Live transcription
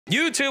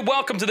YouTube,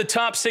 welcome to the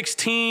top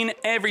 16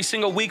 every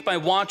single week by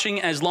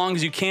watching as long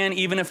as you can.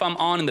 Even if I'm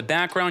on in the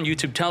background,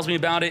 YouTube tells me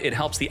about it. It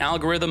helps the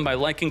algorithm by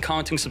liking,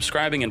 commenting,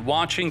 subscribing, and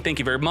watching. Thank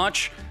you very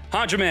much.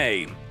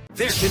 Hajime.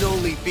 There can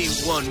only be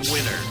one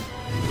winner,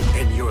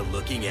 and you're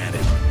looking at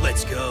it.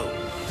 Let's go.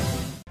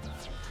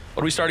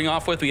 What are we starting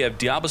off with? We have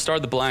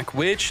Diablastar the Black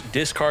Witch,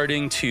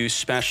 discarding to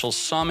special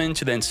summon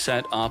to then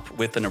set up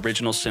with an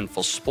original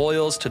Sinful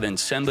Spoils to then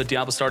send the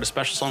Diablastar to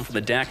special summon from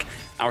the deck,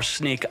 our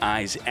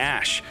Snakeyes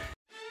Ash.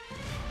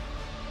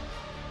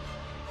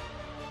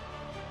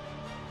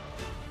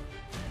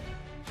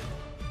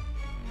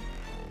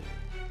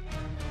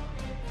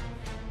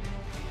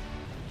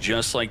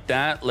 Just like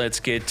that, let's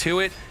get to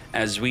it,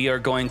 as we are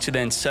going to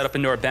then set up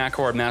into our back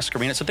or our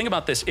Masquerena. So think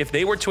about this. If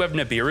they were to have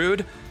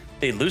Nibiru'd,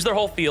 they'd lose their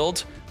whole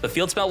field. The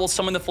field spell will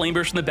summon the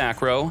Flameburst from the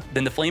back row.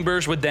 Then the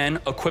Flameburst would then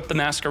equip the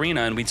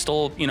Masquerena, and we'd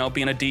still,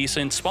 be in a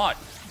decent spot.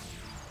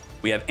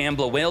 We have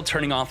Ambla Whale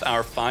turning off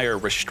our fire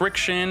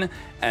restriction,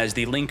 as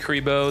the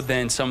Linkuriboh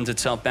then summons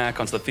itself back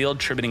onto the field,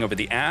 tributing over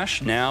the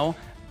Ash. Now,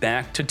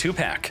 back to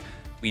 2-pack.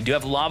 We do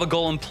have Lava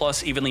Golem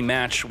plus Evenly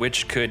Match,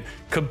 which could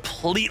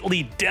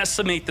completely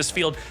decimate this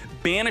field,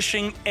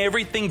 banishing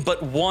everything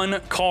but one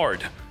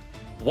card.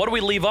 What do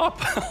we leave up?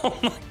 Oh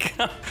my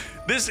god.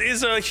 This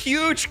is a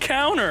huge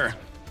counter.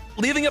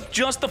 Leaving up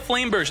just the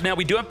Flameburst. Now,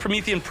 we do have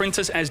Promethean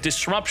Princess as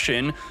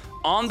disruption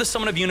on the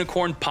summon of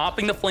Unicorn,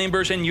 popping the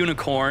Flameburst and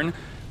Unicorn,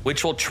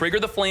 which will trigger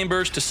the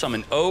Flameburst to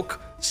summon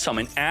Oak,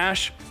 summon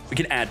Ash. We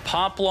can add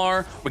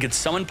Poplar. We could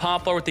summon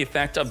Poplar with the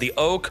effect of the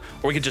Oak,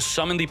 or we could just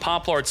summon the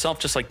Poplar itself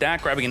just like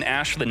that, grabbing an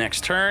Ash for the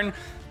next turn.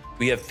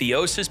 We have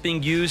Theosis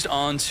being used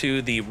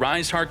onto the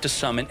Rise Heart to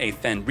summon a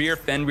Fenrir.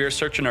 Fenrir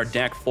searching our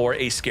deck for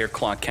a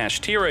Scareclaw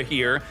Kashtira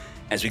here.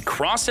 As we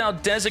cross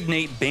out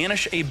Designate,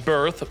 banish a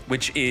Birth,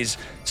 which is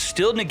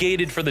still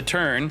negated for the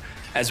turn,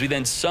 as we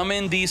then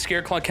summon the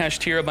Scareclaw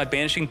Kashtira by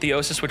banishing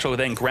Theosis, which will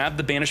then grab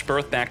the banished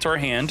Birth back to our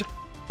hand.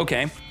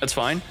 Okay, that's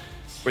fine.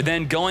 We're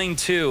then going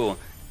to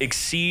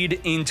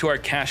Exceed into our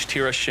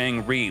Kashtira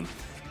Shang-Ri,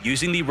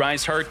 using the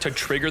Rise Heart to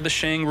trigger the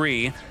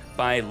Shang-Ri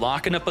by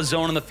locking up a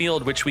zone on the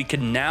field, which we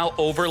can now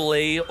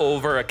overlay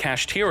over a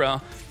Kashtira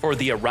for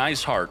the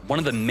Rise Heart, one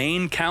of the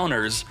main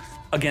counters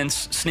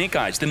against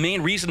Snakeyes. The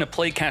main reason to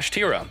play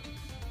Kashtira,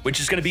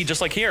 which is going to be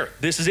just like here.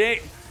 This is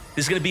it.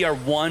 This is going to be our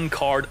one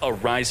card, a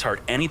Rise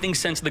Heart. Anything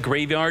sent to the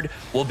graveyard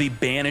will be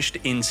banished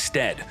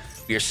instead.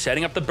 We are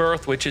setting up the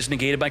Birth, which is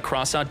negated by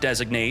Crossout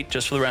Designate,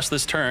 just for the rest of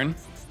this turn.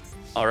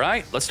 All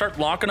right, let's start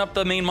locking up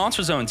the main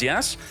monster zones,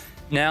 yes?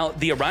 Now,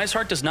 the Arise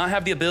Heart does not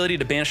have the ability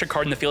to banish a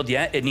card in the field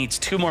yet. It needs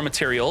 2 more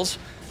materials,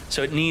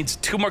 so it needs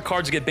 2 more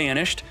cards to get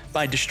banished.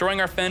 By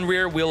destroying our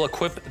Fenrir, we'll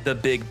equip the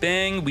Big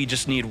Bang. We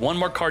just need 1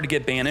 more card to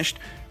get banished.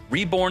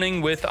 Reborning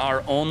with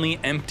our only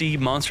empty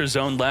monster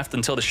zone left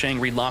until the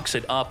Shang-Ri locks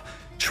it up,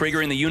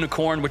 triggering the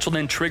Unicorn, which will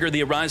then trigger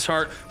the Arise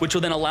Heart, which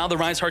will then allow the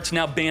Rise Heart to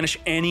now banish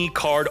any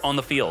card on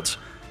the field.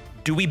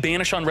 Do we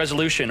banish on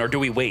resolution, or do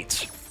we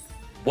wait?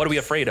 What are we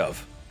afraid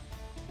of?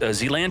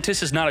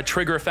 Zealantis is not a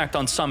trigger effect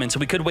on summon, so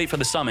we could wait for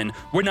the summon.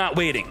 We're not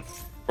waiting.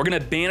 We're going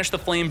to banish the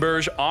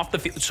Flameburst off the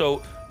field.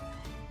 So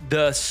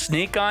the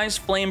Snakeyes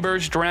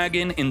Flameburst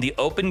Dragon in the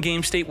open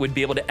game state would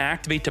be able to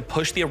activate to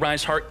push the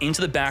Arise Heart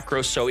into the back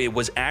row, so it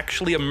was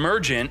actually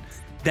emergent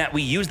that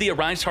we use the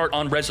Arise Heart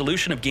on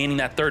resolution of gaining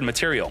that 3rd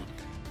material.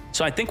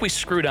 So I think we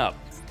screwed up.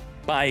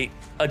 By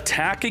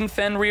attacking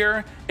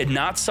Fenrir and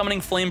not summoning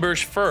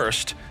Flameburst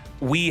first,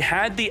 we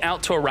had the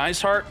out to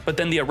Arise Heart, but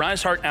then the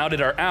Arise Heart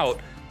outed our out,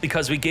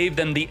 because we gave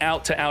them the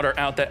out to out or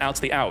out that outs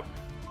the out.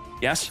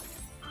 Yes?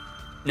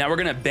 Now we're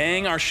going to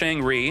bang our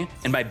Shang-Ri,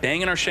 and by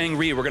banging our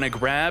Shang-Ri, we're going to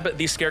grab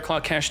the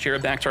Scareclaw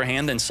Kashtira back to our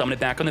hand, then summon it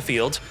back on the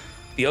field.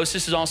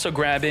 Theosis is also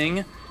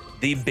grabbing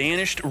the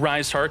banished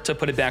Rise Heart to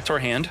put it back to our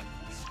hand.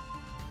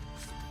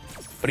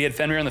 But he had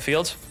Fenrir on the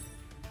field?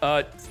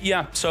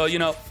 Yeah, so,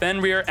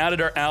 Fenrir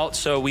outed our out,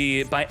 so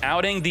by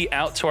outing the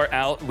out to our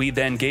out, we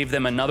then gave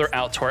them another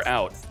out to our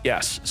out.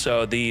 Yes,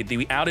 so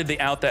we outed the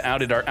out that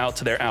outed our out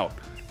to their out.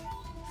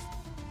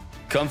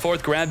 Come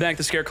forth, grab back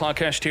the Scareclaw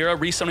Kashtira,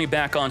 resummoning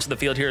back onto the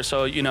field here.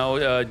 So,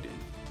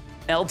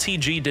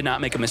 LTG did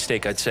not make a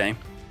mistake, I'd say.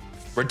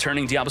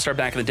 Returning Diablastar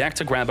back in the deck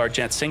to grab our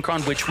Jet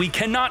Synchron, which we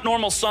cannot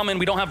normal summon.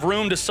 We don't have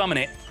room to summon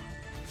it.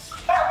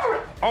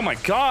 Oh my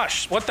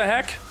gosh, what the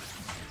heck?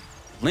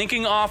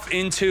 Linking off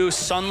into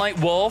Sunlight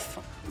Wolf.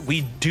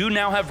 We do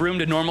now have room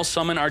to normal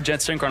summon our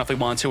Jet Synchron if we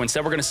want to.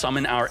 Instead, we're going to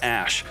summon our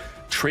Ash,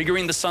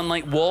 triggering the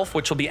Sunlight Wolf,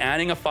 which will be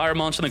adding a fire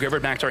monster in the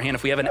graveyard back to our hand.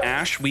 If we have an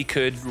Ash, we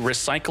could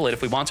recycle it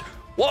if we want to.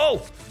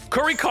 Whoa!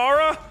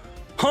 Kurikara?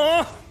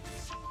 Huh?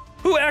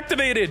 Who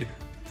activated?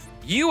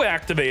 You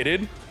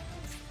activated.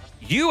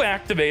 You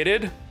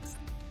activated.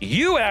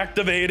 You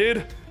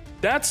activated.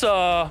 That's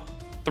a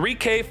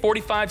 3K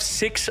 45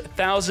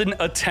 6,000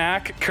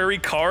 attack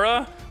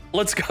Kurikara.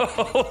 Let's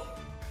go.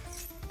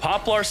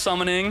 Poplar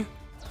summoning.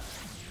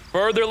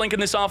 Further linking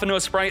this off into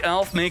a Sprite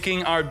Elf,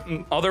 making our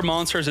other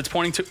monsters it's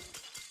pointing to.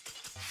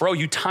 Bro,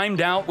 you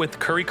timed out with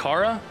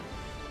Kurikara?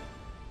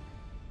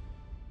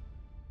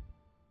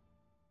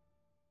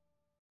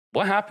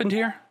 What happened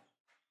here?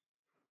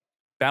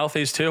 Battle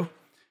phase 2?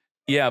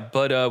 Yeah,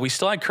 but we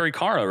still had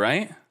Kurikara,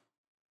 right?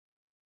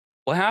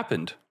 What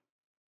happened?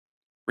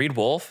 Read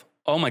Wolf?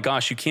 Oh my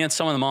gosh, you can't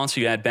summon the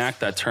monster you add back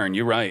that turn.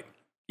 You're right.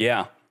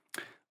 Yeah.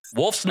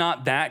 Wolf's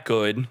not that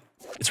good.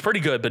 It's pretty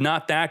good, but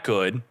not that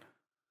good.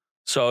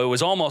 So it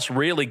was almost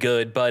really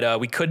good, but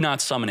we could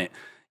not summon it.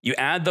 You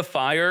add the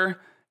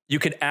fire, you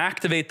could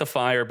activate the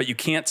fire, but you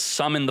can't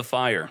summon the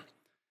fire.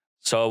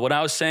 So what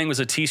I was saying was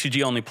a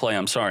TCG only play.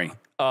 I'm sorry.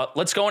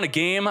 Let's go into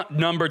game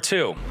number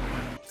 2.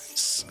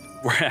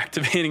 We're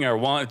activating our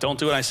wand. Don't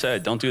do what I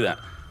said. Don't do that.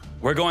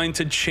 We're going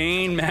to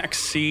chain Max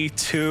C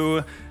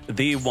to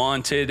the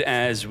Wanted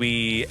as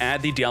we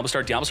add the Diablo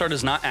Star. Diablo Star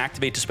does not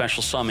activate to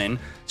special summon,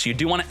 so you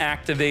do want to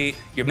activate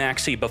your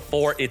Max C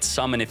before it's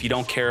summoned if you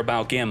don't care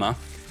about Gamma.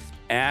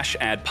 Ash,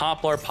 add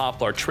Poplar.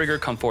 Poplar trigger,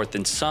 come forth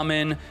and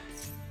summon.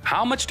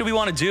 How much do we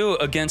want to do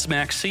against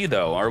Max C,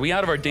 though? Are we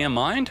out of our damn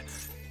mind?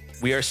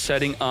 We are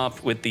setting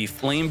up with the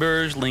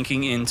Flamebirds,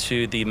 linking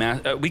into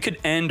the... we could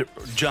end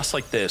just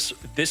like this.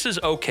 This is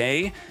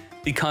okay,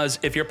 because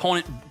if your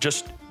opponent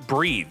just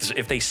breathes,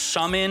 if they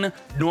summon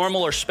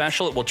normal or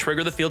special, it will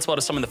trigger the field spell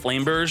to summon the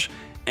Flamebirds.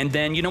 And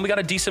then, you know, we got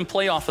a decent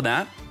play off of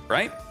that,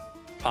 right?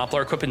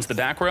 Poplar equip into the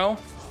back row.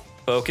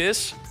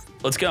 Focus.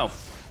 Let's go.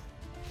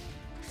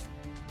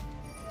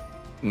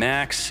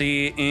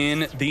 Maxi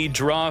in the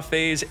draw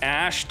phase.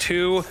 Ash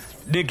to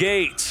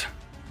negate.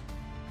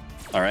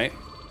 All right.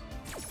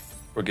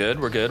 We're good,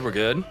 we're good, we're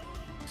good.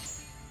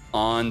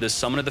 On the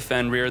summon of the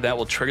Fenrir, that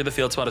will trigger the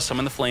field spell to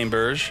summon the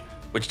Flamebirds,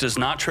 which does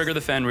not trigger the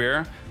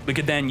Fenrir. We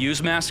could then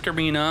use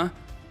Masquerina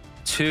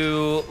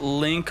to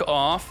link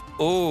off.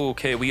 Oh,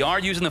 okay, we are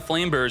using the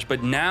Flamebirds,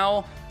 but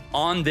now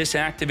on this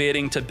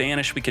activating to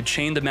banish, we could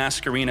chain the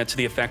Masquerina to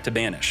the effect to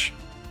banish.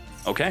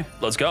 Okay,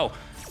 let's go.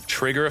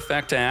 Trigger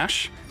effect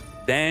Ash,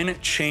 then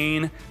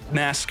chain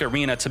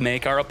Masquerina to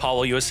make our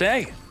Apollo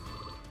USA.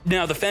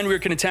 Now, the Fenrir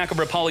can attack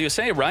over Apollo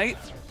USA, right?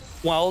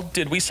 Well,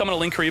 did we summon a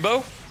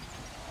Linkuriboh?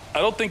 I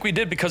don't think we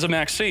did because of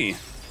Max C.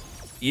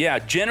 Yeah,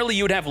 generally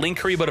you would have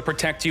Linkuriboh to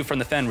protect you from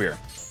the Fenrir.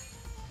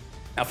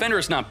 Now, Fenrir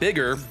is not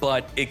bigger,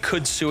 but it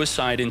could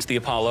suicide into the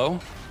Apollo,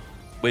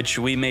 which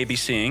we may be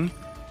seeing.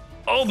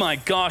 Oh my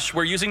gosh,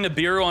 we're using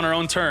Nibiru on our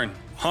own turn.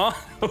 Huh?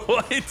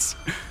 What?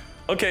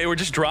 Okay, we're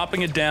just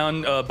dropping it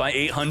down by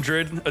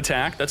 800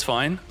 attack. That's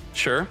fine.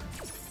 Sure.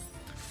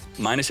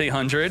 Minus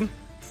 800.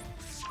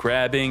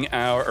 Grabbing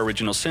our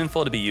original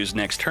Sinful to be used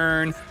next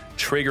turn.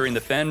 Triggering the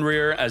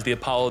Fenrir as the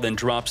Apollo then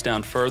drops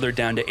down further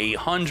down to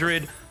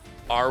 800.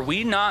 Are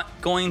we not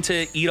going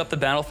to eat up the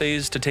battle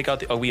phase to take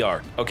out the... Oh, we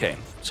are. Okay,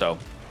 so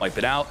wipe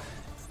it out.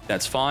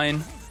 That's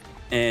fine.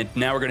 And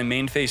now we're going to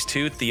main phase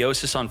 2.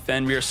 Theosis on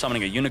Fenrir,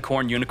 summoning a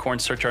Unicorn. Unicorn,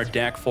 search our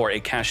deck for a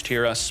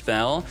Kashtira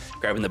spell.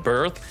 Grabbing the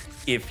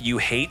Birth. If you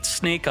hate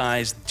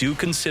Snakeyes, do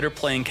consider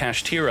playing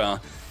Kashtira,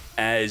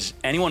 as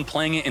anyone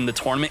playing it in the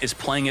tournament is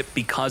playing it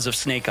because of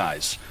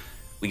Snakeyes.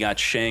 We got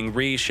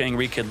Shang-Ri.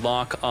 Shang-Ri could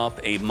lock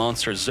up a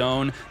monster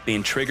zone,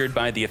 being triggered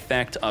by the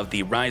effect of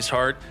the Rise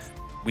Heart.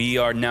 We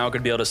are now going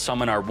to be able to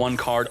summon our 1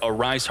 card, a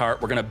Rise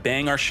Heart. We're going to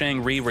bang our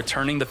Shang-Ri,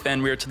 returning the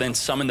Fenrir to then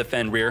summon the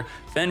Fenrir.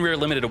 Fenrir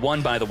limited to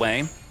 1, by the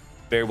way.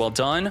 Very well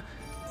done.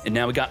 And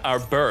now we got our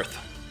Birth.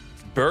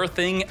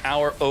 Birthing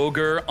our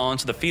Ogre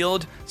onto the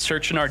field,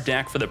 searching our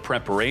deck for the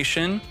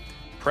Preparation.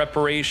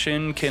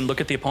 Preparation can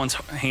look at the opponent's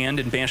hand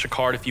and banish a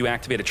card if you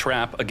activate a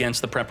trap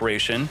against the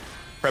Preparation.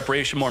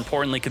 Preparation, more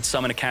importantly, could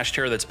summon a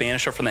Kashtira that's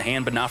banished from the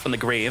hand, but not from the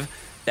grave.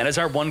 That is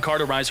our 1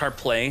 card of Rise Heart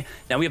play.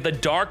 Now we have the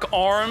Dark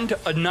Armed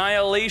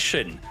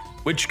Annihilation,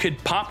 which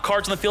could pop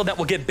cards on the field that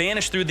will get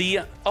banished through the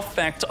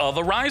effect of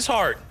a Rise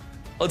Heart.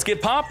 Let's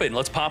get popping.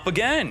 Let's pop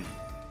again.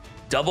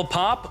 Double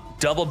pop,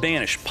 double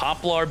banish.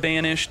 Poplar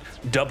banished.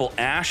 Double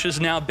Ash is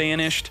now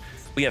banished.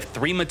 We have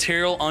 3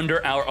 material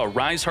under our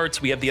Rise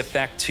Hearts. We have the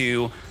effect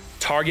to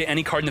target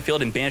any card in the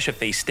field and banish it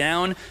face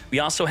down. We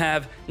also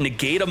have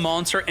negate a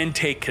monster and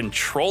take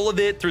control of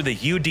it through the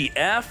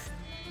UDF.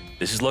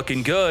 This is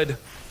looking good.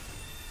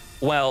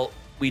 Well,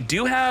 we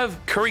do have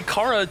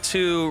Kurikara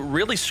to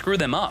really screw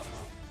them up.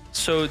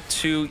 So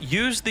to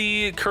use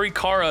the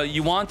Kurikara,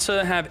 you want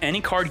to have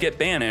any card get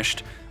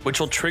banished, which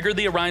will trigger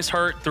the Arise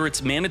Heart through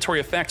its mandatory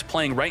effect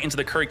playing right into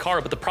the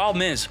Kurikara. But the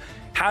problem is,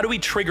 how do we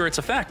trigger its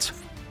effect?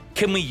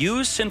 Can we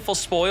use Sinful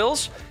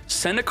Spoils?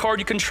 Send a card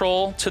you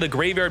control to the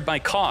graveyard by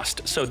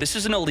cost. So this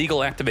is an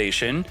illegal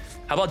activation.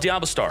 How about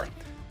Diablo Star?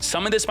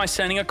 Summon this by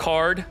sending a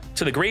card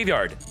to the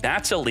graveyard.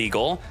 That's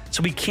illegal.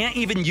 So we can't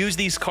even use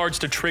these cards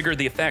to trigger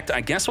the effect. I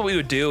guess what we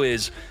would do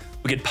is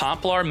we could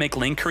Poplar, make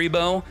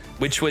Linkuriboh,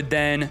 which would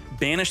then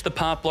banish the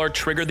Poplar,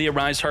 trigger the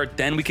Arise Heart,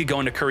 then we could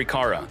go into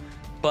Kurikara.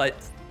 But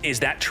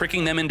is that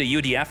tricking them into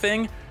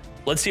UDFing?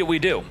 Let's see what we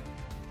do.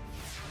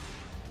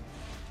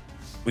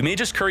 We may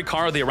just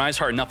Kurikara the Arise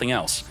Heart and nothing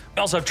else.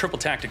 We also have Triple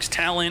Tactics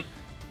Talent.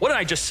 What did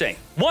I just say?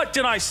 What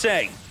did I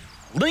say?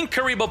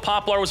 Linkuriboh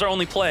Poplar was our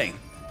only play.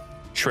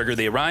 Trigger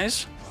the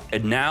Arise,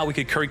 and now we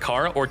could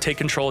Kurikara or take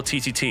control of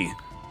TTT.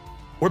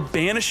 We're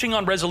banishing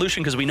on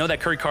resolution because we know that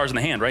Kurikara's in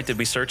the hand, right? Did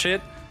we search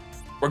it?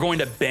 We're going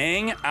to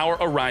bang our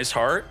Arise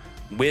Heart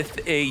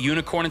with a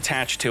Unicorn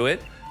attached to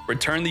it.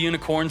 Return the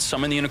unicorn,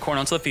 summon the unicorn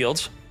onto the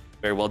field.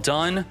 Very well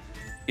done.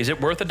 Is it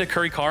worth it to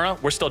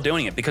Kurikara? We're still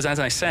doing it because, as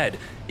I said,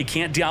 you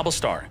can't Diablo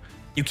Star.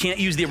 You can't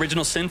use the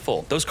original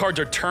Sinful. Those cards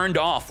are turned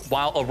off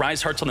while a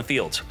Rise Heart's on the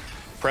field.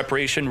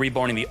 Preparation,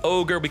 Reborning the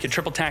Ogre. We can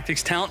triple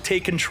Tactics Talent,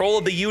 take control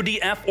of the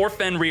UDF or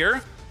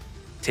Fenrir.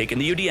 Taking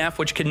the UDF,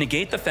 which can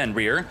negate the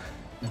Fenrir.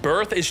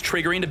 Birth is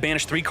triggering to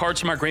banish 3 cards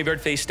from our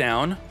graveyard face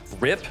down.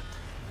 Rip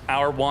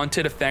our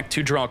wanted effect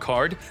to draw a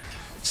card.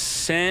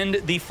 Send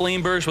the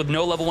Flamebirds with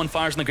no level 1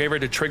 fires in the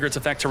graveyard to trigger its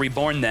effect to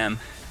reborn them.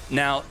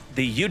 Now,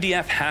 the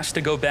UDF has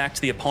to go back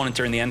to the opponent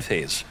during the end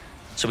phase.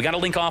 So we got to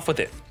link off with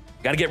it.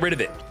 We got to get rid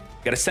of it.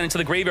 We got to send it to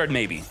the graveyard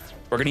maybe.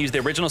 We're going to use the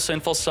original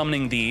Sinful,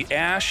 summoning the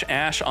Ash.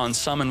 Ash on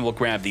summon will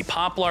grab the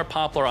Poplar.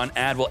 Poplar on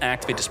add will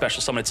activate to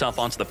special summon itself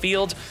onto the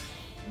field,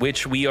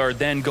 which we are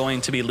then going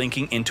to be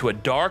linking into a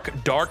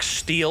Dark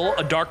Steel,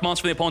 a dark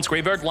monster from the opponent's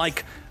graveyard,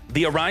 like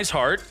the Arise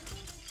Heart.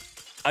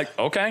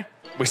 Okay.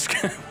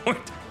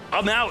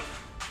 I'm out.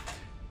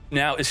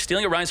 Now, is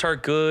stealing a Rise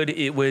Heart good?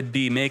 It would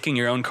be making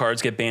your own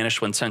cards get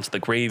banished when sent to the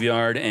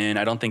graveyard, and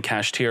I don't think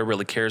Kashtira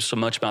really cares so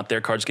much about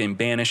their cards getting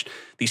banished.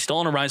 The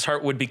stolen Rise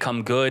Heart would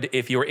become good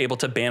if you were able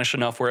to banish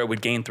enough where it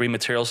would gain 3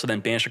 materials, so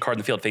then banish a card in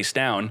the field face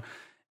down.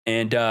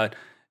 And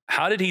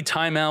how did he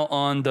time out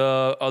on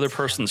the other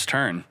person's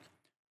turn?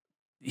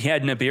 He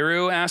had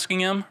Nibiru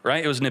asking him,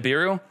 right? It was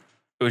Nibiru.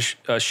 It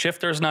was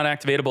Shifter's not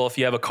activatable if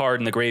you have a card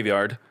in the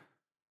graveyard.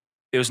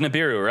 It was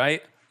Nibiru,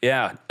 right?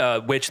 Yeah,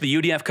 which the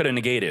UDF could have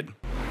negated.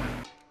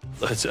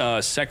 Let's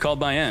set called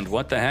by end.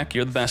 What the heck?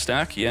 You're the best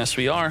deck? Yes,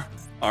 we are.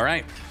 All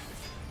right.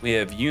 We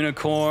have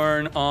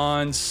Unicorn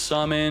on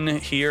summon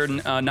here.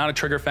 Not a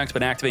trigger effect,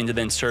 but activating to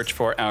then search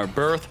for our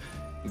Birth.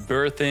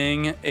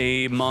 Birthing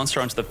a monster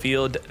onto the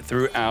field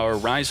through our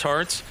Rise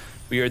Hearts.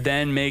 We are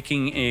then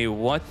making a,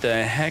 what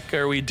the heck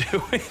are we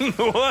doing?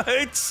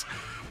 What?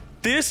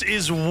 This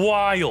is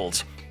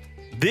wild.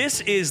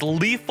 This is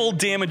lethal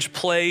damage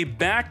play.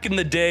 Back in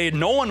the day,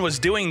 no one was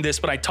doing this,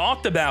 but I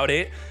talked about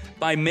it.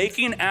 By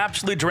making an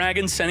Absolute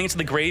Dragon, sending it to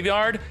the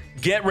graveyard,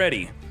 get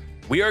ready.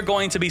 We are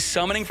going to be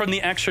summoning from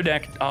the extra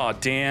deck. Oh,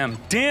 damn.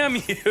 Damn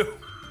you.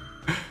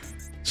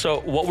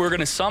 So what we're going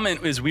to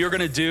summon is we are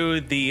going to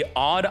do the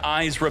Odd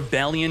Eyes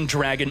Rebellion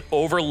Dragon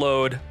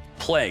Overload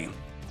play.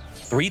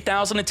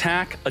 3,000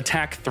 attack,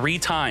 attack 3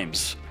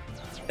 times.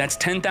 That's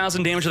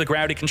 10,000 damage to the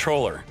gravity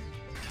controller.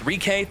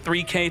 3K,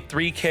 3K,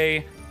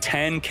 3K,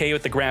 10K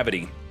with the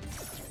gravity.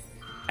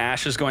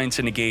 Ash is going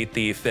to negate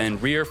the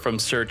Fenrir from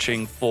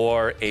searching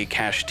for a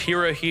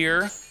Kashtira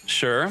here.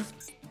 Sure.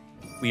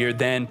 We are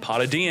then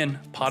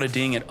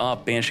Pot-a-Ding it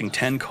up, banishing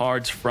 10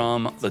 cards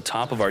from the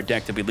top of our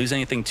deck. Did we lose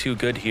anything too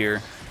good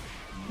here?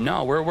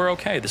 No, we're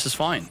okay. This is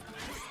fine.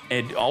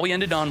 And all we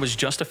ended on was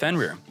just a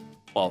Fenrir.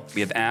 Well,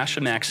 we have Ash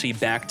and Maxi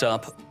backed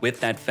up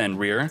with that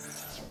Fenrir.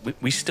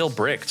 We still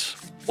bricked.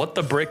 What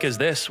the brick is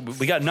this?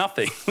 We got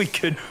nothing. We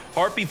could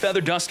Harpy Feather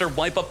Duster,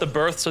 wipe up the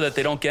Birth so that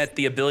they don't get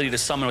the ability to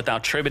summon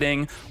without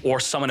tributing, or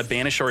summon a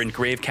Banish or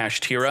engrave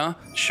Kashtira.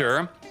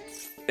 Sure.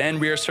 Then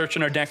we are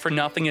searching our deck for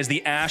nothing as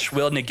the Ash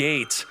will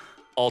negate.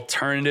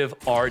 Alternative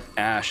Art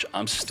Ash.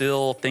 I'm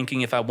still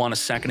thinking if I want a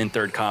second and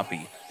third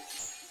copy.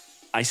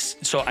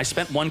 So I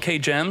spent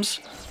 1K gems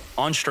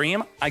on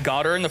stream. I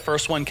got her in the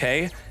first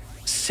 1K.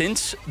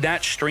 Since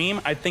that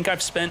stream, I think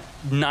I've spent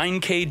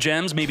 9K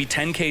gems, maybe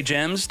 10K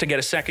gems to get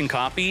a second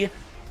copy.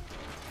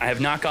 I have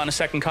not gotten a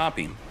second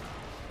copy.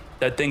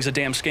 That thing's a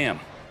damn scam.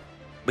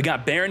 We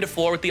got Baron to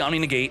floor with the Omni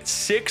Negate,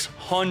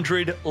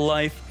 600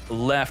 life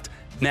left.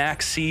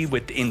 Maxi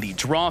within the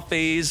draw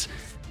phase.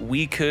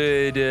 We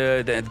could,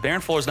 the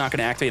Baron floor is not going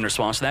to activate in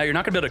response to that. You're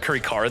not going to be able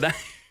to Kurikara that.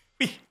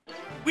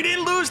 we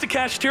didn't lose to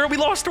Kashtira, we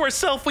lost to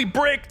ourselves, we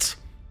bricked.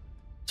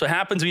 So it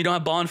happens when you don't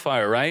have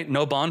Bonfire, right?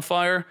 No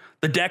Bonfire.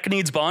 The deck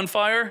needs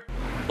Bonfire.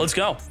 Let's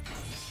go.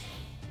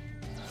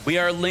 We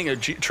are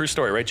true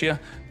story, right, Gia?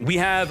 We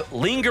have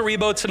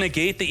Lingaribo to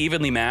negate the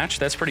evenly match.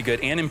 That's pretty good.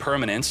 And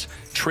Impermanence,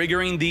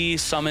 triggering the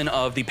summon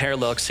of the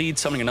Parallel Exceed,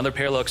 summoning another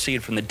Parallel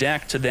Exceed from the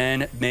deck to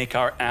then make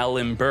our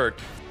Alimbert.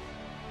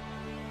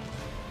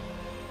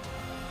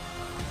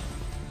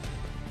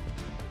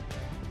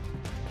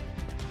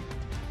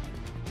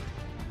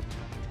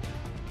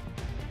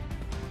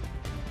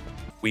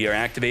 We are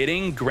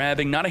activating,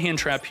 grabbing, not a hand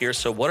trap here.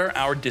 So what are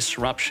our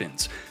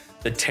disruptions?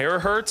 The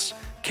Terahertz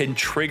can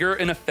trigger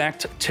an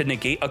effect to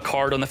negate a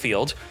card on the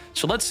field.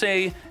 So let's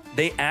say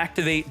they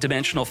activate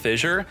Dimensional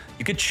Fissure.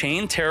 You could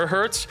chain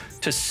Terahertz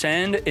to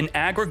send an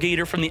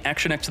aggregator from the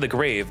extra deck to the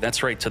grave.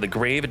 That's right, to the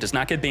grave. It does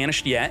not get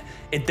banished yet.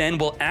 It then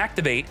will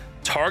activate,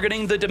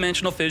 targeting the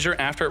Dimensional Fissure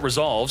after it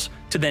resolves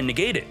to then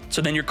negate it.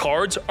 So then your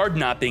cards are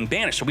not being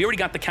banished. So we already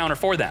got the counter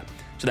for that.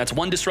 So that's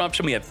one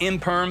disruption. We have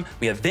Imperm,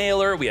 we have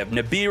Veiler, we have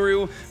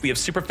Nibiru, we have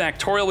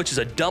Superfactorial, which is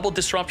a double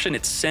disruption.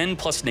 It's send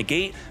plus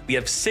negate. We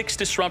have 6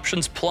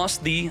 disruptions plus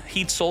the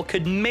Heat Soul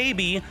could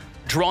maybe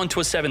draw into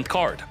a 7th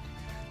card.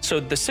 So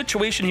the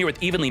situation here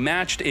with evenly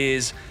matched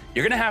is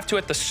you're going to have to,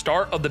 at the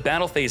start of the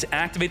battle phase,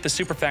 activate the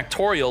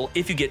Superfactorial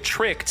if you get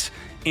tricked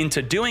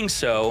into doing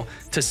so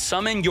to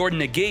summon your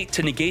negate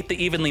to negate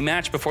the evenly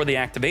matched before they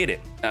activate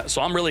it.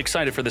 So I'm really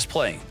excited for this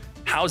play.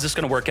 How is this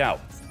going to work out?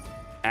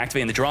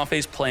 Activating the draw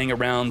phase, playing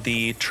around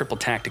the triple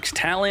tactics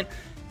talent.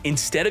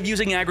 Instead of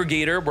using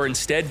aggregator, we're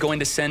instead going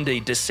to send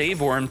a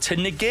Deceive Worm to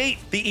negate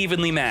the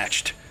evenly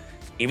matched.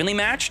 Evenly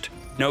matched?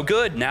 No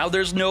good. Now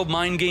there's no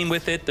mind game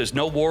with it. There's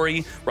no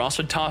worry. We're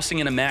also tossing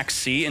in a Max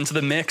C into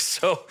the mix.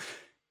 So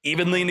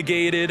evenly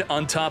negated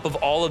on top of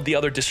all of the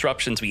other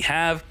disruptions we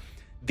have.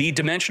 The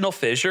Dimensional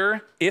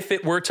Fissure, if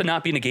it were to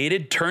not be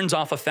negated, turns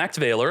off Effect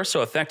Veiler.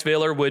 So Effect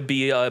Veiler would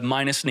be a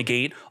minus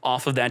negate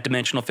off of that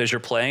Dimensional Fissure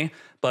play.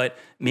 But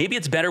maybe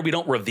it's better we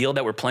don't reveal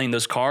that we're playing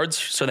those cards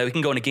so that we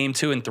can go into game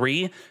 2 and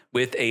 3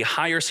 with a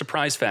higher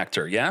surprise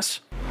factor, yes?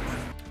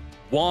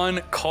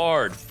 One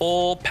card,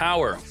 full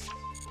power.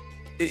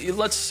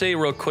 Let's say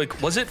real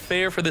quick, was it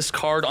fair for this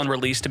card on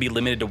release to be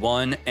limited to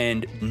 1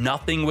 and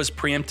nothing was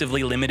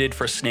preemptively limited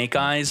for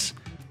Snakeyes?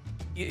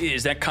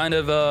 Is that kind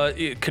of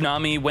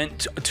Konami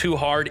went too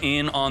hard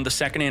in on the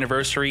 2nd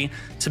anniversary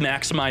to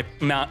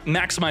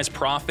maximize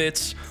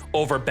profits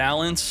over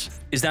balance?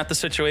 Is that the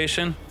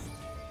situation?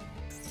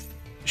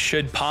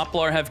 Should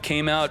Poplar have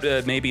came out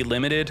maybe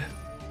limited?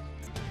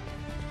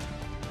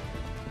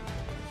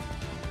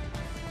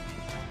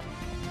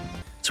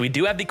 So we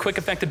do have the quick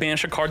effect to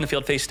banish a card in the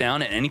field face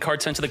down, and any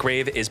card sent to the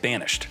grave is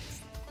banished.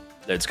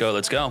 Let's go,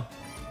 let's go.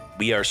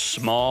 We are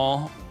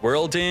Small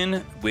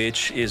Worldin,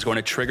 which is going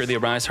to trigger the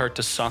Arise Heart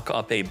to suck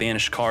up a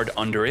banished card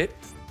under it.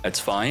 That's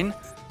fine.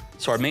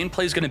 So our main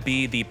play is going to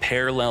be the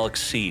Parallel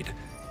Exceed.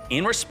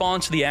 In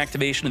response to the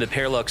activation of the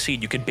Parallel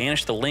Exceed, you could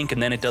banish the link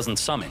and then it doesn't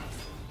summon.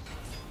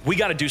 We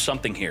got to do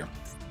something here.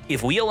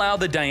 If we allow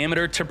the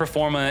Diameter to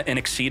perform an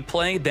Exceed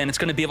play, then it's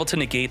going to be able to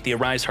negate the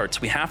Arise Heart.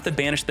 So we have to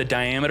banish the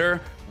Diameter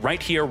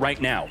right here,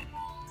 right now.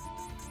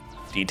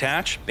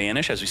 Detach,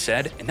 banish, as we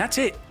said, and that's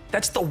it.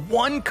 That's the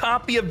one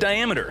copy of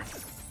Diameter.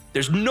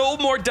 There's no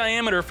more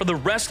Diameter for the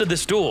rest of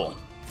this duel.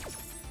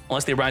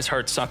 Unless the Arise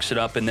Heart sucks it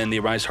up and then the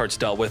Arise Heart's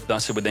dealt with,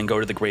 thus it would then go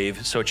to the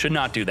grave, so it should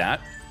not do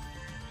that.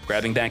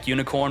 Grabbing back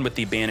Unicorn with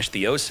the Banished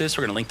Theosis,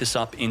 we're going to link this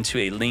up into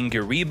a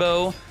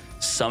Lingeribo,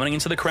 summoning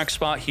into the correct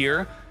spot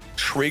here,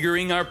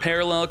 triggering our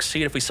Parallel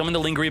Exceed. If we summon the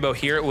Lingeribo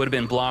here, it would have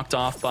been blocked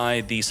off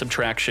by the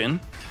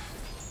Subtraction.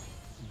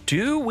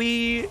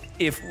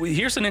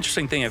 Here's an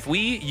interesting thing. If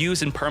we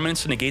use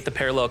Impermanence to negate the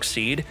Parallel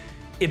Exceed,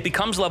 it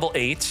becomes level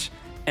 8,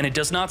 and it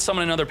does not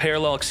summon another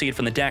Parallel Exceed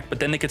from the deck, but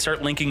then they could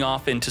start linking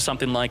off into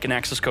something like an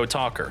Access Code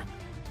Talker.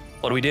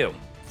 What do?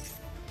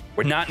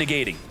 We're not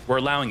negating. We're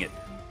allowing it.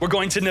 We're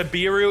going to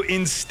Nibiru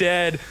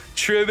instead,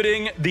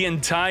 tributing the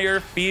entire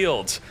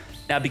field.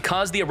 Now,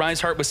 because the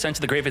Arise Heart was sent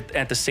to the grave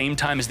at the same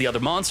time as the other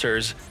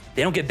monsters,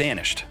 they don't get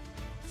banished.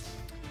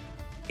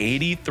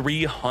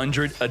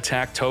 8,300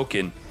 attack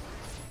token.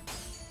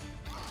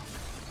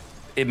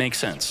 It makes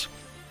sense.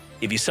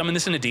 If you summon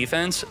this into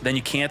defense, then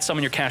you can't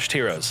summon your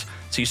Kashtiras.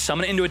 So you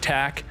summon it into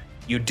attack,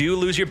 you do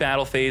lose your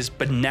battle phase,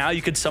 but now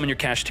you could summon your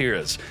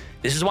Kashtiras.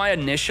 This is why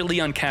initially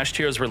on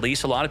Kashtira's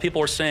release, a lot of people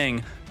were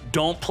saying,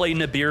 don't play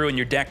Nibiru in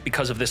your deck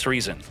because of this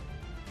reason.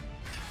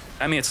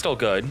 I mean, it's still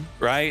good,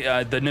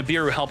 right? The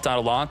Nibiru helped out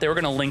a lot. They were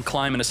going to link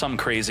climb into something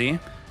crazy.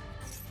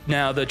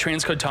 Now, the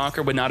Transcode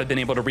Talker would not have been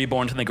able to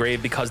reborn to the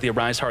grave because of the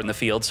Arise Heart in the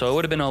field, so it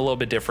would have been a little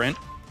bit different.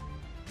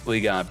 We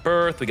got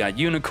Birth, we got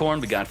Unicorn,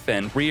 we got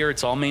Fenrir.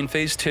 It's all main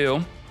phase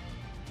 2.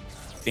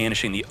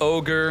 Banishing the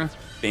Ogre,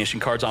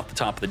 banishing cards off the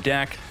top of the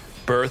deck,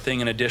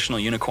 birthing an additional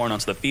Unicorn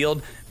onto the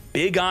field.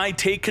 Big Eye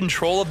take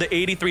control of the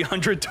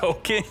 8,300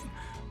 token.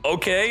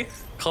 Okay,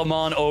 come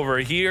on over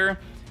here.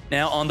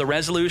 Now, on the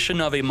resolution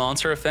of a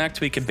monster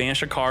effect, we can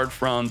banish a card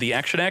from the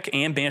extra deck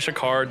and banish a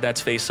card that's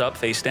face up,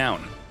 face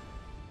down.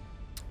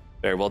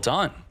 Very well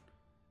done.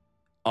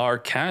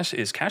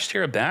 Is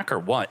Kashtira back or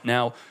what?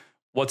 Now,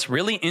 what's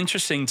really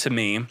interesting to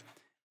me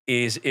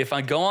is if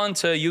I go on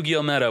to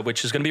Yu-Gi-Oh! Meta,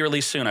 which is going to be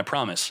released soon, I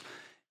promise,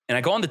 and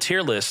I go on the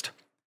tier list,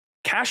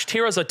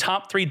 Kashtira is a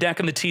top 3 deck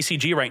in the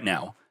TCG right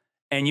now.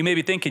 And you may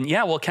be thinking,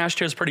 yeah, well,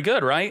 Kashtira is pretty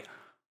good, right?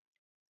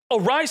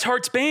 Arise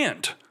Heart's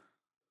banned.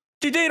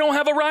 They don't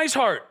have Arise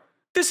Heart.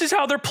 This is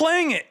how they're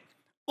playing it.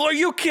 Are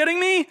you kidding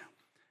me?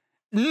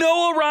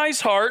 No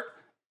Arise Heart,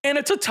 and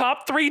it's a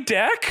top 3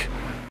 deck?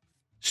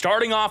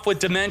 Starting off with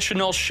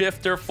Dimensional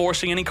Shifter,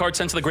 forcing any card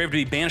sent to the grave to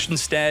be banished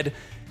instead.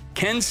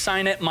 Can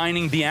Signet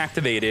Mining be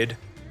activated?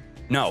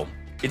 No.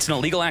 It's an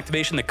illegal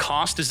activation. The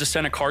cost is to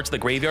send a card to the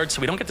graveyard,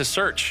 so we don't get to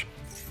search.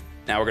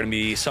 Now we're going to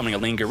be summoning a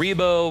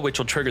Lingeribo, which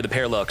will trigger the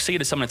Parallel Exceed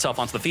to summon itself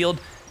onto the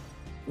field.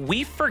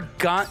 We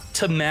forgot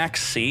to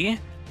Max C,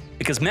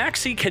 because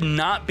Max C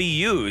cannot be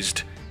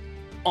used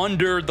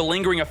under the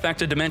lingering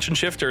effect of Dimension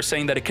Shifter,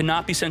 saying that it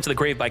cannot be sent to the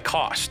grave by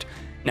cost.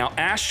 Now,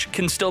 Ash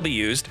can still be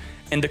used,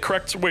 and the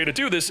correct way to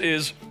do this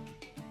is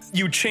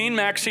you chain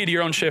Max C to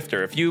your own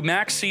Shifter. If you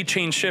Max C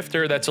chain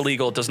Shifter, that's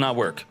illegal. It does not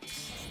work.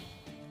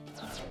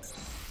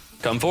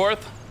 Come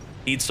forth,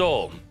 eat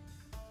soul.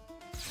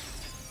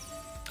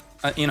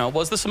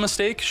 Was this a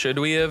mistake? Should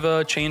we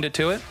have chained it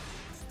to it?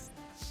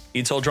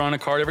 Eat soul, drawing a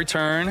card every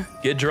turn.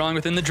 Get drawn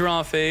within the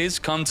draw phase.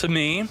 Come to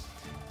me.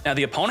 Now,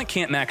 the opponent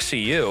can't max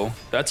CU.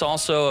 That's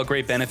also a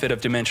great benefit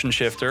of Dimension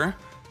Shifter.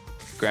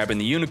 Grabbing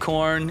the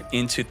Unicorn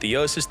into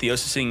Theosis,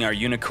 Theosising our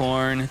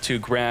Unicorn to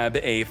grab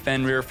a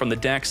Fenrir from the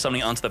deck,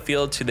 summoning onto the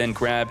field to then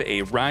grab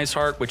a Rise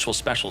Heart, which will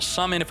special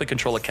summon if we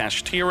control a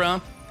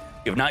Kashtira.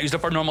 We have not used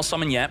up our normal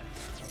summon yet.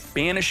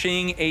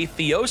 Banishing a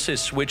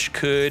Theosis, which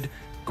could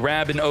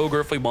grab an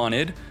Ogre if we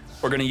wanted.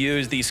 We're going to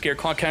use the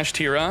Scareclaw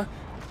Kashtira,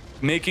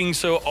 making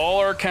so all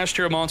our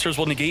Kashtira monsters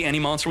will negate any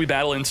monster we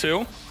battle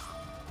into.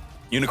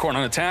 Unicorn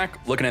on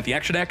attack, looking at the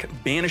extra deck,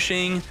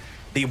 banishing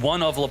the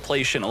one of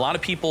Laplacian. A lot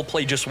of people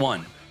play just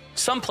one.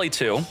 Some play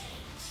two.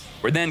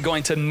 We're then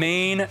going to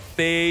main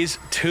phase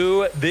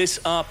 2 this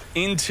up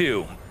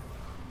into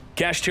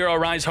Kashtira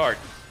Rise Heart.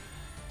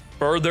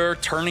 Further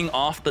turning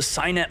off the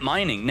Cynet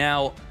Mining.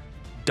 Now,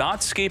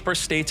 Dotscaper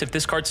states if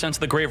this card sends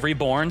to the grave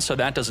reborn, so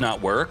that does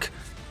not work.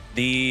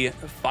 The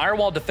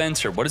Firewall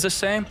Defensor, what does this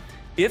say?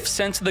 If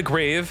sent to the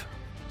grave,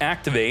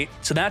 activate,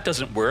 so that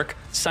doesn't work.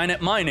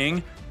 Cynet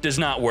Mining does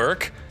not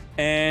work.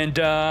 And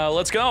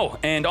let's go.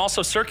 And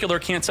also Circular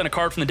can't send a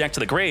card from the deck to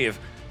the grave,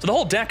 so the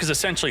whole deck is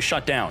essentially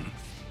shut down.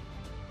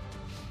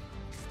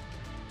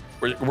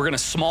 We're gonna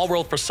small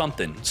world for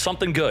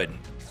something good.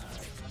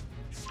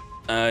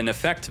 An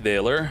Effect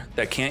Veiler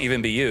that can't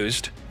even be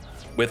used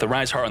with a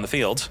Rise Heart on the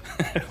field.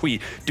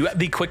 We do have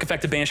the quick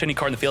effect to banish any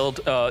card in the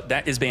field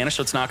that is banished,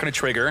 so it's not going to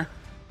trigger.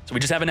 So we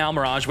just have an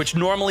Almirage, which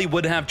normally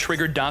would have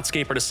triggered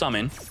Dotscaper to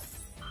summon.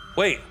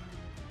 Wait,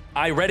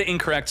 I read it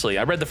incorrectly.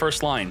 I read the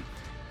first line.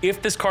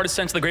 If this card is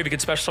sent to the grave, you can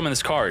special summon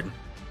this card.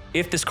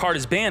 If this card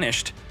is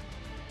banished,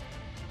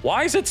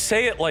 why does it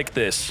say it like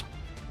this?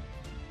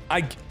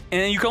 And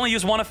you can only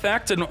use one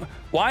effect, and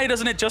why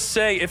doesn't it just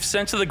say, if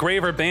sent to the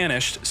grave or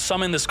banished,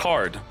 summon this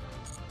card?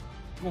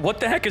 What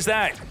the heck is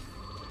that?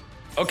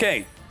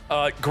 Okay,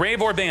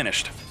 grave or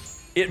banished.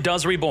 It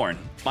does reborn.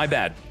 My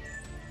bad.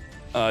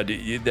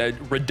 That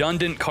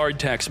redundant card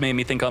text made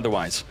me think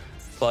otherwise.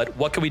 But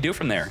what can we do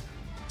from there?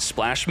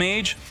 Splash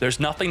Mage? There's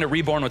nothing to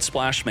reborn with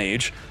Splash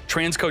Mage.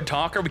 Transcode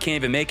Talker, we can't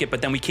even make it,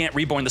 but then we can't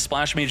reborn the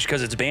Splash Mage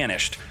because it's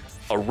banished.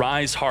 A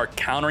Rise Heart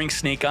countering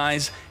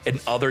Snakeyes and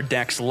other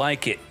decks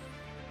like it.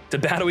 To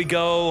battle we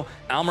go.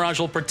 Almirage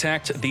will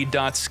protect the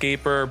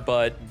Dotscaper,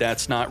 but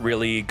that's not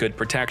really good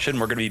protection.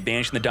 We're going to be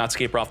banishing the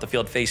Dotscaper off the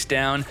field face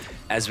down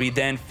as we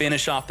then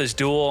finish off this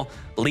duel.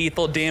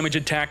 Lethal damage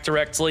attack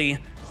directly.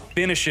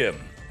 Finish him.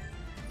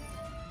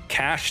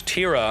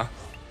 Kashtira,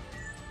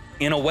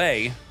 in a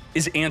way,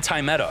 is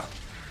anti-meta.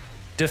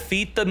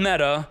 Defeat the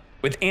meta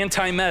with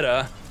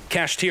anti-meta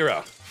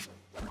Kashtira.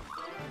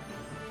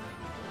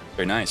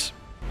 Very nice.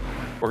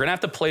 We're going to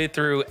have to play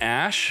through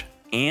Ash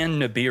and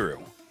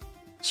Nibiru.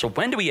 So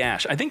when do we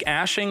Ash? I think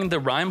Ashing the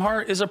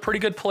Rhymeheart is a pretty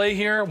good play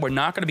here. We're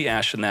not going to be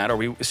Ashing that. Are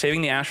we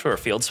saving the Ash for a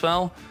field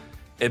spell?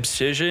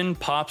 Obsidian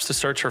pops to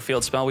search for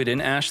field spell. We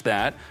didn't Ash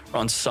that. We're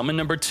on summon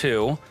number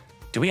 2.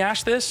 Do we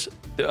Ash this?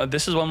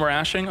 This is when we're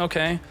Ashing?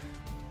 Okay.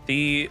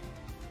 The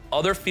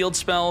other field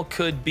spell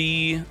could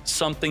be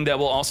something that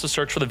will also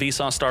search for the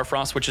Vsauce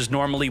Starfrost, which is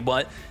normally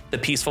what the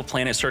Peaceful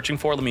Planet is searching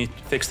for. Let me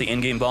fix the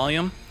in-game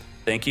volume.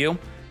 Thank you.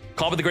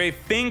 Call with the Grave,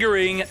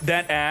 fingering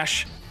that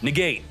Ash.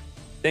 Negate.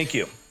 Thank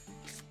you.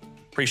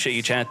 Appreciate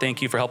you, chat.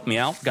 Thank you for helping me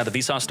out. Got the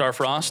Vsauce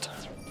Starfrost.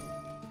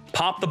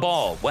 Pop the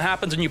ball. What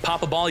happens when you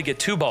pop a ball? You get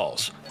 2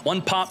 balls.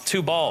 1 pop,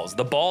 2 balls.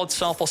 The ball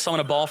itself will summon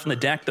a ball from the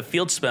deck. The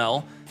field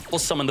spell will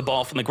summon the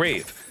ball from the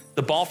grave.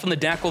 The ball from the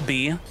deck will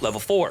be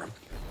level 4.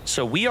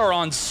 So we are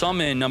on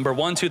summon number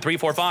 1, 2, 3,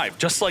 4, 5.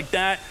 Just like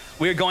that,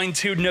 we're going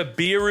to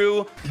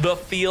Nibiru the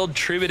field,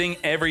 tributing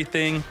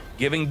everything,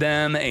 giving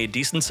them a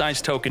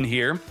decent-sized token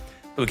here.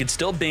 We could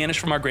still banish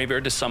from our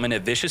graveyard to summon a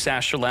Vicious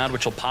Astrolabe,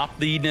 which will pop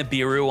the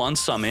Nibiru on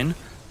summon,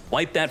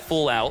 wipe that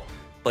full out,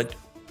 but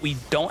we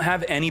don't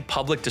have any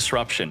public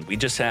disruption. We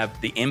just have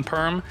the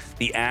Imperm,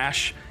 the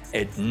Ash,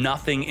 and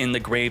nothing in the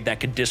grave that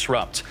could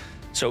disrupt.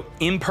 So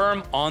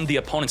Imperm on the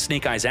opponent's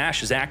Snakeyes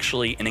Ash is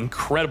actually an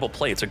incredible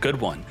play. It's a good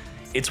one.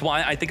 It's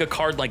why I think a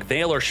card like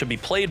Veiler should be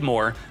played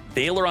more.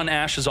 Veiler on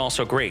Ash is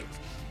also great.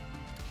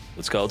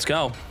 Let's go, let's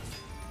go.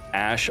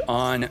 Ash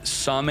on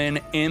summon,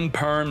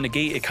 Imperm,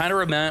 negate. It kind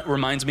of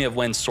reminds me of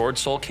when Sword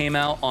Soul came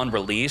out on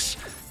release.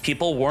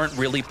 People weren't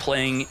really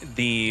playing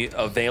the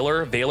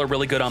Veiler. Veiler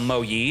really good on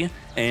Mo Yi,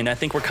 and I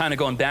think we're kind of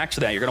going back to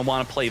that. You're going to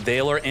want to play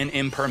Veiler and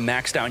Imperm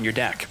maxed out in your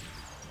deck.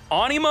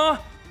 Anima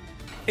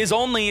is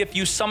only if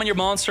you summon your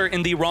monster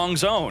in the wrong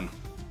zone,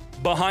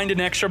 behind an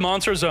extra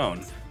monster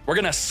zone. We're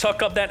going to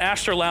suck up that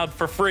Astrolabe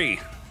for free.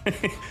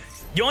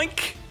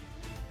 Yoink!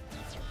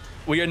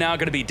 We are now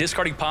going to be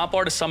discarding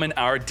Poplar to summon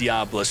our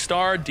Diablo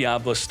Star.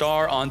 Diablo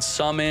Star on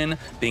summon,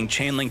 being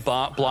chain link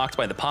blocked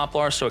by the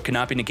Poplar, so it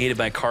cannot be negated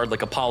by a card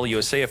like Apollo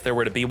USA if there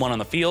were to be one on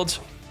the field.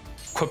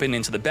 Equipping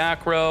into the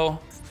back row,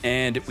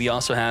 and we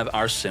also have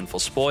our Sinful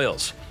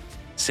Spoils.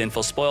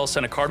 Sinful Spoils,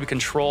 send a card we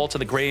control to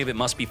the grave. It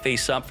must be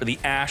face up for the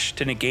Ash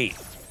to negate.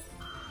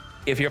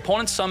 If your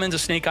opponent summons a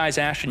Snakeyes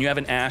Ash and you have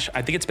an Ash,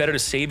 I think it's better to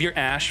save your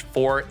Ash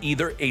for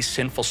either a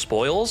Sinful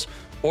Spoils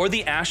or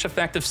the Ash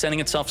effect of sending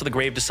itself to the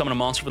grave to summon a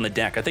monster from the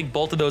deck. I think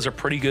both of those are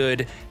pretty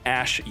good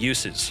Ash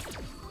uses.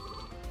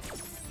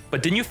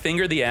 But didn't you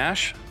finger the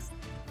Ash?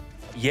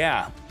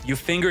 Yeah, you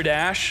fingered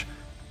Ash,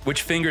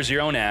 which fingers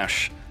your own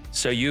Ash.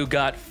 So you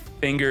got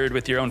fingered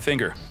with your own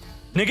finger.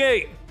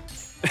 Negate!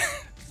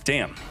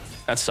 Damn,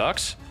 that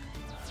sucks.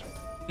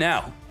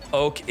 Now,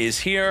 Oak is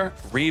here,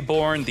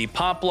 Reborn, the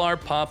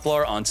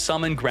Poplar on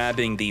summon,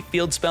 grabbing the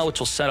field spell, which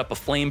will set up a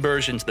Flame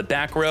Burge into the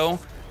back row.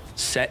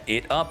 Set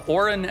it up,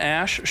 or an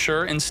Ash,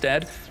 sure,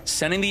 instead.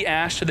 Sending the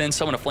Ash to then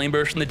summon a Flame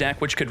Burge from the deck,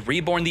 which could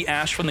Reborn the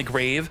Ash from the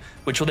grave,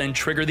 which will then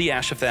trigger the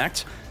Ash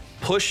effect.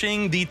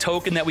 Pushing the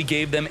token that we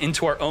gave them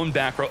into our own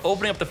back row,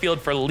 opening up the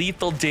field for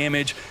lethal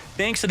damage,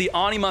 thanks to the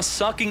Anima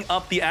sucking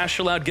up the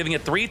Astrolabe, giving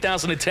it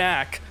 3,000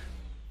 attack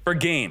for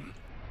game.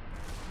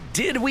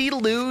 Did we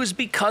lose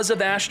because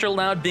of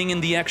Astrolabe being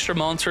in the extra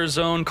monster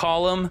zone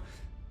column?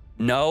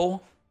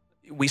 No,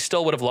 we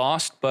still would have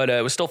lost, but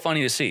it was still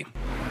funny to see.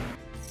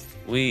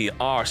 We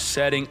are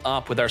setting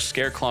up with our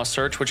Scareclaw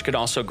search, which could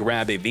also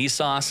grab a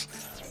Vsauce.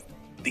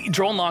 The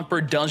Droll and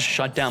Lockbird does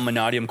shut down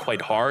Mannadium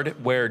quite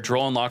hard, where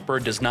Droll and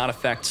Lockbird does not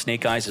affect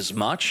Snakeyes as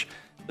much,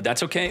 but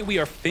that's okay. We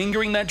are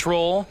fingering that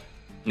Droll,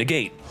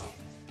 negate.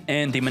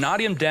 And the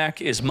Mannadium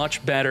deck is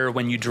much better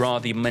when you draw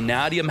the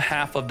Mannadium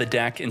half of the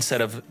deck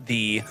instead of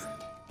the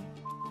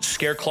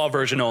Scareclaw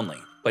version only.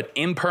 But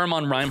Imperm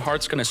on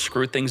Rhymeheart's going to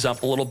screw things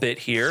up a little bit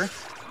here.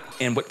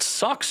 And what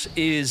sucks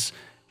is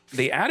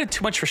they added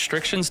too much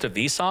restrictions to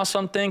Vsauce,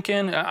 I'm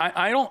thinking.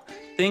 I don't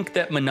think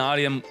that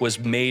Mannadium was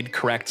made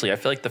correctly. I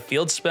feel like the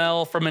field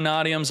spell for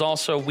Mannadium is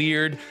also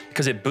weird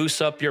because it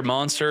boosts up your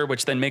monster,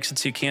 which then makes it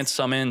so you can't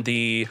summon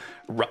the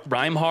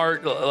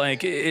Rhymeheart.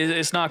 Like,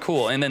 it's not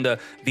cool. And then the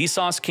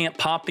Vsauce can't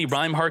pop the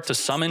Rhymeheart to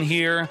summon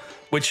here,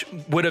 which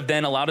would have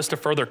then allowed us to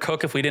further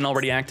cook if we didn't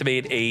already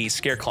activate a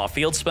Scareclaw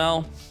field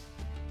spell.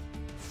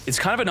 It's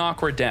kind of an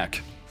awkward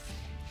deck.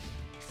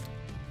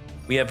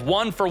 We have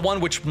 1-for-1,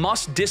 which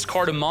must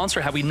discard a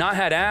monster. Had we not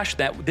had Ash,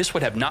 this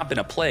would have not been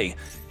a play.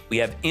 We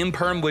have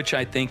Imperm, which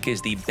I think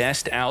is the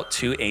best out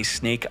to a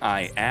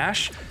Snakeye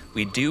Ash.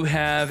 We do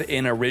have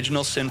an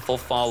original Sinful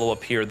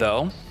follow-up here,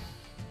 though,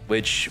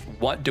 which,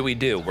 what do?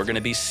 We're going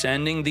to be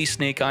sending the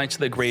Snakeye to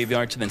the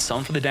graveyard to then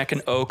summon for the deck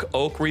an Oak.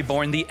 Oak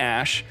Reborn the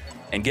Ash,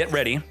 and get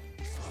ready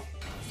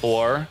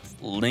for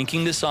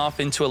linking this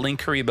off into a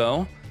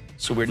Linkuriboh.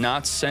 So we're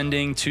not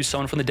sending to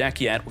summon from the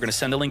deck yet. We're going to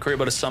send a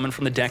Linkuriboh to summon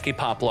from the deck a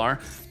Poplar.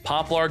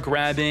 Poplar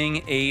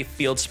grabbing a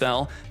Field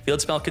Spell.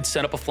 Field Spell could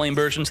set up a Flame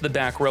Burge into the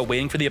back row,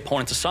 waiting for the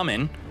opponent to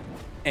summon.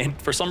 And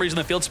for some reason,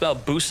 the Field Spell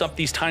boosts up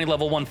these tiny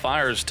level 1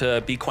 fires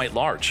to be quite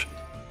large.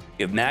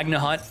 You have Magna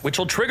Hut, which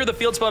will trigger the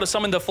Field Spell to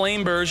summon the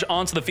Flame Burge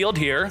onto the field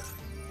here,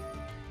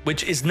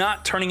 which is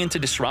not turning into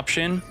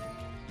Disruption.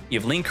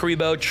 You have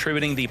Linkuriboh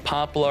tributing the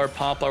Poplar.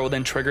 Poplar will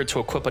then trigger to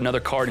equip another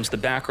card into the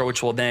back row,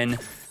 which will then...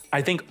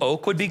 I think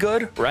Oak would be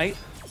good, right?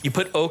 You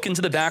put Oak into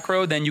the back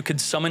row, then you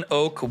could summon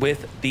Oak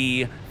with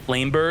the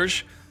Flame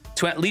Burge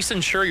to at least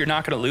ensure you're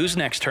not going to lose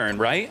next turn,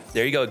 right?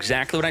 There you go,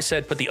 exactly what I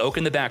said. Put the Oak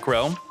in the back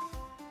row.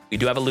 We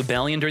do have a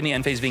Lubellion during the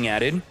end phase being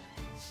added.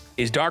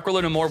 Is Dark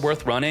Ruler No More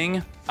worth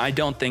running? I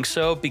don't think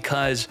so,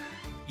 because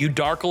you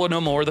Dark Ruler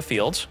No More the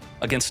field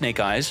against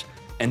Snakeyes,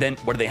 and then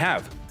what do they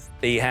have?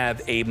 They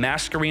have a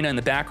Masquerena in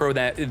the back row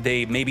that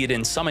they maybe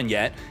didn't summon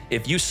yet.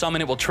 If you summon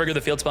it, will trigger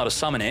the field spell to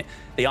summon it.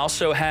 They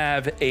also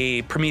have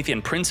a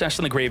Promethean Princess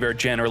in the graveyard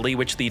generally,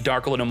 which the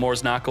Dark Ruler No More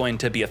is not going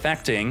to be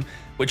affecting,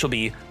 which will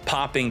be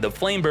popping the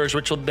Flame Burge,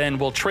 which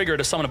will trigger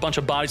to summon a bunch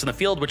of bodies in the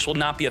field, which will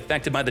not be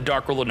affected by the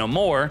Dark Ruler No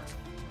More.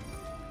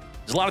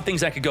 There's a lot of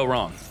things that could go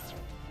wrong.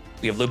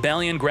 We have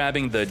Lubellion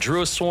grabbing the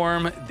Druid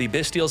Swarm. The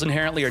Bystials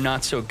inherently are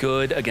not so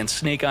good against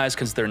Snakeyes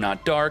because they're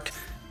not dark.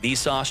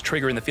 Vsauce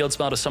triggering the field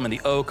spell to summon the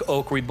Oak.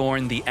 Oak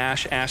Reborn the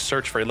Ash. Ash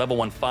search for a level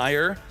 1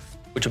 fire,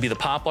 which will be the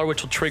Poplar,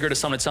 which will trigger to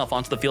summon itself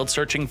onto the field,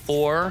 searching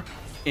for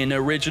an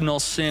Original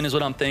Sin is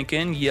what I'm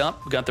thinking. Yep,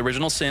 we got the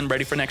Original Sin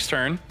ready for next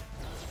turn.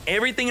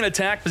 Everything in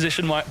attack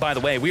position, by the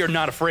way. We are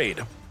not afraid.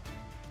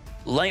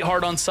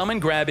 Lightheart on summon,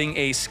 grabbing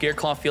a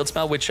Scareclaw field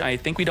spell, which I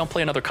think we don't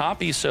play another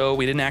copy, so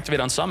we didn't activate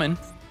on summon.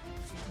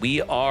 We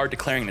are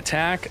declaring an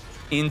attack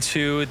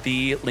into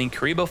the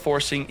Linkuriboh,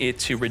 forcing it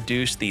to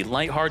reduce the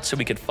Lightheart so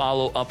we could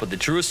follow up with the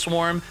Druid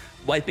Swarm,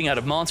 wiping out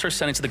a monster,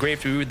 sending to the grave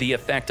through the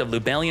effect of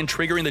Lubellion,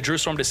 triggering the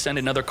Druid Swarm to send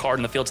another card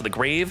in the field to the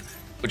grave,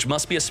 which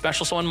must be a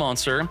special summon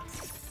monster,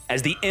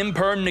 as the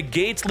Imperm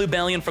negates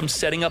Lubellion from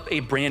setting up a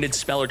branded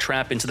spell or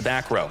trap into the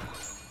back row.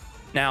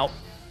 Now,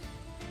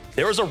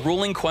 there was a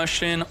ruling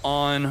question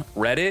on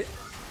Reddit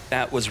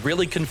that was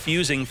really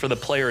confusing for the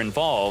player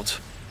involved,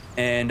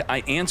 and I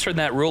answered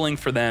that ruling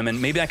for them,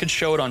 and maybe I could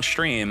show it on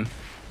stream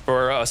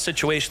for a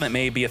situation that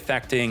may be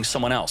affecting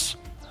someone else.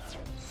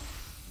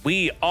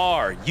 We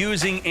are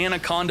using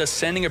Anaconda,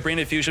 sending a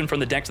Branded Fusion from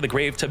the deck to the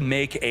grave to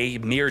make a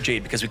Mirror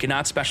Jade, because we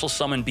cannot special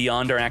summon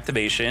beyond our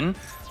activation,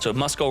 so it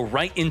must go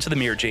right into the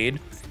Mirror Jade.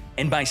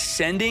 And by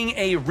sending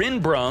a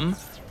Rinbrum,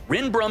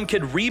 Rinbrum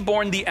could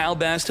Reborn the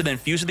Albaz to then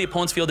fuse with the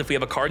opponent's field if we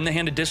have a card in the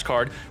hand to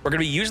discard. We're going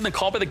to be using the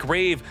Call by the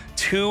Grave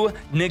to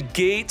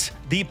negate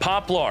the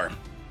Poplar.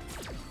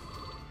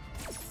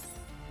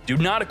 Do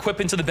not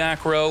equip into the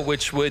back row,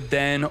 which would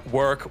then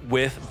work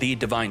with the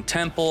Divine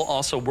Temple,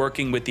 also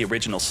working with the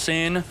Original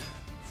Sin.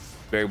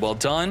 Very well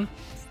done.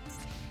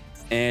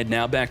 And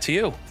now back to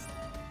you.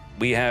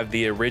 We have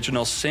the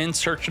Original Sin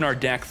searching our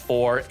deck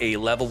for a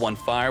level 1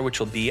 fire, which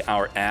will be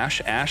our Ash.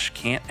 Ash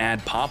can't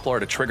add Poplar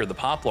to trigger the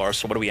Poplar,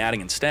 so what are we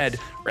adding instead?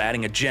 We're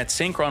adding a Jet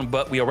Synchron,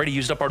 but we already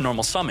used up our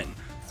normal summon.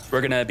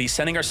 We're going to be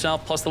sending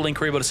ourselves plus the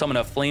Linkuriboh to summon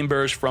a Flame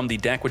Burst from the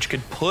deck, which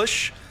could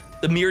push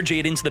the Mirror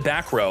Jade into the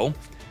back row.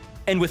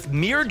 And with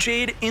Mirror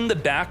Jade in the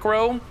back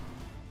row,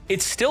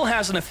 it still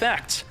has an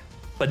effect,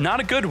 but not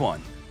a good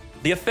one.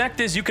 The effect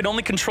is you can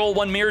only control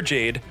one Mirror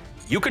Jade.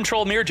 You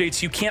control Mirror Jade,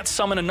 so you can't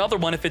summon another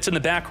one if it's in the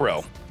back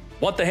row.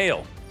 What the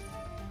hell?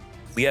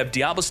 We have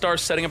Diablo Star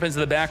setting up into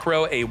the back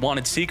row, a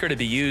Wanted Seeker to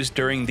be used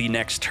during the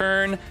next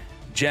turn.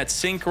 Jet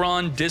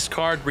Synchron,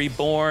 discard,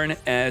 reborn,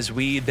 as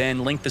we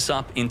then link this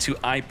up into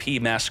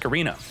IP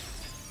Masquerena.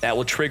 That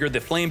will trigger the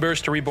Flame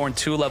Burst to reborn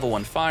 2 level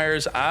 1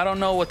 fires. I don't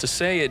know what to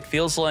say. It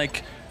feels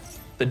like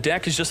the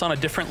deck is just on a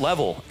different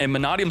level, and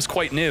Mannadium's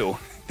quite new.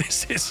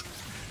 This is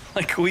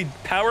like we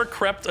power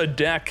crept a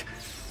deck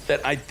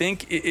that I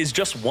think is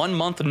just 1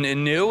 month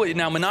new.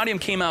 Now, Mannadium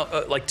came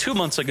out like 2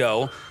 months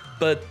ago,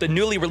 but the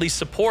newly released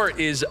support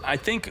is, I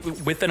think,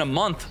 within a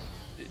month,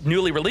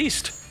 newly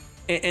released.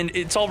 And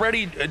it's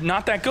already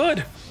not that good.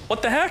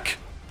 What the heck?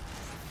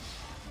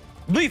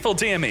 Lethal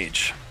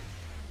damage.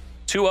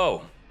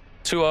 2-0.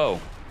 2-0.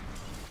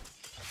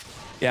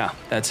 Yeah,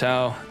 that's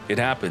how it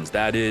happens.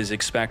 That is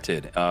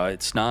expected.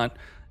 It's not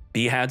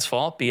Behad's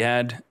fault.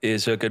 Behad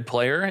is a good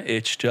player.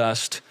 It's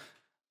just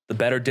the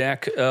better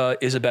deck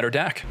is a better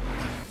deck.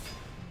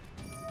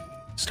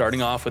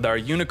 Starting off with our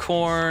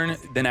Unicorn,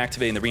 then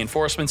activating the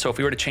Reinforcement. So if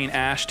we were to chain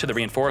Ash to the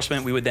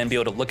Reinforcement, we would then be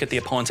able to look at the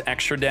opponent's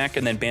extra deck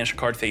and then banish a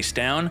card face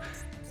down.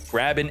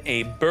 Grabbing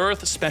a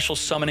Birth, special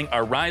summoning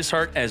our Rise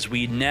Heart as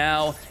we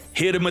now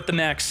hit him with the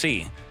Max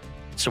C.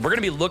 So we're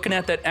going to be looking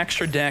at that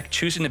extra deck,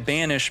 choosing to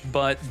banish,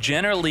 but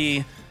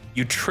generally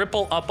you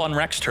triple up on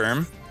Rex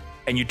Term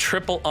and you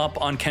triple up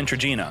on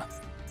Kentragina,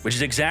 which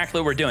is exactly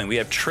what we're doing. We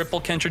have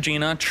triple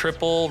Kentragina,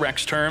 triple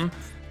Rex Term.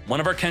 One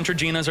of our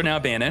Kentraginas are now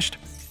banished.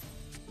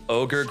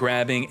 Ogre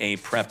grabbing a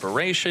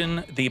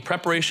Preparation. The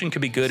Preparation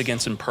could be good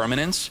against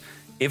Impermanence.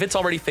 If it's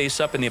already face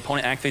up and the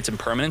opponent activates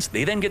Impermanence,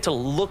 they then get to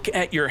look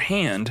at your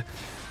hand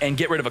and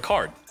get rid of a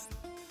card.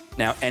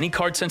 Now, any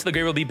card sent to the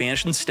grave will be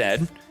banished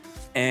instead,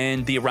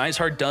 and the Rise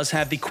Heart does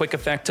have the quick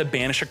effect to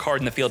banish a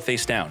card in the field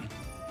face down.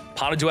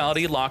 Pot of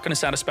Duality, locking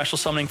us out of special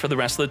summoning for the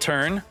rest of the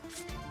turn.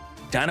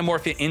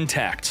 Dinomorphia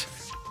Intact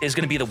is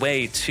going to be the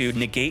way to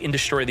negate and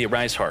destroy the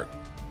Rise Heart.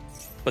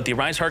 But the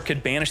Rise Heart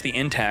could banish the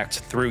Intact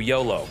through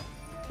YOLO.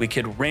 We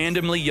could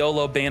randomly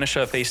YOLO banish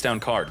a face down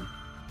card.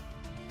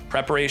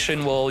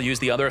 Preparation will use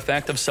the other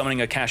effect of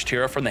summoning a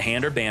Kashtira from the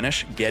hand or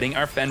banish, getting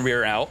our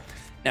Fenrir out.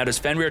 Now, does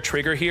Fenrir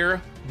trigger here?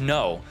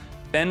 No.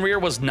 Fenrir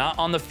was not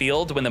on the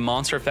field when the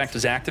monster effect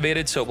is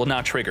activated, so it will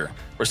not trigger.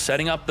 We're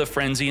setting up the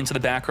Frenzy into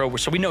the back row,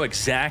 so we know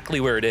exactly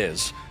where it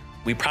is.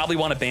 We probably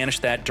want to banish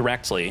that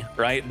directly,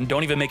 right? And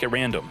don't even make it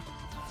random.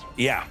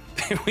 Yeah,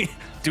 we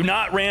do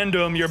not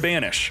random your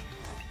banish.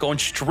 Going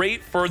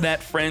straight for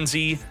that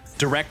Frenzy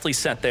directly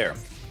set there.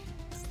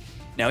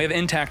 Now we have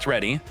Intact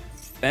ready.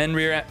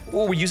 Fenrir,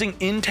 oh, we're using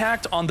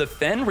Intact on the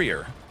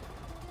Fenrir.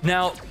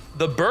 Now,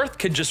 the Birth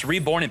could just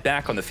reborn it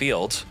back on the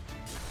field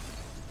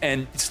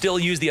and still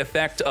use the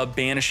effect of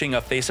banishing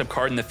a face-up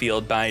card in the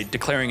field by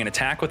declaring an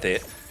attack with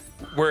it.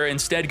 We're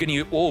instead going to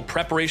use, oh,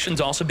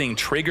 Preparation's also being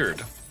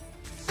triggered.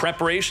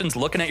 Preparation's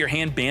looking at your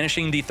hand,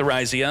 banishing the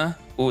Therizia.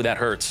 Ooh, that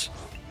hurts.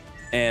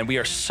 And we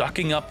are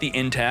sucking up the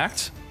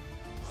Intact,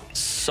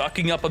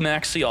 sucking up a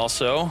Maxi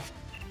also.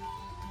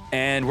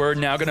 And we're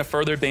now going to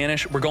further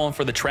banish. We're going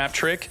for the Trap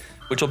Trick,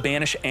 which will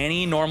banish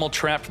any normal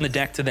trap from the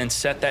deck to then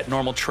set that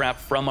normal trap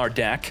from our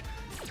deck.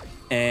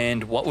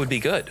 And what would be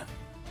good?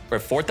 We're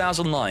at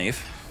 4,000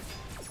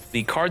 life.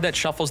 The card that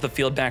shuffles the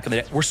field back in the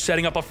deck. We're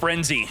setting up a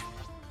Frenzy.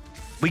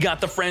 We got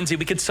the Frenzy.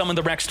 We could summon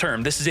the Rex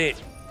Term. This is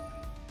it.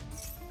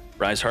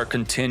 Rise Heart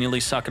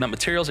continually sucking up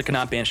materials. It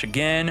cannot banish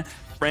again.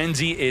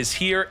 Frenzy is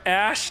here.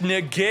 Ash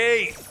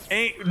negate.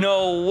 Ain't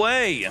no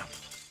way.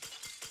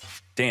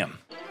 Damn.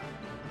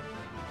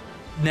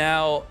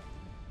 Now,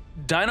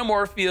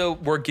 Dinomorphia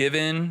were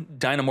given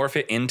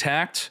Dinomorphia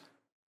Intact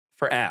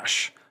for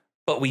Ash,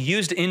 but we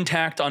used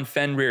Intact on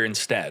Fenrir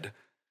instead.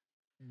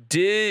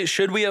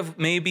 Should we have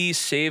maybe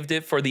saved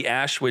it for the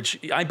Ash, which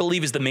I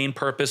believe is the main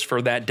purpose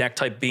for that deck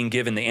type being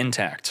given the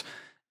Intact?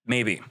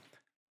 Maybe.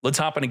 Let's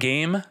hop in a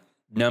game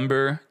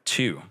number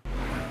 2.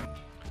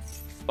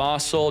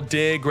 Fossil,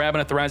 Dig,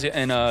 grabbing a Therizia,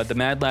 and the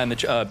Mad Lad and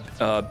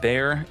the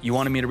Bear. You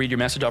wanted me to read your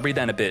message? I'll read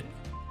that in a bit.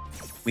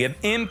 We have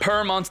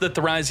Imperm onto the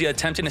Therizia,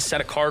 attempting to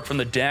set a card from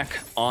the deck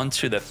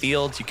onto the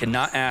field. You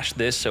cannot Ash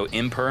this, so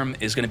Imperm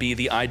is going to be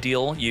the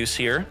ideal use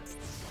here.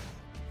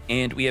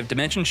 And we have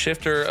Dimension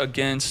Shifter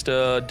against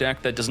a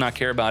deck that does not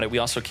care about it. We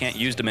also can't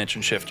use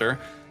Dimension Shifter.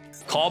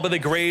 Call by the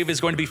Grave is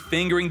going to be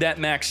fingering that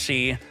Max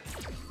C.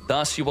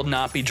 Thus, you will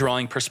not be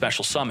drawing per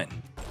special summon.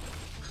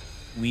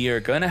 we are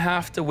going to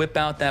have to whip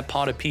out that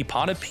Pot of Pee.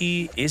 Pot of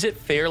Pee, is it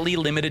fairly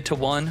limited to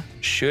 1?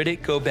 Should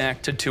it go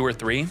back to 2 or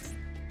 3?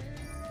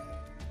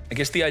 I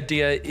guess the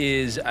idea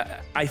is,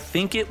 I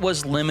think it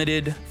was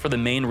limited for the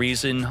main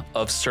reason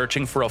of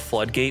searching for a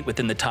floodgate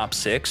within the top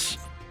 6.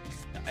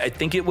 I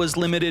think it was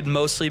limited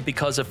mostly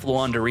because of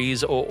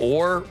Fluanderies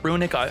or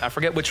Runic. I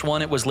forget which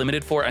one it was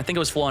limited for. I think it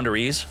was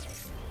Fluanderies,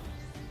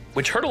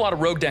 which hurt a lot of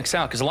rogue decks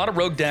out, because a lot of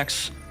rogue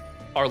decks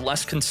are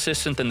less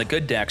consistent than the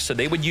good decks, so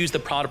they would use the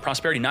Pot of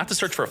Prosperity not to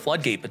search for a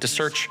floodgate, but to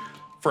search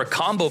for a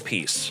combo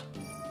piece.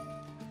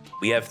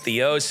 We have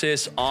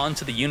Theosis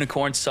onto the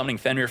Unicorn, summoning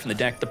Fenrir from the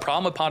deck. The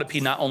problem with Pot of Pee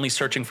not only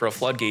searching for a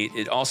floodgate,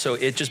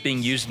 it just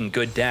being used in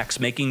good decks,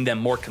 making them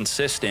more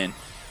consistent,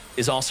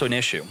 is also an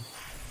issue.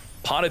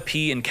 Pot of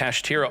Pee and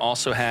Kashtira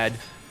also had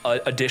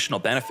additional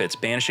benefits,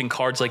 banishing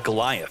cards like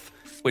Goliath,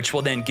 which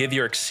will then give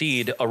your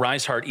Exceed, a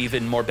Rise Heart,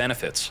 even more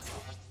benefits.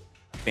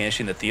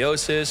 Banishing the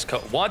Theosis.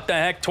 What the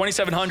heck?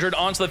 2,700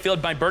 onto the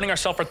field by burning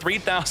ourselves for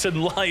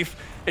 3,000 life.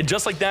 And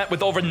just like that,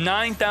 with over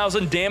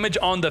 9,000 damage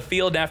on the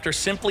field after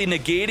simply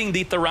negating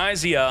the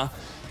Therizia,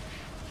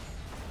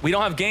 we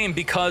don't have game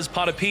because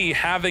Pot of Pee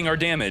having our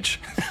damage.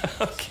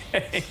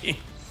 Okay.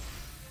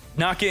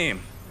 Not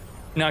game.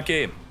 Not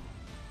game.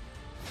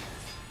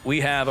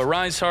 We have a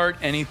Rise Heart.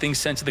 Anything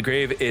sent to the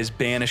grave is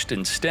banished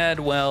instead.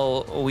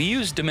 Well, we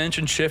use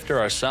Dimension Shifter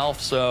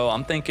ourselves, so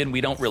I'm thinking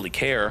we don't really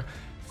care.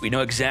 We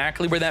know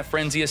exactly where that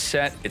Frenzy is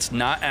set. It's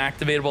not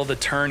activatable the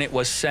turn it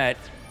was set.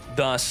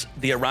 Thus,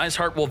 the Arise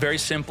Heart will very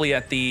simply,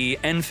 at the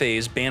end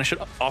phase, banish it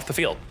off the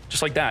field.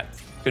 Just like that.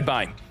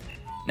 Goodbye.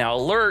 Now,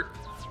 Alert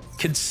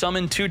could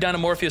summon 2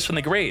 Dinomorphias from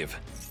the grave.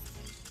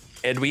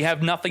 And we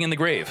have nothing in the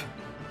grave.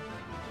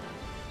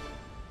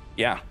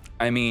 Yeah,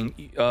 I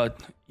mean,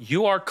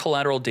 you are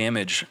collateral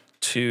damage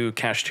to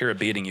Kashtira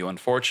beating you.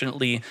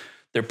 Unfortunately,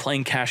 they're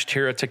playing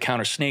Kashtira to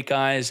counter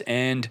Snakeyes,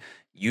 and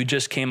you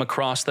just came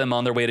across them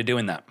on their way to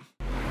doing that.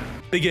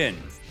 Begin.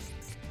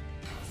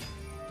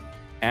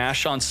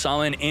 Ash on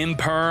summon,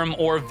 Imperm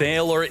or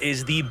Valor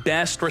is the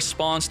best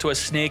response to a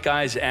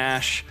Snakeyes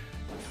Ash.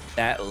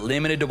 That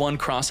limited to 1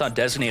 cross-out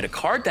designate, a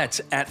card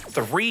that's at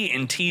 3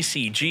 in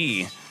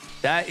TCG.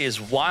 That is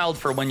wild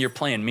for when you're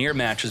playing mirror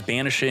matches,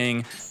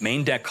 banishing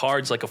main deck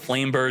cards like a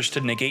Flame Burge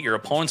to negate your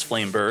opponent's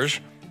Flame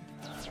Burge.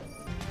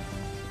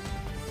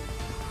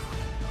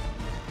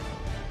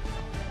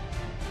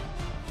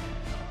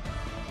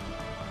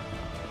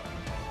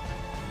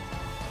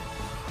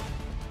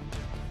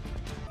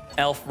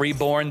 Elf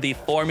Reborn, the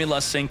Formula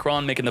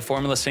Synchron, making the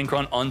Formula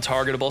Synchron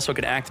untargetable so it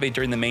can activate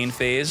during the main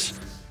phase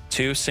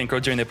to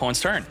Synchro during the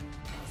opponent's turn.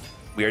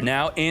 We are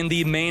now in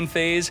the main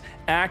phase,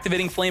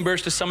 activating Flame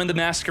Burst to summon the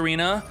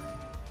Masquerena.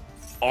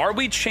 Are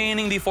we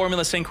chaining the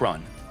Formula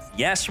Synchron?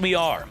 Yes, we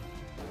are.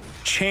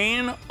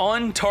 Chain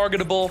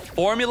untargetable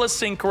Formula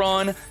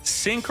Synchron,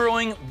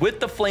 synchroing with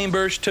the Flame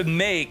Burst to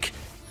make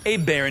a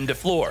Baron de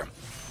Fleur.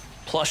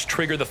 Plus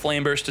trigger the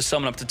Flame Burst to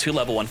summon up to 2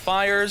 level 1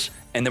 fires,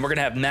 and then we're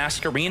gonna have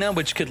Masquerena,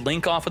 which could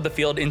link off of the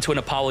field into an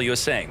Apollo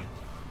USA.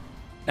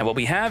 Now what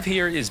we have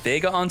here is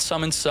Vega on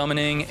summon,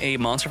 summoning a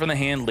monster from the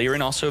hand,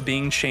 Lyran also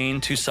being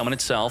chained to summon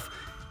itself.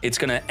 It's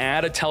gonna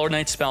add a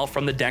Tellarknight spell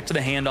from the deck to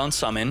the hand on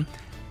summon,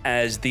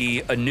 as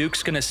the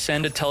Anuke's gonna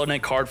send a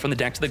Tellarknight card from the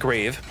deck to the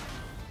grave.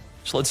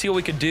 So let's see what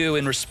we could do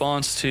in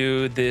response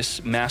to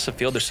this massive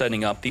field they're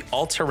setting up. The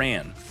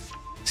Altaran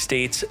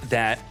states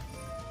that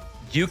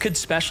you could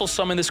special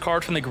summon this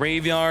card from the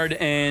graveyard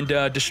and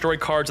destroy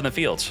cards on the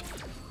fields.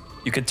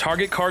 You could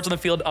target cards on the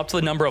field up to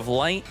the number of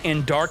light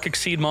and dark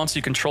Exceed monsters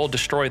you control,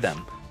 destroy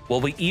them. Will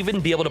we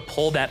even be able to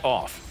pull that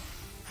off?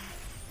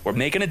 We're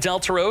making a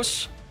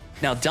Deltaros.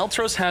 Now,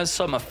 Deltaros has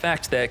some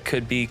effect that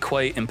could be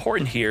quite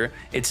important here.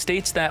 It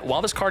states that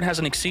while this card has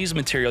an Exceed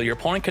material, your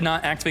opponent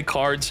cannot activate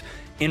cards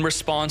in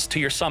response to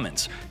your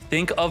summons.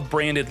 Think of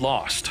Branded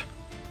Lost.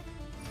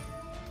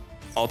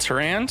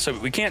 Altaran, so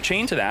we can't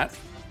chain to that.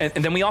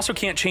 And then we also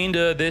can't chain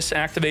to this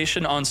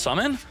activation on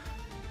summon.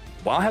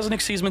 While it has an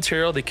Exceed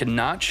material, they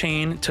cannot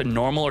chain to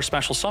normal or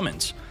special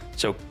summons.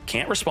 So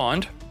can't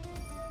respond.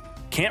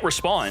 Can't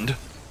respond.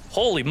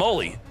 Holy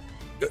moly.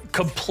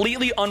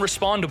 Completely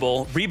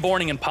unrespondable,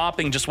 reborning and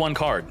popping just 1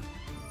 card.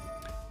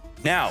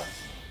 Now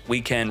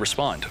we can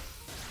respond,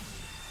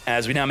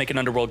 as we now make an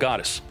Underworld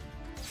Goddess.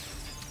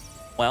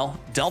 Well,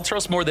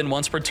 Deltaros more than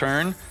once per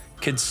turn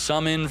could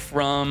summon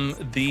from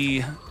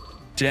the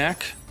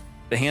deck,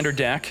 the hand or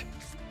deck.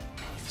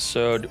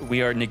 So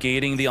we are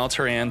negating the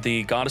Altaran.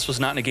 The Goddess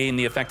was not negating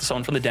the effect of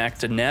someone from the deck.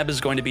 Deneb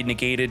is going to be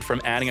negated from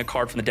adding a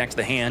card from the deck to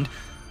the hand.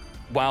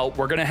 While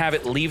we're going to have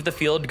it leave the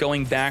field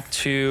going back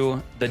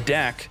to the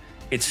deck,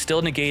 it's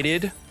still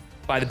negated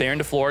by the Baron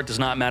de Fleur. It does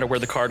not matter where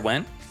the card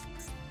went.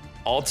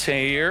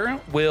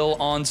 Altair will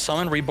on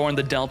summon reborn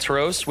the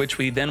Deltaros, which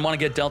we then want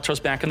to get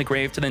Deltaros back in the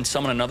grave to then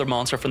summon another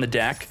monster from the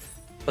deck.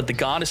 But the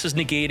Goddess is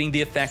negating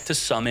the effect to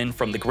summon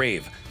from the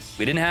grave.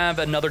 We didn't have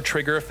another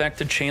trigger effect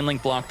to chain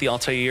link block the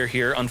Altair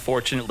here,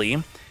 unfortunately.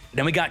 And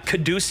then we got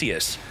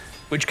Caduceus,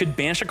 which could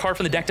banish a card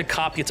from the deck to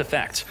copy its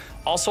effect.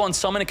 Also on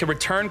summon, it can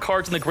return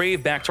cards in the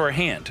grave back to our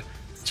hand.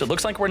 So it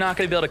looks like we're not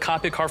going to be able to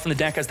copy a card from the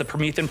deck, as the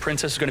Promethean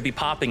Princess is going to be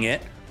popping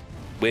it,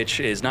 which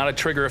is not a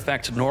trigger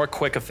effect nor a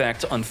quick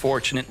effect,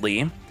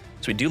 unfortunately.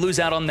 So we do lose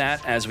out on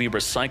that as we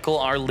recycle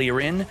our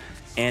Lyran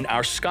and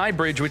our Sky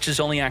Bridge, which is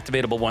only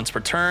activatable once per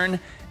turn,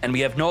 and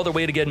we have no other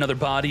way to get another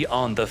body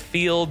on the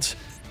field.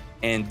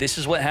 And this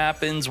is what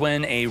happens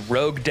when a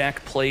rogue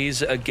deck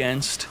plays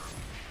against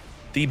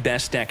the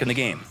best deck in the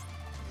game.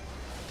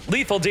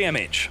 Lethal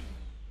damage.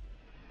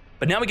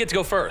 But now we get to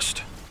go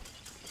first.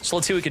 So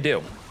let's see what we can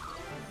do.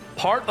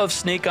 Part of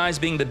Snakeyes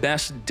being the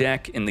best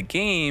deck in the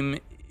game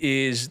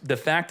is the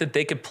fact that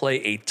they could play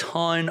a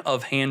ton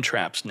of hand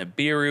traps.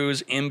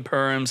 Nibiru's,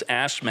 Imperms,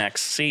 Ashmax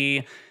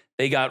C.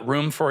 They got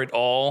room for it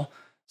all.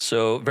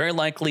 So very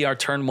likely our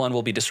turn 1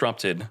 will be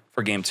disrupted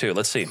for game 2.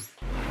 Let's see.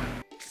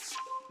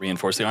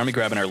 Reinforce the army,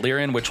 grabbing our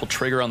Lyran, which will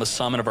trigger on the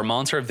summon of our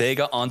monster.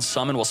 Vega on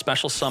summon will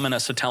special summon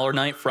us a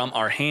Tellarknight from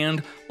our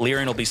hand.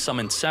 Lyran will be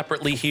summoned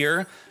separately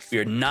here. We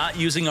are not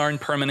using our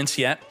impermanence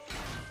yet.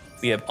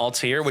 We have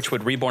Altair, which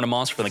would reborn a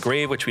monster from the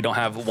grave, which we don't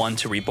have one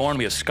to reborn.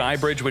 We have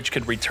Skybridge, which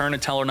could return a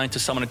Tellarknight to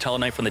summon a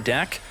Tellarknight from the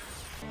deck.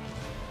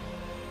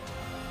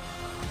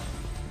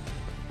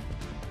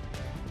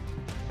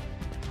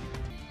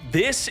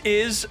 This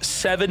is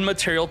 7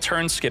 material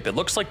turn skip. It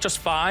looks like just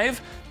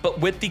 5, but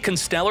with the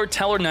Constellar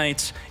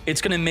Tellarknights,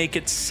 it's going to make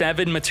it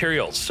 7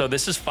 materials. So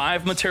this is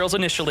 5 materials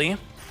initially.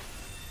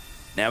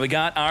 Now we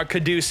got our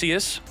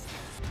Caduceus.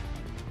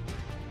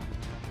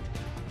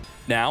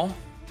 Now,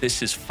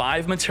 this is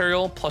 5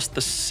 material plus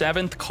the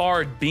 7th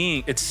card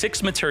being, it's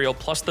 6 material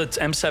plus the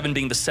M7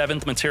 being the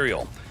 7th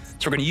material.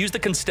 So we're going to use the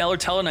Constellar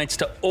Tellarknights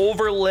to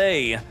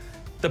overlay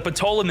the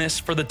Ptolemy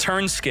for the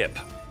turn skip.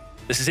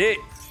 This is it.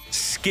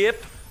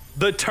 Skip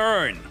the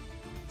turn.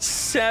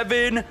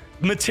 7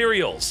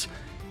 materials.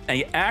 And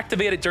you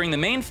activate it during the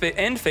main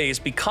end phase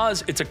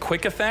because it's a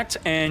quick effect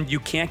and you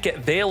can't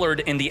get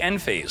Veilered in the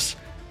end phase.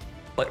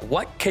 But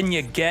what can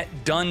you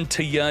get done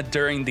to you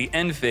during the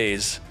end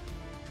phase?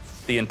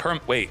 The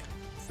wait,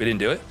 we didn't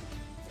do it?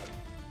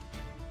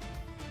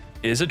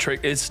 It is a trick.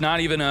 It's not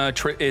even a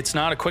trick. It's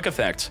not a quick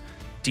effect.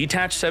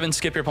 Detach 7,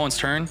 skip your opponent's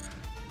turn.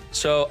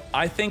 So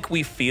I think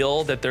we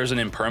feel that there's an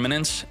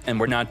impermanence and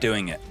we're not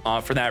doing it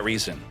for that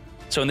reason.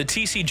 So in the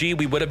TCG,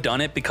 we would have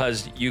done it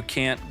because you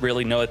can't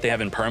really know that they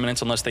have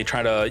impermanence unless they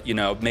try to, you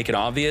know, make it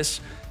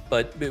obvious.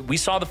 But we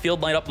saw the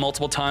field light up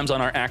multiple times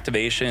on our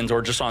activations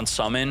or just on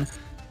summon.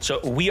 So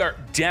we are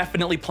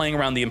definitely playing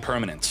around the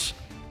impermanence.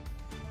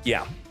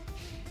 Yeah.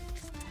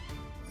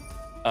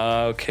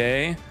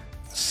 Okay.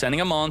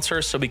 Sending a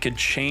monster so we could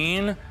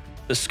chain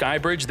the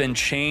Skybridge, then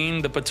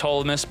chain the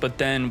Ptolemy, but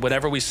then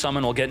whatever we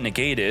summon will get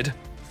negated.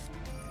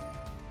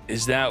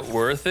 Is that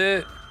worth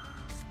it?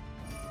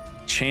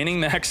 Chaining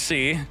Max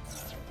C.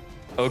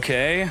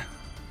 Okay.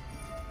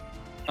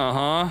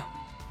 Uh-huh.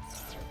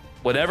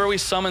 Whatever we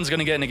summon's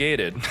gonna get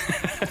negated.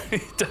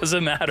 It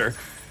doesn't matter.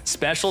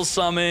 Special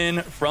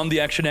summon from the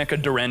extra deck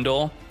of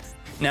Durendal.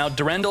 Now,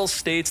 Durendal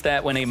states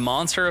that when a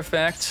monster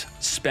effect,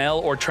 spell,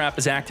 or trap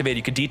is activated,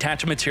 you can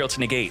detach a material to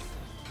negate.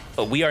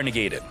 But we are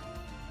negated.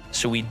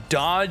 So we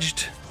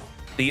dodged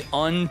the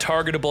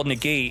untargetable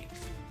negate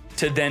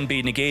to then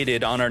be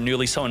negated on our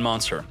newly summoned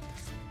monster.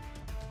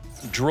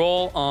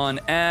 Droll on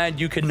add,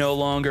 you can no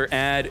longer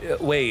add.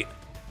 Wait,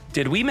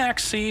 did we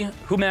max C?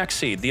 Who max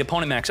C? The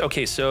opponent max.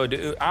 Okay, so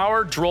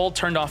our Droll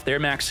turned off their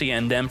max C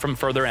and them from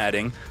further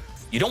adding.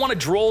 You don't want to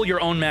Droll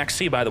your own max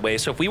C, by the way.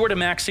 So if we were to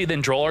max C,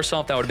 then Droll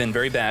ourselves, that would have been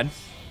very bad.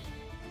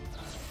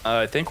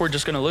 I think we're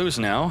just going to lose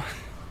now.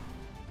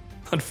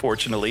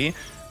 Unfortunately.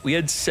 We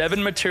had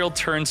 7 material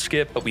turn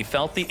skip, but we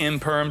felt the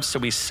imperm, so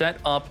we set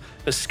up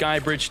the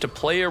Skybridge to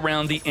play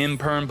around the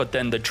imperm, but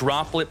then the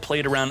droplet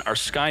played around our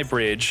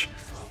Skybridge.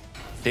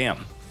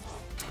 Damn.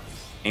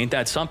 Ain't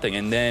that something?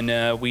 And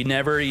then we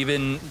never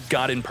even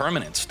got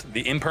impermanenced.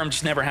 The imperm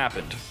just never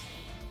happened.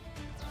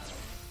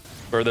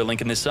 Further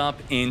linking this up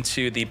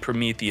into the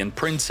Promethean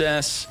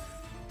Princess.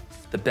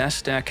 The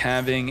best deck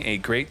having a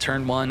great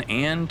turn 1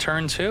 and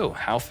turn 2.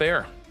 How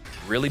fair.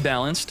 Really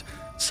balanced.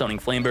 Summoning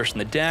Flameburst in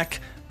the deck.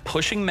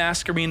 Pushing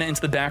Masquerena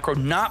into the back row.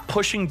 Not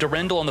pushing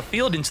Durendal on the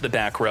field into the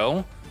back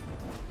row.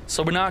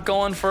 So we're not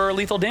going for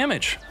lethal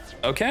damage.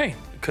 Okay.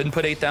 Couldn't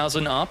put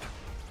 8,000 up.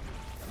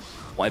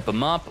 Wipe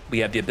them up. We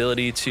have the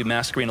ability to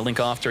Masquerena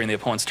link off during the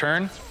opponent's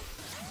turn.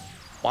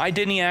 Why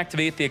didn't he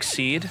activate the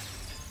Exceed?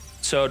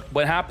 So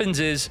what happens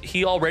is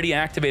he already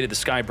activated the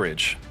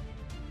Skybridge.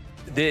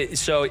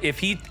 So if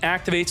he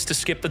activates to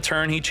skip the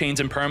turn, he chains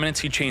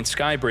Impermanence, he chains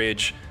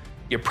Skybridge,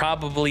 you're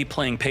probably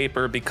playing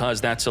paper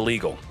because that's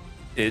illegal.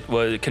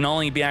 It can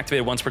only be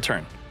activated once per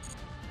turn.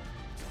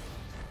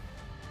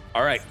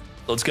 All right,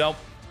 let's go.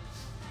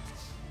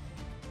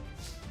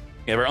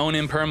 We have our own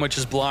Imperm, which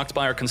is blocked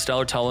by our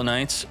Constellar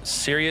Tellarknights.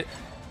 Serious.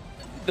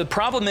 The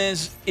problem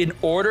is, in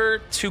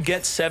order to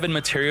get 7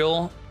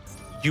 material,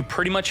 you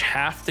pretty much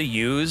have to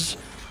use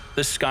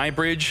the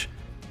Skybridge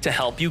to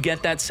help you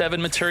get that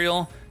 7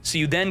 material. So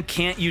you then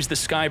can't use the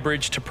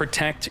Skybridge to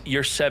protect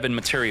your 7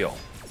 material.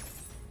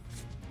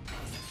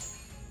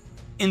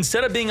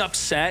 Instead of being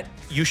upset,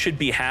 you should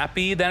be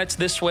happy that it's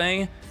this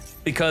way,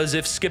 Because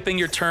if skipping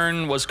your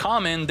turn was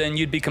common, then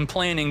you'd be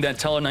complaining that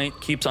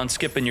Tellarknight keeps on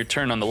skipping your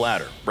turn on the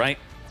ladder, right?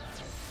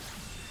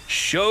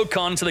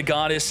 Shokan to the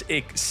Goddess,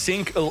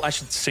 I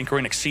should sync or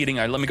in exceeding.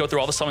 Let me go through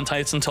all the summon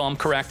types until I'm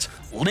correct.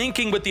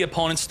 Linking with the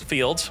opponent's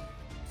field.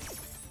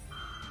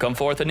 Come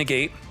forth and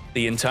negate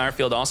the entire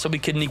field. Also, we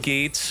can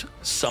negate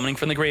summoning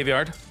from the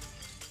graveyard.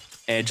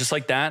 And just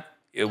like that,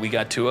 we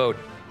got 2-0'd.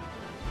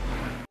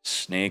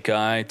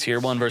 Snakeye, tier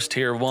 1 versus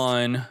tier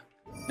 1.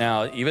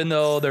 Now, even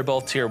though they're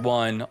both tier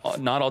 1,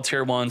 not all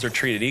tier 1s are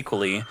treated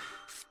equally.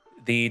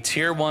 The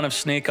tier 1 of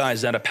Snakeye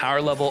is at a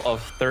power level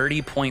of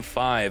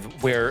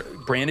 30.5, where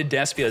Branded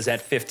Despia is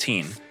at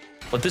 15.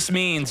 What this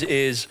means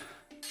is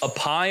a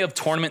pie of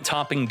tournament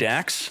topping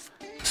decks,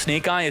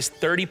 Snakeye is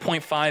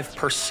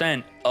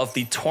 30.5% of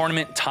the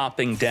tournament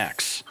topping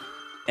decks,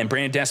 and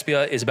Branded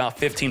Despia is about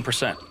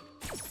 15%.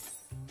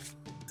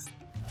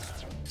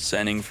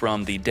 Sending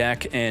from the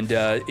deck, and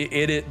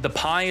the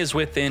pie is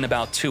within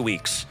about 2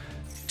 weeks.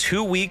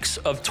 2 weeks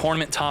of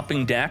tournament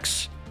topping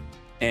decks,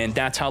 and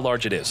that's how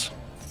large it is.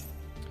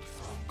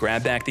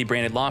 Grab back the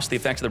Branded Loss, the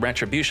effect of the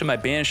Retribution. By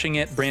banishing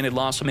it, Branded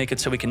Loss will make it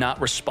so we cannot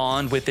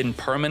respond with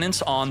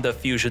impermanence on the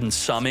Fusion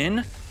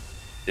Summon.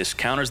 This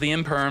counters the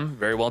imperm.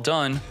 Very well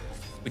done.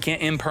 We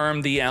can't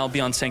imperm the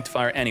Albion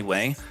Sanctifier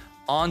anyway.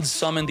 On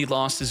summon, the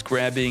Lost is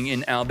grabbing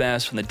an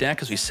Albaz from the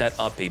deck as we set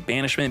up a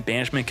Banishment.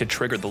 Banishment could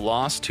trigger the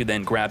Lost to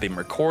then grab a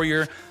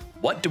Mercurier.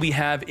 What do we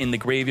have in the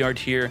graveyard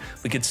here?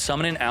 We could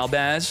summon an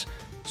Albaz.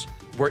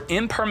 We're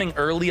imperming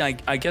early. I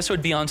guess it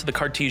would be onto the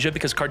Cartesia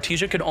because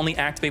Cartesia could only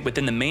activate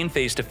within the main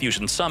phase to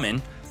Fusion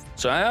Summon.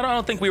 So I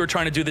don't think we were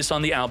trying to do this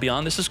on the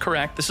Albion. This is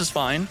correct. This is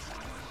fine.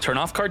 Turn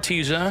off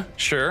Cartesia.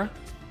 Sure.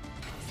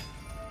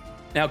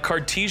 Now,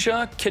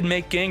 Cartesia can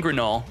make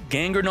Gangrenol.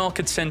 Gangrenol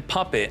could send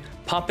Puppet.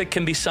 Puppet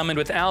can be summoned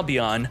with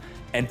Albion,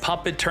 and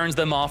Puppet turns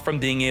them off from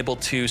being able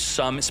to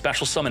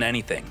special summon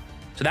anything.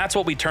 So that's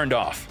what we turned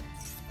off.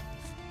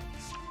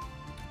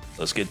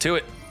 Let's get to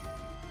it.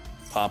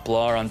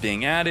 Poplar on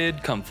being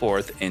added, come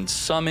forth and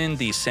summon.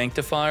 The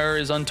Sanctifier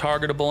is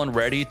untargetable and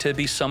ready to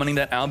be summoning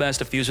that Albaz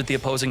to fuse with the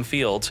opposing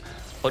field.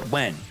 But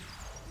when?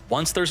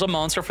 Once there's a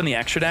monster from the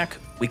extra deck,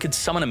 we could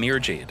summon a Mirror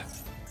Jade.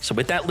 So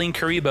with that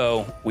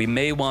Linkuriboh, we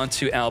may want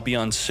to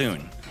Albion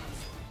soon.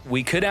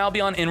 We could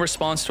Albion in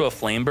response to a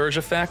Flameburge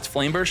effect.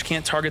 Flameburge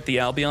can't target the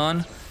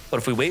Albion, but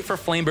if we wait for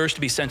Flameburge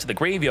to be sent to the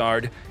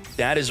graveyard,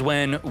 that is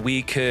when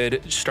we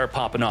could start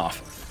popping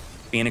off.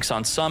 Phoenix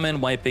on summon,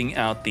 wiping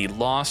out the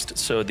Lost.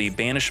 So the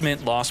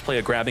Banishment, Lost play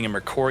of grabbing a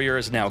Mercurier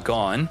is now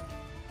gone.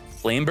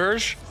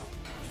 Flameburge,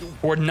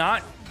 we're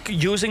not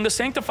using the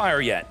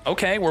Sanctifier yet.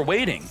 Okay, we're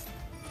waiting.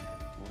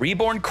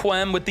 Reborn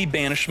Quem with the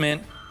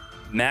Banishment.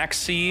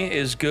 Maxi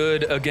is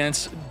good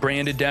against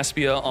Branded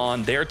Despia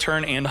on their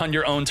turn and on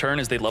your own turn,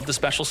 as they love to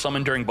special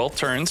summon during both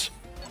turns.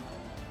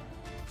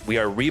 We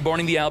are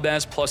reborning the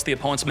Albaz plus the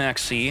opponent's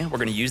Maxi. We're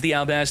going to use the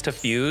Albaz to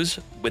fuse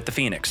with the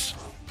Phoenix.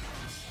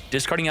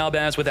 Discarding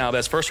Albaz with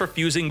Albaz. First, we're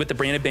fusing with the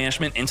Branded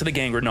Banishment into the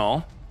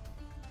Gangrenol.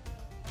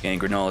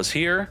 Gangrenol is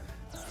here.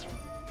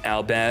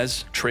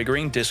 Albaz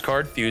triggering,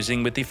 discard,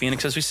 fusing with the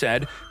Phoenix, as we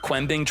said.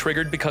 Quem being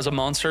triggered because a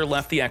monster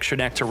left the extra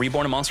deck to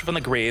reborn a monster from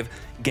the grave.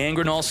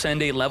 Gangrenol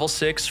send a level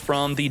 6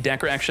 from the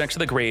deck or extra deck to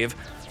the grave.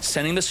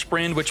 Sending the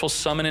Sprint, which will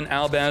summon an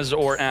Albaz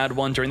or add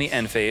one during the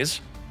end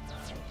phase.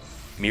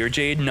 Mirror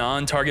Jade,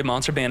 non-target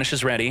monster banish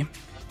is ready.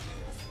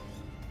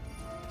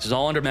 This is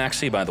all under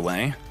Maxi, by the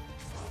way.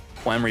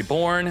 Quem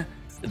reborn.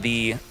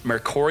 The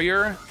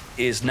Mercurier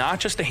is not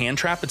just a hand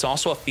trap, it's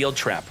also a field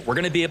trap. We're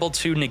going to be able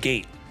to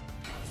negate,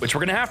 which we're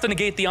going to have to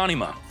negate the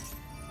Anima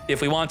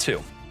if we want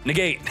to.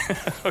 Negate.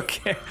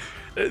 Okay.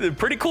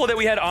 Pretty cool that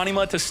we had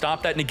Anima to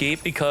stop that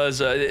negate,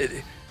 because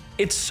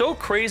it's so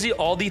crazy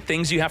all the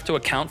things you have to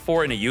account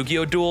for in a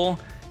Yu-Gi-Oh! Duel,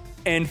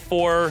 and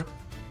for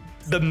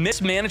the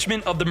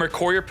mismanagement of the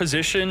Mercurier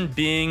position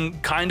being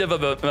kind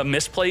of a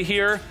misplay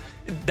here,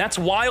 that's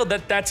wild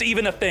that that's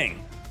even a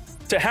thing.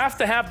 To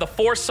have the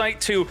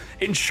foresight to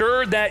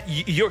ensure that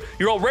you're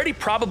already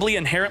probably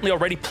inherently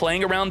already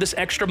playing around this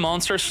extra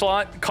monster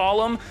slot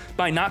column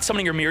by not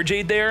summoning your Mirror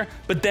Jade there,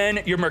 but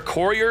then your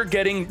Mercurier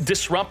getting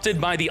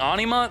disrupted by the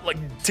Anima, like,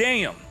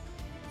 damn.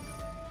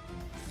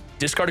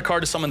 Discard a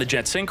card to summon the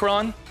Jet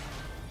Synchron.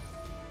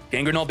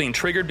 Gangrenol being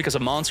triggered because a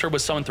monster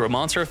was summoned through a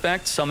monster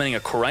effect, summoning a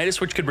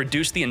Coritis, which could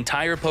reduce the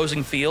entire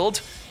opposing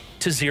field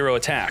to 0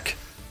 attack.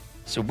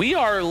 So we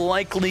are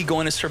likely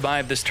going to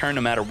survive this turn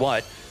no matter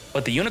what.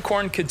 But the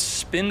Unicorn could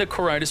spin the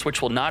Coritis,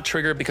 which will not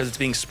trigger because it's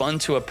being spun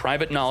to a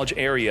private knowledge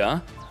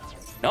area.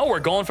 No, we're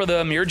going for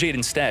the Mirror Jade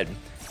instead.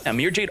 Now,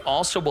 Mirror Jade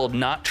also will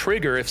not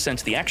trigger if sent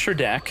to the extra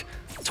deck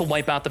to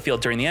wipe out the field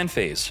during the end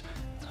phase.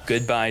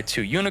 Goodbye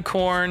to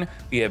Unicorn.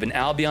 We have an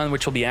Albion,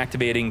 which will be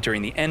activating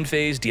during the end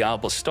phase.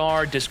 Diablo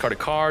Star, discard a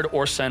card,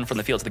 or send from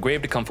the field to the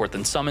grave to come forth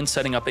and summon,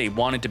 setting up a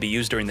wanted to be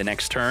used during the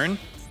next turn.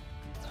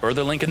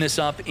 Further linking this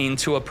up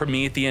into a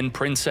Promethean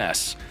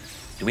Princess.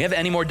 Do we have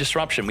any more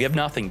disruption? We have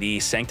nothing. The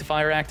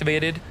Sanctifier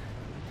activated.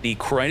 The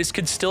Coritis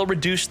could still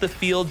reduce the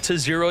field to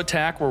 0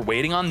 attack. We're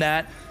waiting on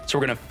that. So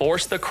we're going to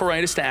force the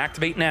Coritis to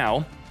activate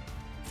now.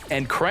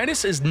 And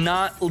Krytis is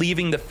not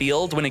leaving the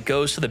field when it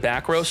goes to the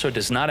back row, so it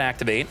does not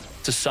activate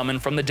to summon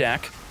from the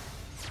deck.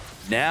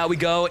 Now we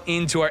go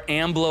into our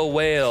Amblo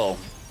Whale.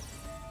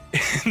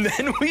 And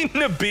then we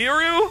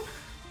Nibiru?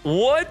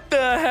 What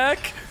the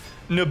heck?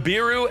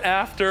 Nibiru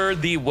after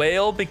the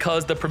Whale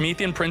because the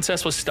Promethean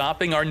Princess was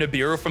stopping our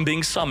Nibiru from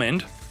being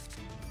summoned.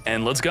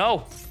 And let's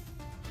go.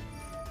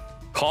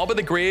 Call by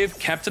the Grave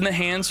kept in the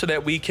hand so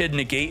that we could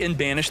negate and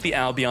banish the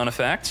Albion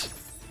effect.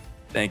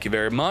 Thank you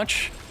very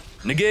much.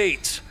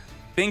 Negate.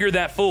 Finger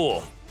that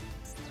fool.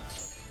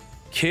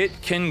 Kit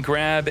can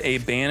grab a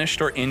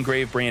banished or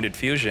engrave branded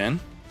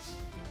fusion,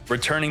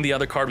 returning the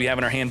other card we have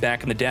in our hand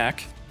back in the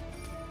deck.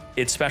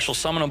 It's special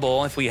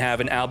summonable if we have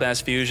an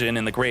Albaz fusion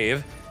in the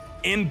grave.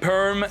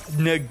 Imperm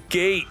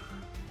negate.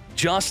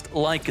 Just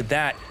like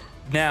that.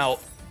 Now,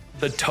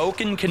 the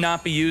token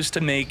cannot be used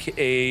to make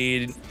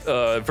a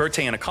Verte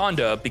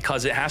Anaconda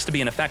because it has to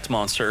be an effect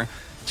monster.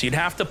 So you'd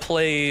have to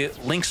play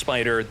Link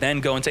Spider, then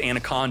go into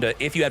Anaconda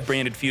if you had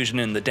branded fusion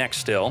in the deck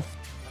still.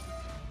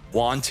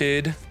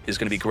 Wanted is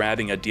going to be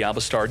grabbing a Diablo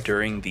Star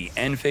during the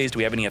end phase. Do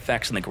we have any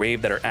effects in the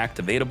grave that are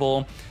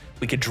activatable?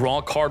 We could draw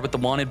a card with the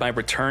Wanted by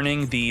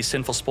returning the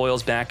Sinful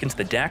Spoils back into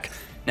the deck.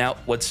 Now,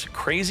 what's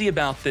crazy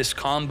about this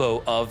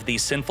combo of the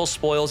Sinful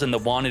Spoils and the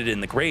Wanted in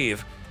the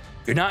grave,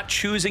 you're not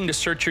choosing to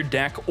search your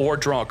deck or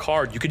draw a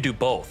card. You could do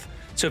both.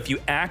 So if you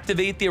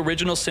activate the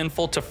original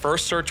Sinful to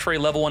first search for a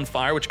level 1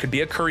 fire, which could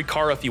be a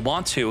Kurikara if you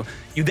want to,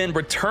 you then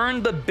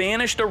return the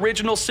banished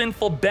original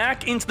Sinful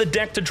back into the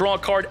deck to draw a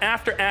card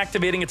after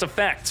activating its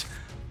effect.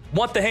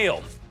 What the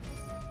hell?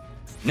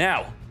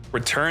 Now,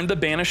 return the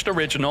banished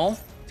original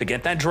to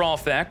get that draw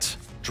effect,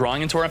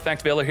 drawing into our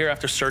effect veiler here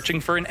after searching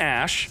for an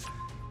Ash.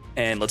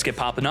 And let's get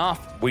popping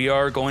off. We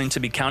are going to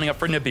be counting up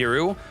for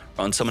Nibiru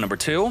on summon number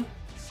 2.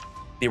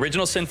 The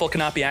original Sinful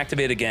cannot be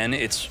activated again.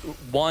 It's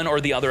one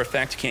or the other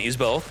effect. You can't use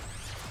both.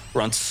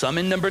 We're on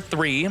summon number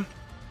 3.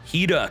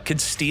 Hida could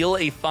steal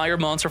a fire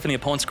monster from the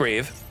opponent's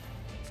grave.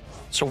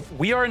 So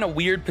we are in a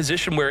weird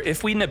position where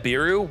if we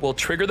Nibiru, we'll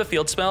trigger the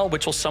field spell,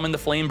 which will summon the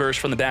Flame Burst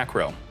from the back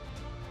row.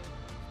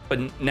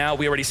 But now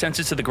we already sent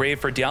it to the grave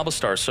for Diablo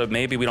Star, so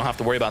maybe we don't have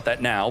to worry about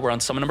that now. We're on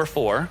summon number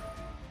 4.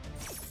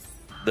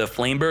 The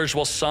Flame Burst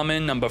will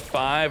summon number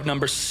 5,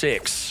 number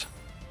 6.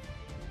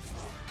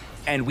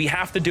 And we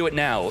have to do it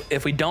now.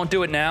 If we don't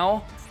do it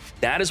now,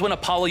 that is when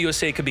Apollo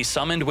USA could be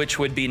summoned, which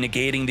would be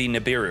negating the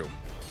Nibiru.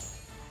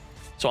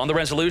 So on the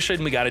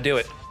resolution, we got to do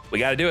it. We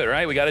got to do it,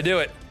 right? We got to do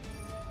it.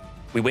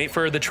 We wait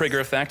for the trigger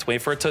effect,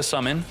 wait for it to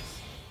summon.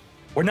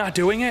 We're not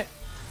doing it?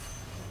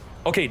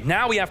 Okay,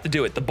 now we have to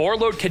do it. The board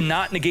load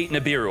cannot negate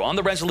Nibiru. On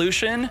the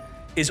resolution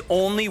is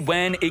only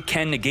when it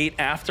can negate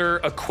after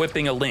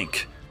equipping a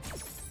link.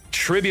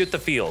 Tribute the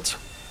field.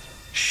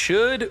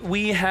 Should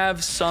we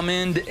have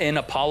summoned an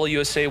Apollo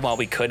USA while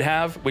we could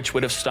have, which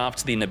would have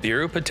stopped the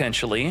Nibiru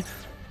potentially,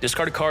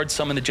 discard a card,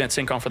 summon the Jet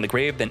Synchron from the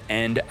grave, then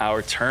end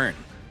our turn.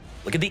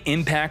 Look at the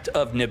impact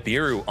of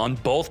Nibiru on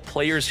both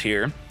players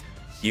here.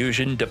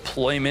 Fusion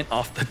deployment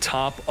off the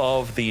top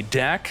of the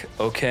deck.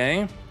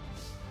 Okay.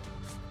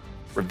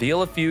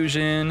 Reveal a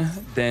fusion,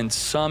 then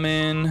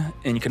summon,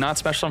 and you cannot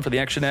special summon for the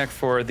extra deck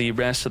for the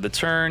rest of the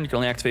turn. You can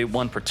only activate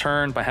 1 per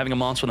turn. By having a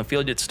monster on the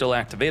field, it's still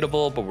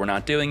activatable, but we're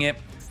not doing it.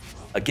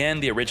 Again,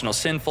 the original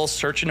Sinful,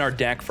 searching our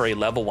deck for a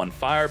level 1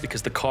 fire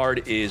because the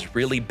card is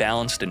really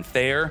balanced and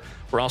fair.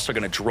 We're also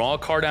going to draw a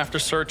card after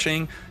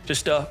searching.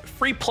 Just a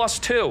free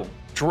 +2.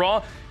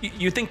 Draw.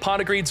 You think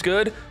Pot of Greed's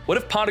good? What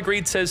if Pot of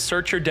Greed says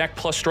search your deck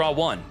plus draw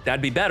 1?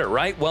 That'd be better,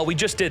 right? Well, we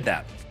just did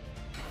that.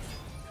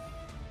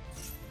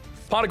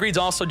 Pot of Greed's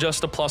also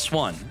just a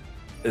 +1.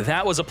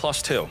 That was a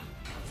 +2.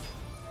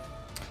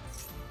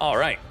 All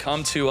right,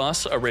 come to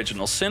us,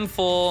 original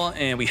Sinful,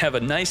 and we have a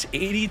nice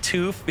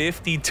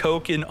 8250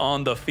 token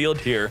on the field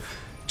here.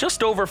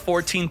 Just over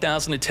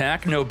 14,000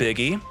 attack, no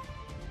biggie.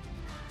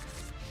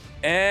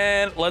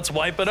 And let's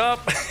wipe it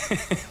up.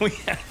 We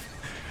have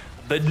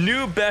the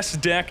new best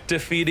deck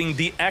defeating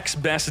the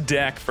ex-best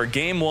deck for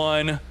game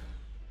 1.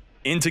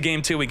 Into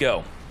game 2 we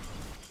go.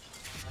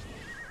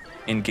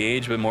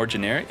 Engage, but more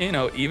generic. You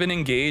know, even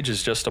engage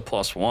is just a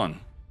 +1.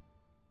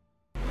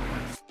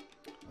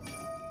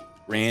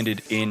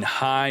 Branded in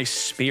High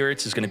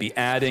Spirits is going to be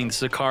adding. This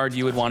is a card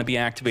you would want to be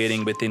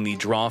activating within the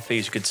draw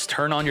phase. You could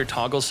turn on your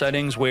toggle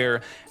settings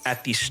where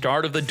at the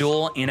start of the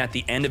duel and at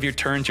the end of your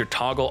turns, your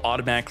toggle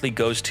automatically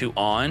goes to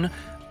on.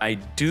 I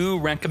do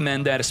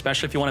recommend that,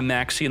 especially if you want to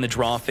maxi in the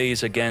draw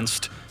phase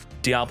against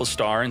Diablo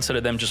Star instead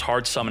of them just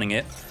hard summoning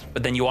it.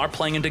 But then you are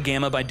playing into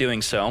Gamma by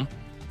doing so.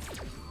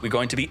 We're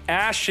going to be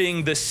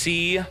ashing the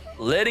sea,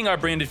 letting our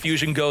branded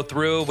fusion go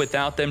through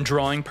without them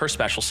drawing per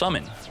special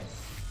summon.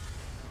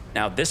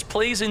 Now, this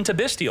plays into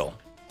Bestial,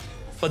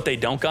 but they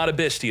don't got a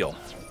Bestial.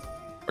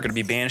 We're going to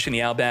be banishing the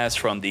Albaz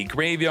from the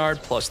graveyard,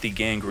 plus the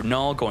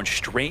Gangrel, going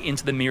straight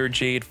into the Mirror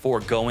Jade,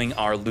 foregoing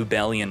our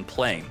Lubellian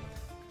play.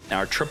 Now,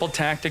 our Triple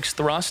Tactics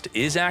Thrust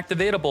is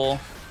activatable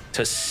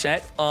to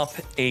set up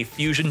a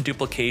fusion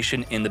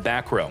duplication in the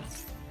back row.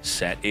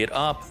 Set it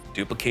up,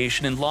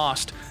 duplication and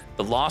Lost.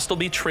 The Lost will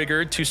be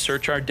triggered to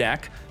search our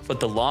deck, but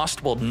the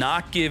Lost will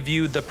not give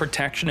you the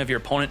protection of your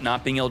opponent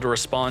not being able to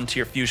respond to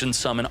your fusion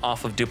summon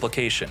off of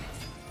duplication.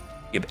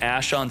 You have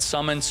Ash on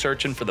summon,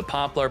 searching for the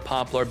Poplar.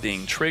 Poplar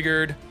being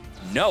triggered.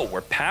 No,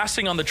 we're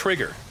passing on the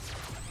trigger.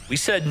 We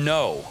said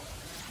no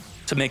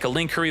to make a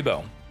Link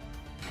Haribo.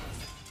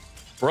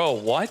 Bro,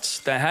 what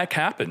the heck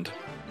happened?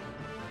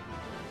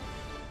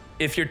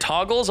 If your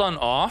toggle's on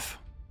off,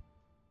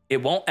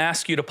 it won't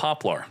ask you to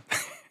Poplar.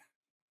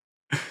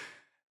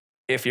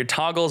 If your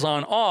toggle's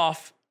on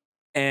off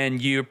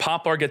and your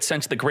Poplar gets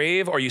sent to the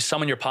grave or you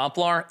summon your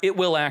Poplar, it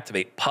will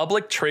activate.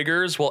 Public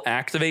triggers will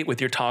activate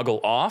with your toggle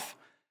off.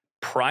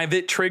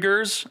 Private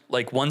triggers,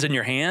 like ones in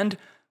your hand,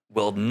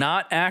 will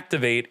not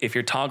activate if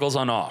your toggle's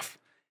on off.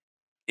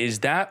 Is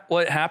that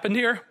what happened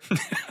here?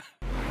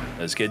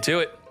 Let's get to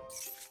it.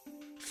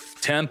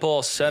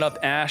 Temple, set up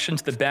Ash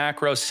into the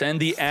back row, send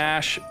the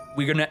Ash.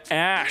 We're gonna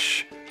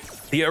Ash,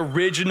 the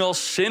original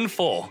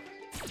Sinful.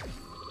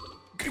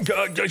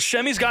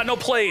 Shemi's got no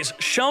plays.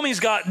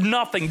 Shemi's got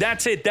nothing.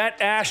 That's it. That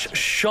Ash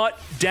shut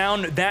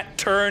down that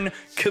turn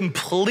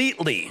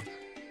completely.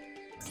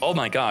 Oh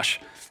my gosh.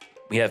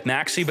 We have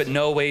Maxi, but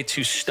no way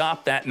to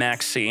stop that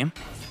Maxi.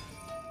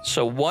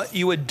 So what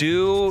you would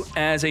do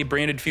as a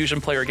Branded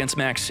Fusion player against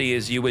Maxi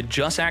is you would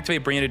just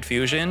activate Branded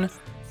Fusion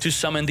to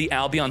summon the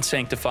Albion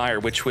Sanctifier,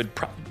 which would,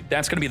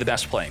 that's gonna be the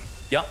best play.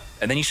 Yep,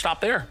 and then you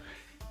stop there.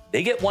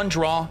 They get one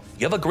draw,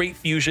 you have a great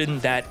fusion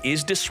that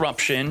is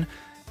Disruption.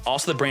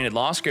 Also the Branded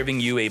Lost giving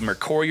you a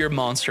Mercurier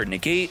monster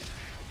negate.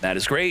 That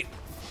is great.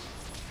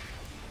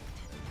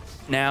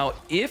 Now,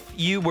 if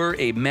you were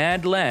a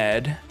Mad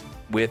Lad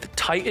with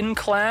Titan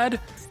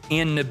Clad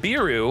and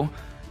Nibiru,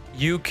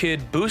 you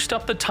could boost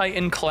up the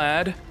Titan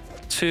Clad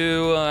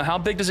to, how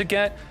big does it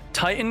get?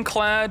 Titan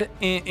Clad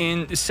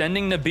in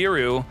sending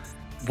Nibiru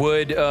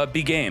would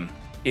be game,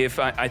 if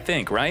I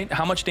think, right?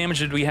 How much damage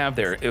did we have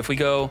there? If we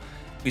go,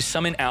 we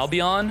summon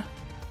Albion,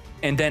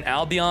 and then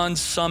Albion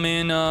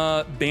summon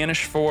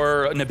Banish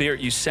for Nibiru.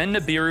 You send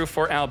Nibiru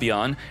for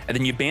Albion, and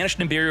then you banish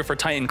Nibiru for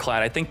Titan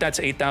Clad. I think that's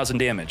 8,000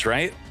 damage,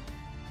 right?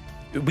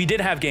 We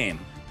did have game,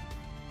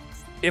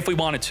 if we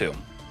wanted to,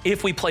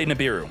 if we played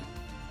Nibiru.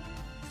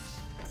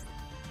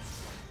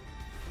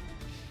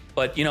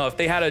 But, you know, if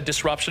they had a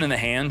Disruption in the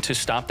hand to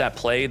stop that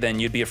play, then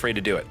you'd be afraid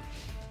to do it.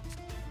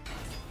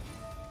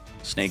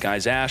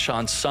 Snakeyes Ash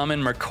on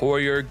summon,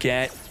 Mercurier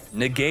get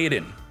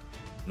negated.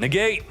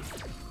 Negate.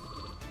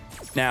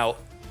 Now,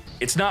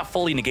 it's not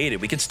fully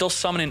negated. We can still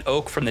summon an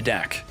Oak from the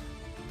deck.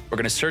 We're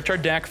going to search our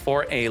deck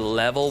for a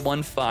level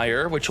 1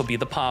 fire, which will be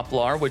the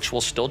Poplar, which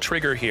will still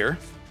trigger here.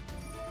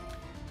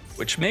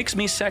 Which makes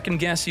me second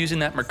guess using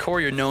that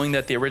Mercurier, knowing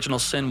that the original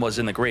Sin was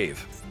in the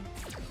grave.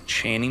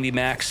 Chaining the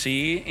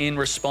Maxi in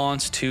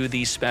response to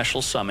the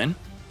special summon.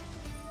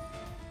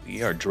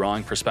 We are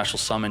drawing for special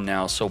summon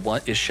now, so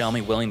what is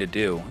Shelmy willing to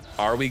do?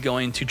 Are we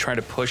going to try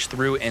to push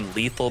through and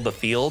lethal the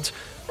field?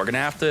 We're going to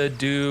have to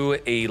do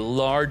a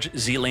large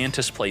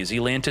Zealantis play.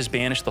 Zealantis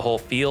banish the whole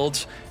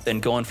field, then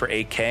going for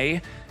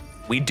AK.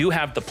 We do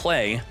have the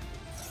play,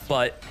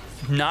 but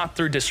not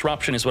through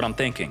Disruption is what I'm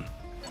thinking.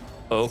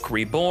 Oak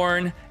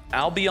Reborn.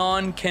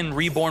 Albion can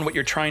reborn what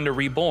you're trying to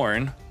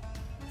reborn,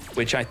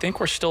 which I think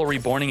we're still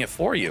reborning it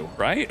for you,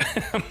 right?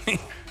 I mean,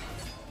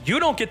 you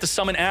don't get to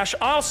summon Ash,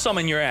 I'll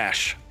summon your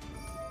Ash.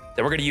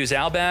 Then we're gonna use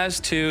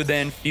Albaz to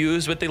then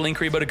fuse with the Link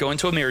Haribo to go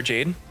into a Mirror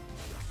Jade.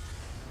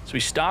 So we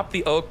stop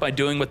the Oak by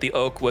doing what the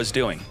Oak was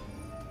doing.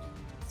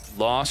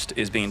 Lost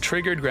is being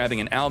triggered,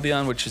 grabbing an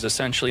Albion, which is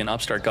essentially an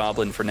Upstart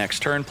Goblin for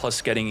next turn,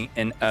 plus getting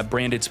a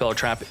branded spell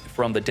trap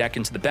from the deck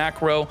into the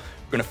back row.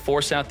 We're gonna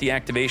force out the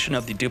activation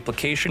of the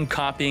duplication,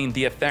 copying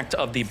the effect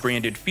of the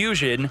Branded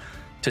Fusion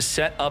to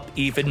set up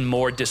even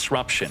more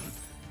Disruption.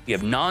 We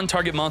have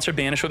non-target monster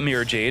banish with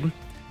Mirror Jade,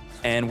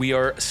 and we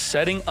are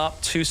setting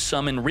up to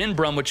summon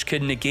Rinbrum, which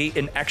could negate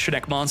an extra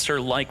deck monster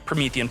like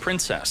Promethean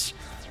Princess.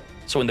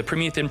 So when the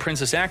Promethean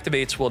Princess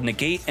activates, we'll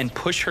negate and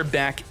push her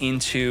back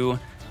into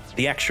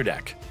the extra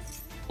deck.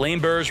 Flame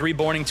Burrs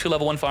reborning 2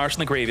 level 1 fires in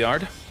the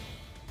graveyard.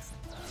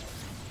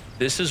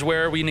 This is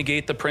where we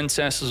negate the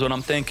Princess, is what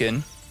I'm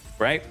thinking,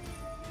 right?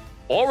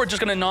 Or we're just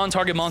gonna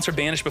non-target monster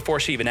banish before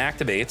she even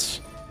activates.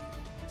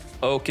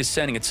 Oak is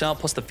sending itself,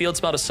 plus the field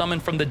spell to summon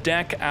from the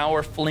deck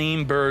our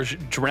Flame Burrs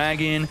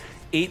Dragon,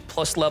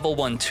 8+ level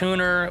 1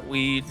 tuner.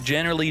 We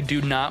generally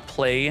do not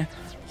play.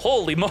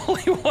 Holy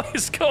moly, what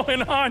is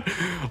going on?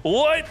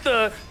 What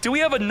the? Do we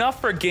have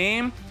enough for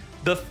game?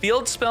 The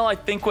field spell, I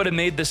think, would have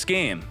made this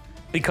game,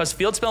 because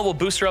field spell will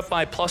boost her up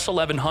by plus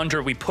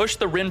 1100. We push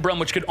the Rinbrum,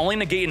 which could only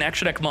negate an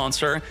extra deck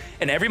monster,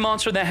 and every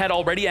monster that had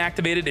already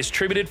activated is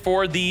tributed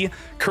for the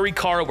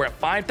Kurikara. We're at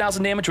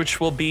 5,000 damage, which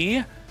will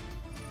be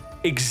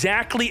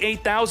exactly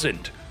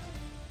 8,000.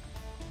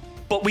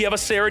 But we have a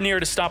Serenir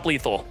to stop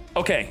lethal.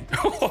 Okay.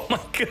 Oh my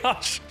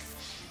gosh.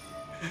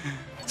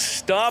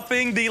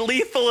 Stopping the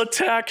lethal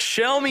attack.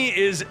 Shelmy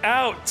is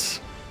out.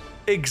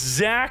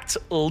 Exact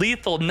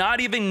lethal, not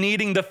even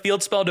needing the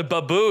field spell to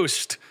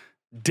boost.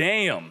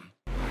 Damn.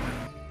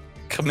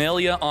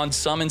 Camellia on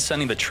summon,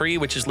 sending the tree,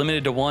 which is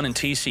limited to 1 in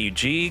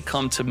TCG.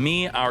 Come to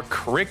me, our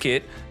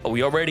Cricket, but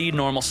we already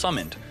normal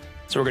summoned.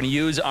 So we're going to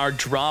use our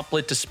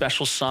droplet to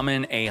special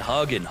summon a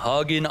Huggin.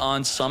 Huggin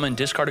on summon,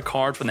 discard a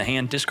card from the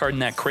hand, discarding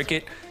that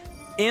cricket.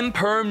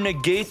 Imperm,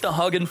 negate the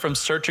Huggin from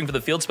searching for the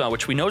field spell,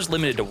 which we know is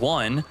limited to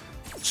 1.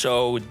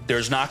 So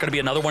there's not going to be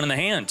another one in the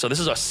hand. So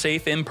this is a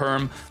safe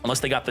Imperm unless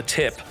they got the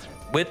tip.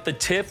 With the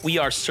tip, we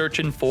are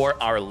searching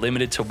for our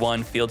limited to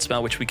 1 field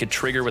spell, which we could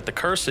trigger with the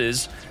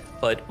curses,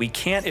 but we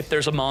can't if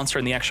there's a monster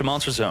in the extra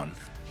monster zone.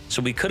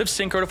 So we could have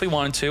synchroed if we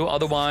wanted to.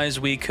 Otherwise,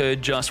 we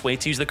could just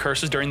wait to use the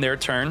curses during their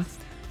turn.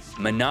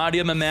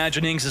 Mannadium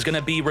Imaginings is going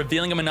to be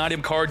revealing a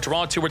Mannadium card,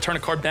 draw 2, return a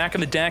card back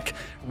in the deck.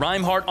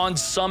 Rhymeheart on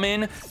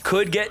summon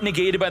could get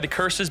negated by the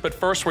curses, but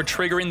first we're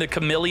triggering the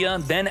Camellia,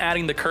 then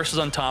adding the curses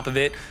on top of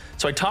it.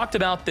 So I talked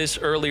about this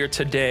earlier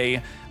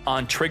today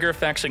on trigger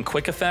effects and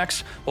quick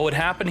effects. What would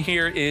happen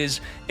here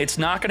is it's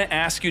not going to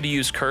ask you to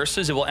use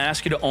curses. It will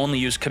ask you to only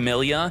use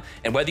Camellia.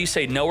 And whether you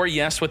say no or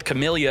yes with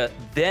Camellia,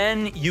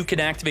 then you can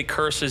activate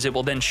curses. It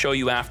will then show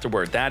you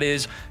afterward. That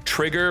is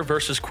trigger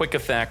versus quick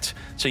effect.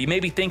 So you may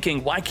be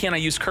thinking, why can't I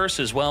use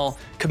curses? Well,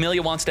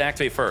 Camellia wants to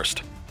activate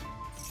first.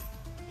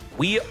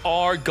 We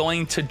are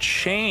going to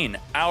chain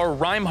our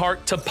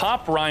Rhymeheart to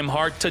pop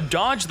Rhymeheart to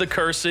dodge the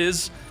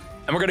curses.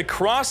 And we're going to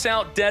cross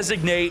out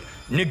designate,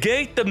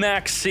 negate the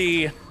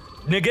Maxi,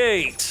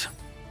 negate.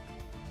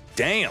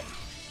 Damn.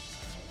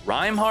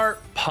 Rhymeheart,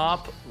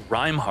 pop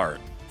Rhymeheart.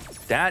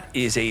 That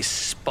is a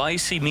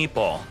spicy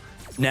meatball.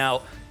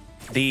 Now,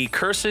 the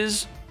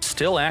curses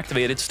still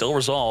activated, still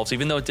resolves.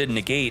 Even though it didn't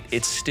negate,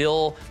 it's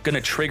still going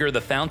to trigger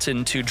the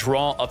fountain to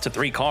draw up to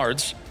 3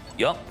 cards.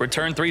 Yup,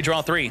 return 3,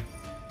 draw 3.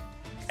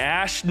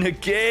 Ash,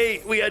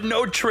 negate. We had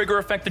no trigger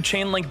effect, the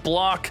chain link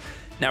block.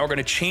 Now we're going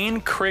to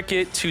chain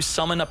Cricket to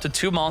summon up to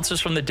 2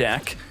 monsters from the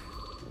deck.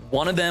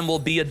 One of them will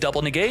be a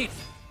double negate.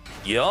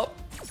 Yup.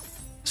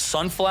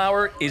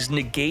 Sunflower is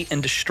negate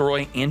and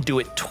destroy and do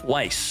it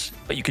twice.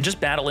 But you can just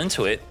battle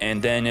into it,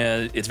 and then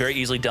it's very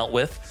easily dealt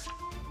with.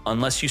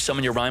 Unless you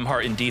summon your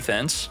Rhymeheart in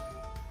defense.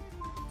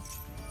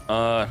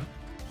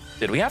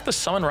 Did we have to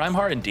summon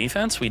Rhymeheart in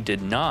defense? We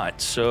did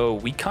not. So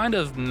we kind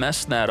of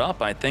messed that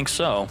up, I think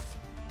so.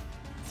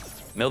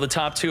 Mill the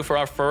top 2 for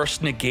our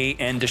first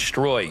negate and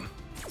destroy.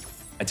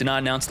 I did not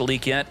announce the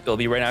leak yet. It'll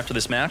be right after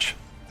this match.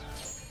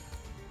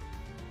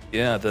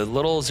 Yeah, the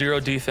little 0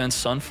 defense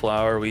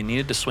Sunflower we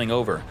needed to swing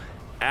over.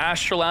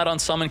 Astral out on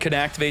summon could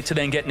activate to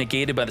then get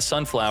negated by the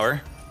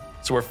Sunflower.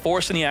 So we're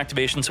forcing the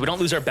activation so we don't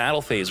lose our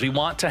battle phase. We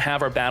want to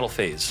have our battle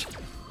phase.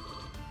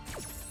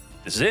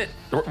 This is it.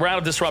 We're out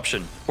of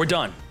disruption. We're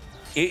done.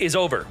 It is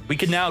over. We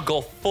can now go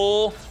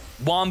full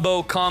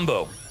wombo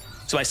combo.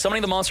 So by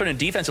summoning the monster in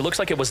defense, it looks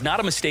like it was not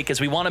a mistake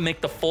as we want to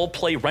make the full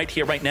play right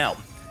here, right now.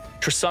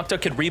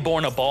 Trisukta could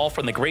reborn a ball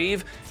from the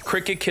grave.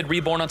 Cricket could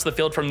reborn onto the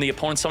field from the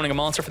opponent summoning a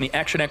monster from the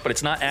extra deck, but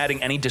it's not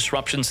adding any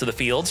disruptions to the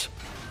fields.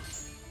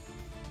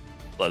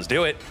 Let's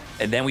do it.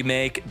 And then we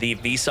make the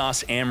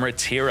Vsauce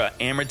Amritira.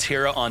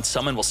 Amritira on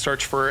summon will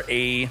search for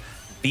a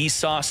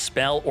Vsauce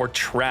spell or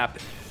trap.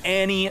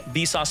 Any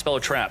Vsauce spell or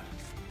trap.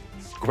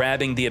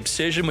 Grabbing the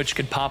Obsidian, which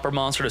could pop our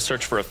monster to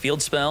search for a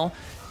field spell.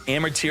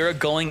 Amritira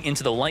going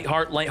into the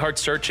Lightheart. Lightheart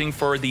searching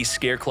for the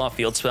Scareclaw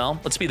field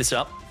spell. Let's speed this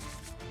up.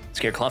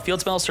 Scareclaw field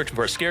spell, searching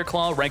for a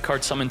Scareclaw. Right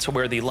card summoned to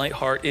where the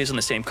Lightheart is in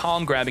the same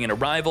column, grabbing an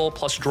Arrival,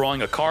 plus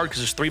drawing a card because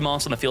there's 3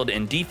 monsters on the field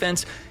in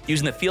defense.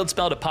 Using the field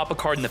spell to pop a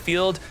card in the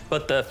field,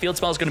 but the field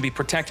spell is going to be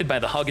protected by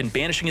the Hug and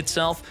banishing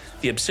itself.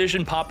 The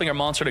Obsidian popping our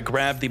monster to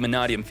grab the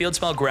Mannadium field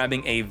spell,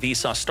 grabbing a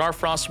Vsauce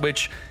Starfrost,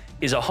 which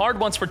is a hard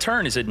once per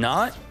turn, is it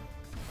not?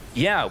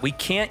 Yeah, we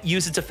can't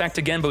use its effect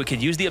again, but we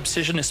could use the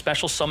Obsidian to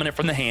special summon it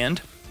from the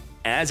hand.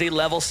 As a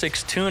level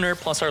 6 tuner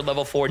plus our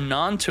level 4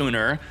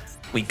 non-tuner,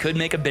 we could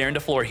make a Baron to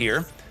floor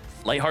here.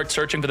 Lightheart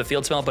searching for the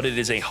field spell, but it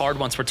is a hard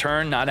once per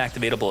turn, not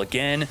activatable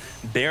again.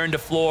 Baron to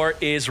floor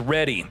is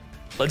ready.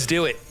 Let's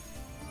do it.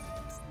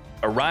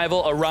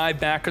 Arrival, arrive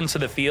back into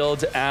the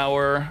field.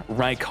 Our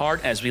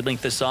Rhymeheart as we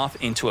link this off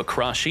into a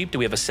Cross Sheep. Do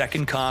we have a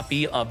second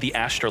copy of the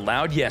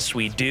Astrolaud? Yes,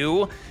 we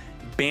do.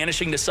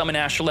 Banishing to summon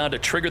Astrolaud to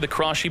trigger the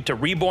Cross Sheep to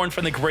reborn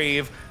from the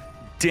grave.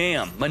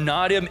 Damn,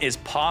 Mannadium is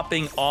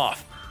popping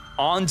off.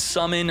 On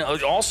summon,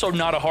 also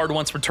not a hard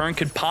once per turn,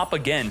 could pop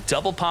again.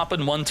 Double pop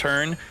in 1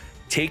 turn.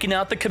 Taking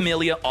out the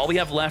Camellia, all we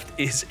have left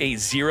is a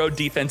 0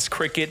 defense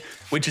Cricket,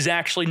 which is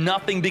actually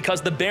nothing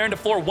because the Baron to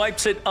floor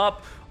wipes it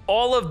up.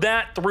 All of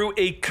that through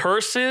a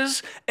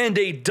Curses and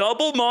a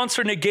double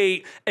monster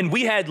negate, and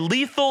we had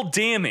lethal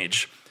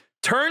damage.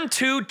 Turn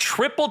 2,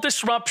 triple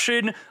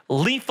disruption,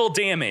 lethal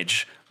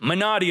damage.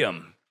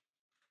 Mannadium.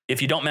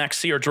 If you don't max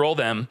C or droll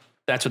them,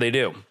 that's what they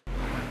do.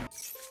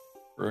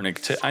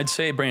 I'd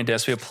say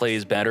Brandespia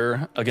plays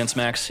better against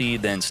Max C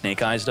than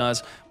Snakeyes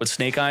does. With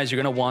Snakeyes,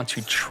 you're going to want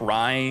to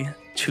try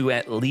to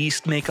at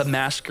least make a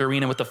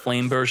Masquerena with the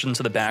flame version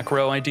to the back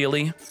row,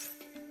 ideally.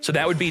 So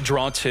that would be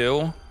draw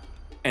 2,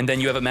 and then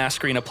you have a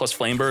Masquerena plus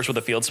flame burst with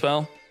a field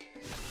spell.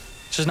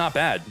 Which is not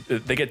bad.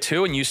 They get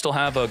 2, and you still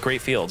have a great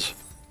fields.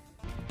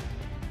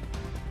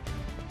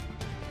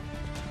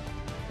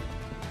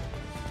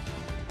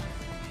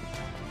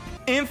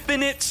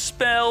 Infinite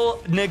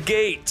spell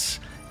negates.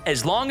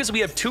 As long as we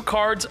have 2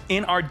 cards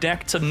in our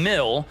deck to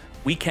mill,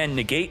 we can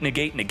negate,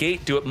 negate,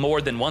 negate, do it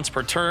more than once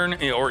per turn,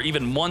 or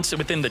even once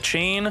within the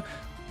chain.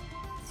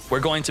 We're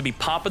going to be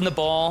popping the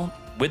ball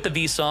with the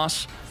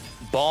Vsauce.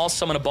 Ball,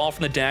 summon a ball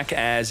from the deck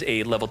as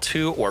a level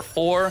 2 or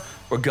 4.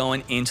 We're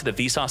going into the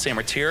Vsauce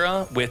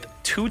Amatera with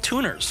 2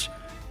 tuners.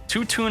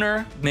 2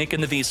 tuner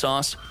making the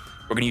Vsauce.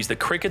 We're going to use the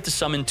Cricket to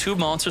summon 2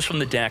 monsters from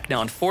the deck.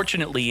 Now,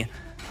 unfortunately,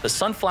 the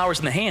Sunflower's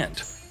in the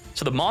hand.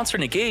 So the monster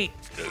negate,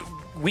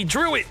 we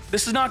drew it.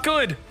 This is not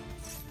good.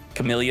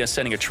 Camellia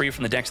sending a tree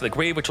from the deck to the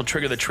grave, which will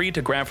trigger the tree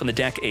to grab from the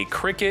deck a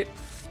Cricket.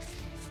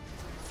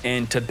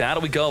 And to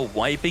battle we go,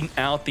 wiping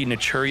out the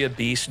Naturia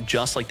Beast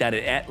just like that.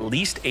 It at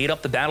least ate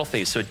up the battle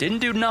phase. So it didn't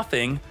do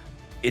nothing.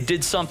 It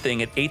did something.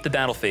 It ate the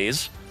battle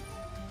phase.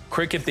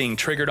 Cricket being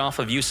triggered off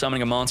of you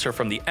summoning a monster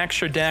from the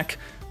extra deck.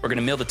 We're going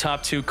to mill the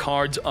top 2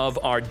 cards of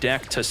our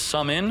deck to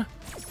summon.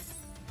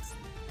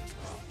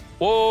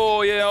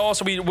 Oh, yeah,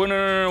 also we're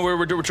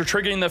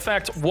triggering the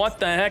effect. What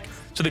the heck?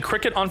 So the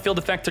Cricket on-field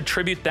effect to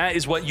tribute, that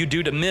is what you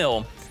do to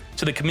mill.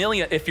 So the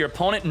Camellia, if your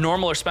opponent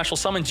normal or special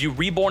summons, you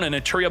reborn a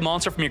Naturia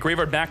monster from your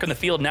graveyard back on the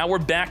field. Now we're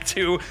back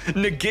to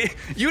negate.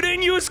 You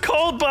didn't use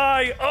Cold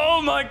Buy.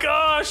 Oh my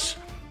gosh.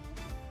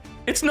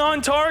 It's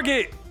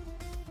non-target.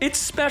 It's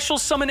special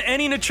summon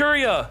any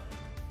Naturia.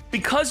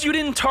 Because you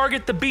didn't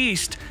target the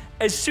beast,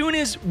 as soon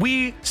as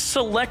we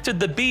selected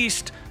the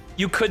beast,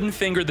 you couldn't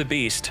finger the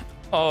beast.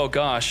 Oh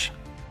gosh.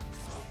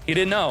 He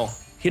didn't know.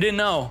 He didn't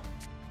know.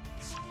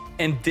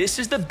 And this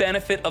is the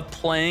benefit of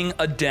playing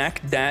a deck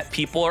that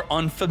people are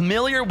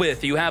unfamiliar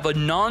with. You have a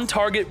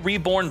non-target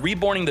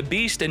reborning the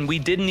beast, and we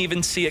didn't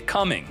even see it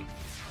coming.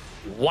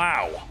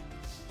 Wow.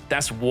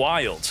 That's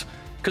wild.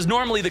 Because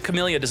normally the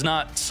Camellia does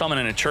not summon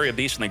a Naturia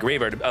beast from the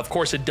graveyard. Of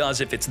course it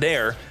does if it's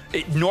there.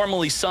 It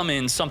normally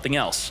summons something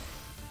else.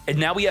 And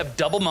now we have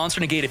double monster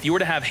negate. If you were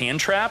to have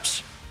hand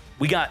traps,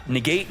 we got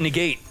negate,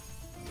 negate.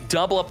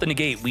 Double up the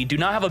negate. We do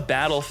not have a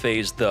battle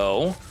phase,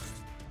 though.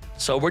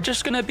 So we're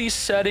just going to be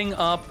setting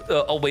up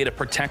a way to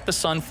protect the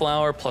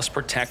Sunflower plus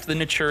protect the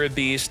Naturia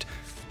Beast.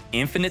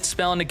 Infinite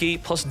Spell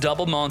negate plus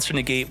double monster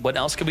negate. What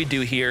else can we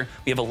do here?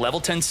 We have a level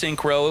 10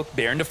 Synchro,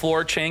 Baron de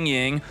Flor, Chang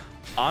Ying,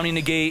 Omni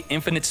negate,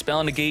 Infinite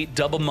Spell negate,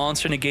 double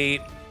monster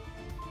negate,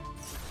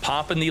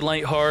 pop in the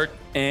Lightheart,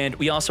 and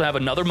we also have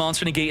another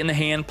monster negate in the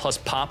hand plus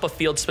pop a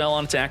field spell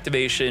on its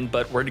activation,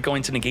 but we're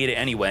going to negate it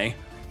anyway.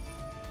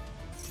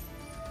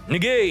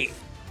 Negate,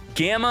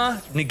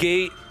 Gamma,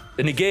 negate,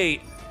 the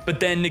negate, but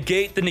then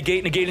negate the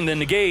negate, negating the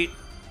negate.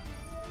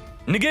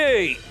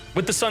 Negate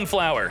with the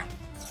Sunflower.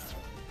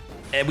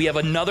 And we have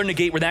another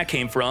negate where that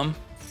came from.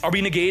 Are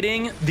we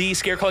negating the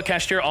Scareclaw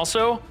Kashtira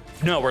also?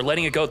 No, we're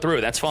letting it go through.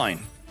 That's fine.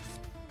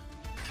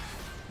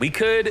 We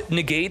could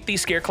negate the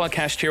Scareclaw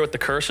Kashtira with the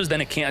curses,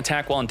 then it can't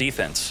attack while in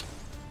defense.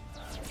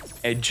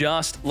 And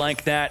just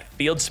like that,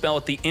 field spell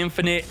with the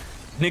infinite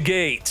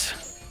negate.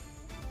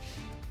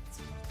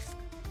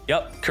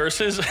 Yep,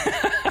 curses.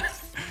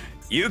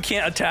 You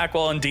can't attack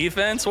while in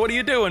defense. What are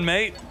you doing,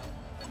 mate?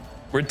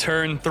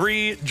 Return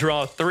 3,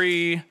 draw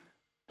 3,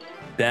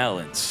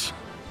 balance.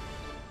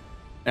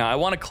 Now, I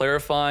want to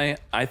clarify,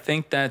 I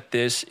think that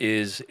this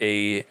is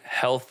a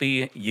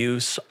healthy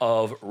use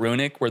of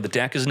Runic, where the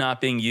deck is not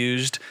being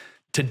used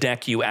to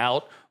deck you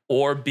out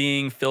or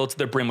being filled to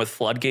the brim with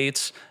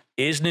floodgates.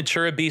 Is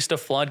Naturia Beast a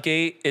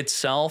floodgate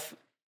itself?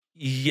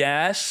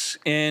 Yes,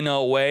 in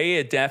a way,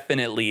 it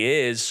definitely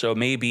is. So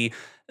maybe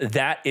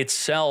that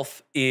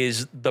itself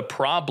is the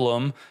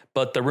problem,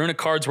 but the Runic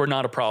cards were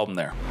not a problem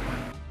there.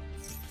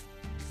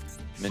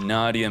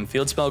 Mannadium,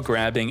 field spell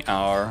grabbing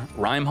our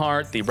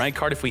Rhymeheart. The right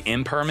card, if we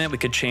impermanent, we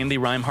could chain the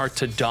Rhymeheart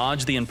to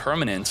dodge the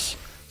impermanence.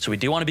 So we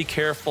do want to be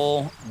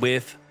careful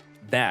with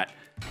that.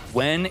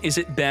 When is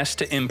it best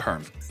to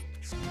imperm?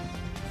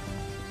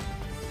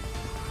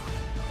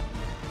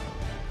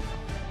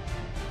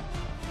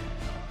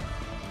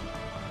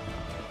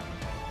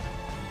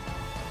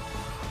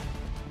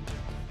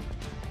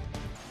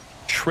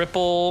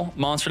 Triple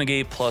monster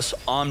negate plus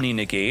omni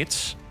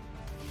negates.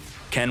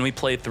 Can we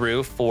play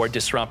through for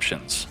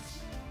disruptions?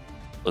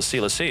 Let's see,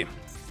 let's see.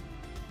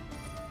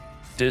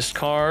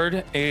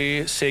 Discard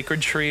a Sacred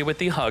Tree with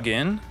the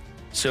Hug-In.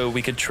 So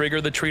we could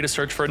trigger the tree to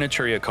search for a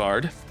Naturia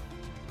card.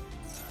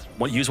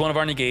 Use one of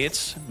our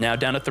negates, now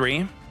down to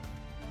 3.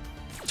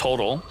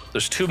 Total.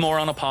 There's 2 more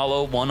on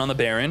Apollo, 1 on the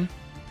Baron.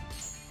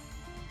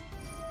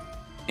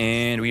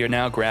 And we are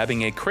now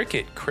grabbing a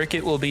Cricket.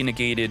 Cricket will be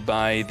negated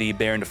by the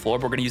Baron de Flor.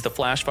 We're going to use the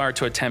Flash Fire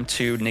to attempt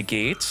to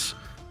negate.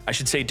 I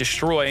should say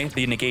destroy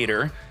the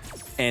negator.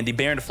 And the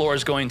Baron de Flor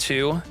is going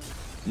to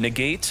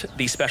negate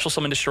the special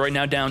summon destroy,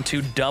 now down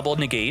to double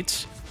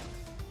negates.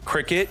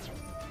 Cricket,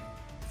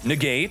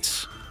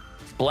 negates.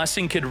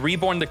 Blessing could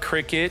reborn the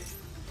Cricket,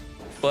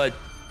 but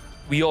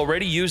we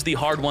already used the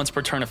hard once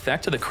per turn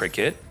effect of the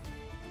Cricket.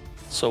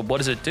 So what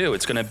does it do?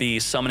 It's going to be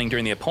summoning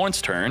during the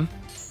opponent's turn.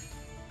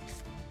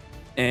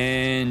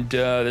 And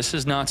this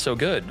is not so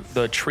good.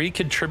 The tree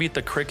could tribute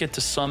the Cricket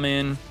to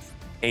summon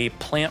a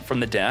plant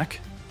from the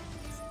deck.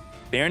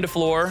 Baron de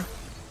Flor,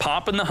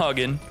 popping the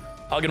Hug-In.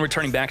 Hug-In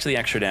returning back to the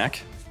extra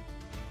deck.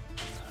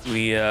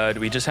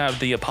 We just have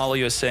the Apollo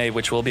USA,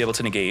 which we'll be able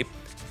to negate.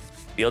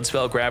 Field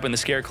spell, grabbing the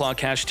Scareclaw,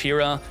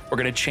 Kashtira. We're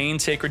going to chain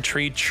Sacred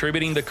Tree,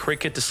 tributing the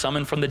Cricket to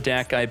summon from the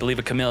deck, I believe,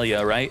 a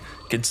Camellia, right?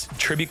 Could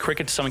tribute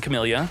Cricket to summon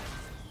Camellia.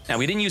 Now,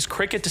 we didn't use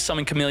Cricket to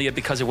summon Camellia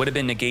because it would have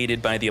been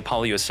negated by the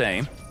Apollo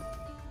USA.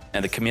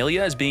 And the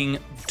Camellia is being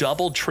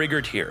double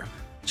triggered here.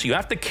 So you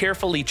have to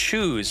carefully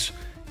choose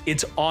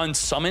its on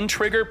summon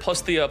trigger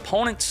plus the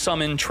opponent's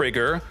summon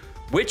trigger.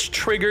 Which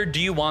trigger do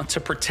you want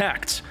to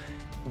protect?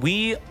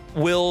 We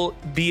will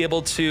be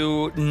able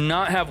to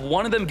not have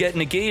one of them get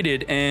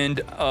negated.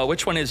 And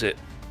which one is it?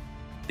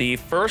 The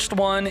first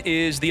one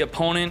is the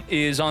opponent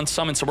is on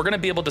summon. So we're going to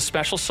be able to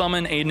special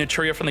summon a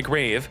Naturia from the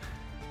grave.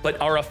 But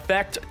our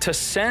effect to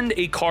send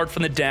a card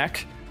from the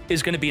deck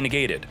is going to be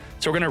negated.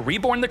 So we're going to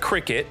reborn the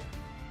Cricket.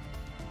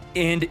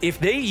 And if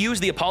they use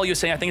the Apollo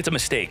USA, I think it's a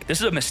mistake. This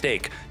is a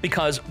mistake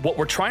because what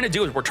we're trying to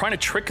do is we're trying to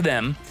trick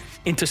them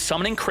into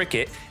summoning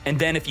Cricket. And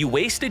then if you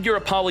wasted your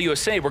Apollo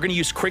USA, we're going to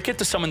use Cricket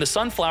to summon the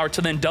Sunflower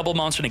to then double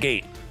monster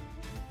negate.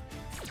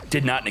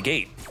 Did not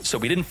negate. So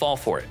we didn't fall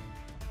for it.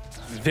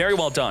 Very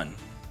well done.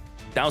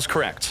 That was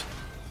correct.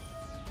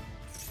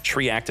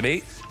 Tree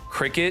activate.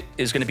 Cricket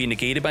is going to be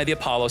negated by the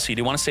Apollo, so you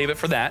do want to save it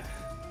for that.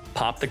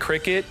 Pop the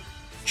Cricket.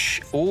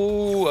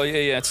 Oh,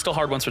 yeah, it's still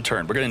hard once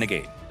returned. We're going to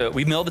negate.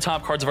 We milled the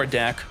top cards of our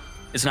deck.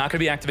 It's not going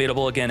to be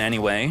activatable again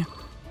anyway.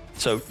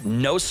 So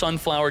no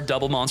Sunflower,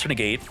 double monster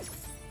negate.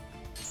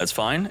 That's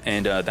fine,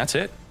 and that's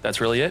it.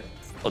 That's really it.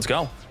 Let's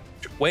go.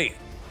 Wait,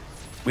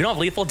 we don't have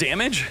lethal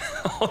damage?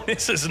 Oh,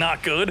 this is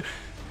not good.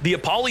 The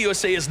Apollo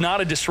USA is not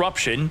a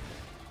disruption.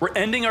 We're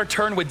ending our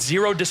turn with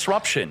 0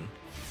 disruption.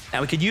 Now,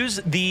 we could use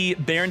the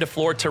Baron de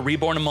Floor to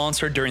reborn a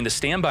monster during the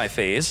standby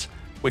phase,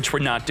 which we're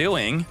not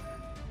doing.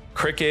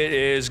 Cricket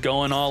is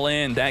going all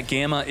in. That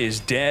Gamma is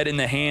dead in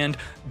the hand.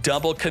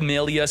 Double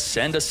Camellia,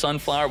 send a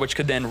Sunflower, which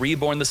could then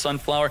reborn the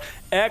Sunflower.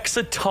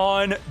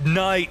 Exciton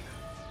Knight.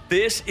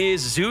 This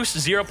is Zeus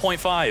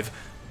 0.5.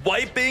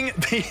 Wiping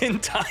the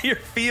entire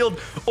field.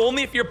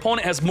 Only if your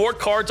opponent has more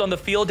cards on the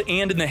field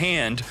and in the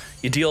hand.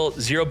 You deal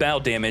 0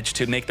 battle damage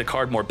to make the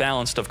card more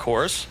balanced, of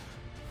course.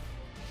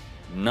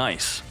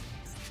 Nice.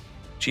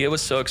 Gia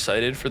was so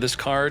excited for this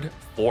card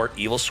for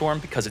Evil Swarm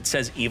because it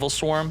says Evil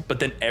Swarm,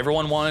 but then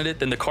everyone wanted it.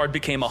 Then the card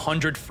became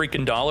 $100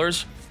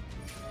 freaking.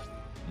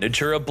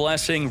 Natura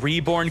Blessing,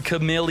 Reborn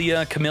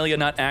Camellia. Camellia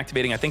not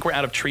activating. I think we're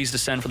out of trees to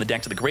send from the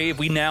deck to the grave.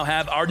 We now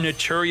have our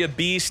Naturia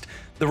Beast.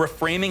 The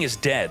reframing is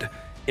dead.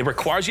 It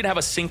requires you to have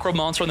a synchro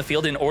monster on the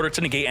field in order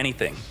to negate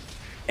anything.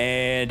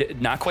 And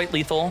not quite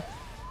lethal.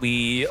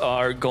 We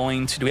are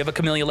going to... Do we have a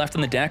Camellia left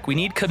in the deck? We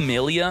need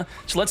Camellia.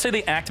 So let's say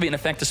they activate an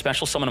effect to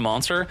special summon a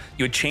monster.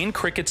 You would chain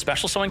Cricket,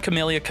 special summon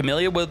Camellia.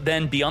 Camellia would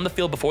then be on the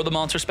field before the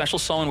monster special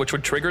summon, which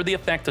would trigger the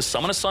effect to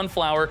summon a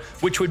Sunflower,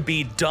 which would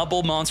be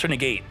double monster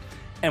negate.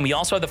 And we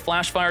also have the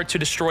Flash Fire to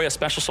destroy a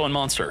special summon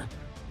monster.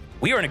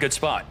 We are in a good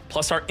spot.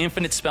 Plus our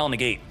infinite spell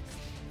negate.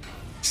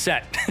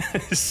 Set.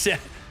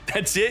 Set.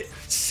 That's it.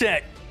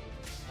 Set.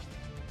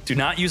 Do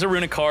not use a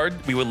runic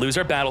card. We would lose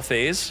our battle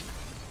phase.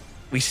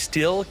 We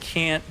still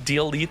can't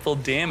deal lethal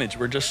damage.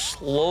 We're just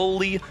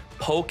slowly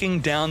poking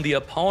down the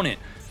opponent.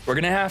 We're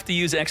going to have to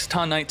use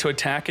Exciton Knight to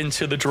attack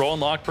into the Droll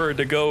and Lockbird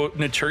to go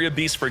Naturia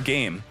Beast for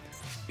game.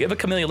 We have a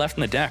Camellia left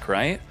in the deck,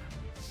 right?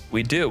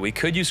 We do. We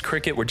could use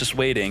Cricket. We're just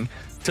waiting.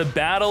 To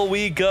battle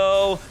we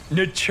go.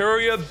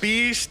 Naturia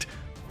Beast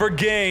for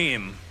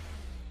game.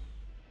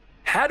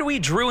 Had we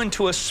drew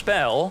into a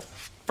spell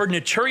for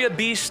Naturia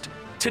Beast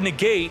to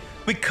negate,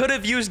 we could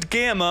have used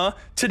Gamma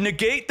to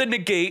negate the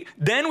negate.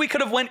 Then we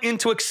could have went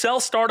into Excel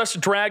Stardust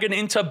Dragon,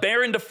 into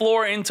Baron de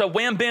Floor, into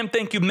Wham Bam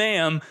Thank You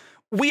Ma'am.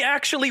 We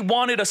actually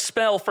wanted a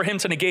spell for him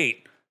to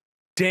negate.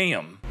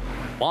 Damn.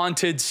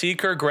 Wanted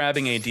Seeker,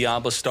 grabbing a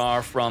Diablo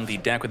Star from the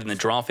deck within the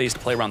draw phase to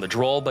play around the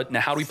Droll. But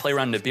now how do we play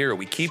around Nibiru?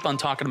 We keep on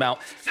talking about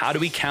how do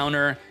we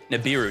counter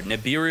Nibiru.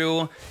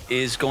 Nibiru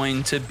is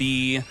going to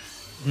be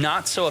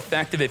not so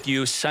effective if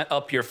you set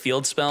up your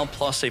field spell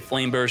plus a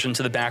flame version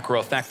to the back row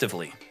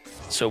effectively.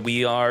 So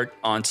we are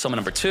on summon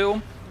number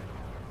 2.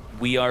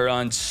 We are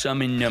on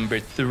summon number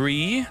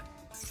 3.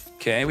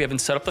 Okay, we haven't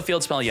set up the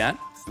field spell yet.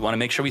 We want to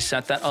make sure we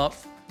set that up.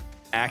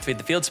 Activate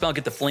the field spell,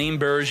 get the flame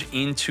burge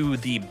into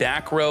the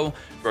back row.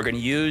 We're going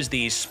to use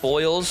the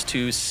spoils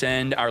to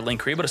send our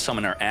Linkuriboh to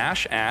summon our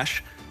Ash.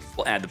 Ash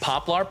will add the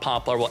Poplar.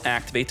 Poplar will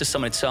activate to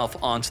summon itself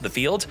onto the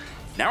field.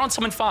 Now on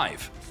summon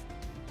 5.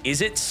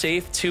 Is it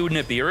safe to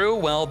Nibiru?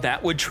 Well,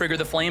 that would trigger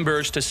the Flame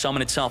Burst to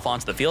summon itself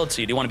onto the field,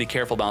 so you do want to be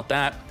careful about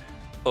that.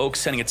 Oak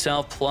sending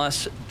itself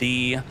plus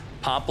the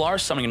Poplar,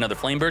 summoning another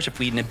Flame Burst. If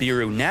we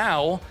Nibiru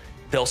now,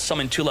 they'll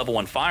summon 2 level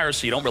 1 fires,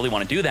 so you don't really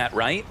want to do that,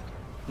 right?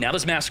 Now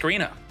there's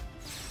Masquerena.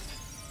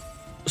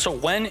 So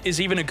when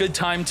is even a good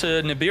time to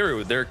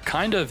Nibiru? There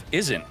kind of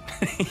isn't.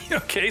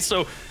 Okay,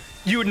 so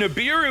you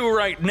Nibiru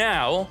right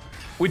now,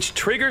 which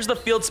triggers the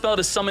field spell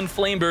to summon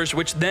Flame Burst,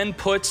 which then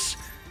puts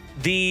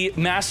the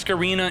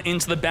Masquerena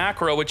into the back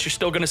row, which you're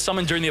still going to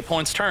summon during the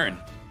opponent's turn.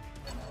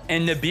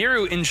 And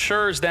Nibiru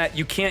ensures that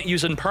you can't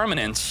use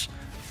impermanence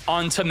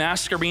onto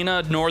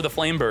Masquerena nor the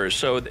Flame Burst,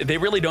 so they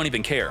really don't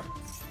even care.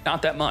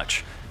 Not that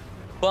much.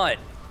 But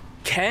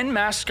can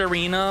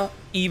Masquerena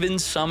even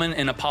summon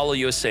an Apollo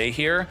USA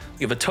here?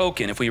 We have a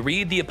token. If we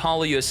read the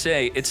Apollo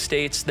USA, it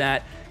states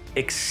that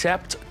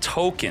accept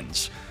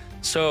tokens.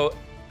 So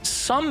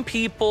some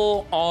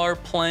people are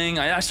playing,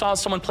 I saw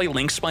someone play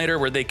Link Spider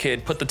where they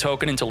could put the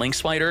token into Link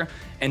Spider,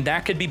 and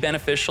that could be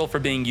beneficial for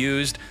being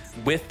used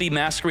with the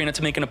Masquerena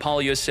to make an Apollo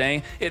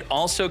USA. It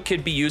also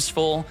could be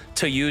useful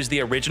to use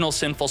the original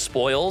Sinful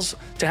Spoils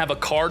to have a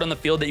card on the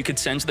field that you could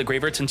send to the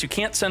graveyard, since you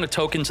can't send a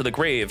token to the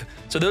grave.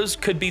 So those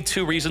could be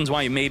two reasons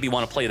why you maybe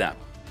want to play that.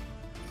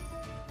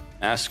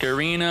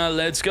 Masquerena,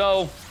 let's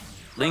go.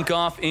 Link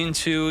off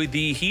into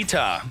the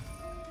Hita.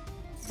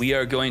 We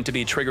are going to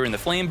be triggering the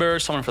Flame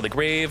Burst, summon for the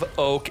grave,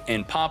 Oak,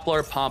 and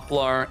Poplar.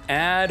 Poplar,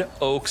 add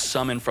Oak,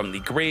 summon from the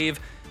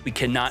grave. We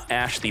cannot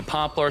Ash the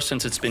Poplar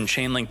since it's been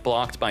chain link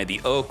blocked by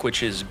the Oak,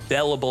 which is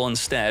bellable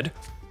instead.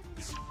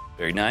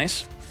 Very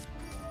nice.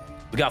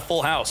 We got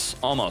full house,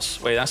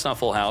 almost. Wait, that's not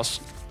full house.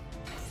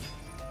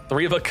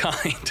 3 of a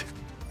kind.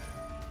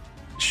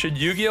 Should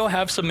Yu-Gi-Oh!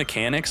 Have some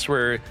mechanics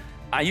where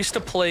I used to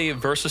play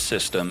Versus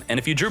System, and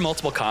if you drew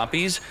multiple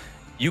copies,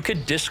 you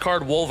could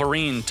discard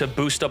Wolverine to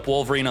boost up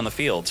Wolverine on the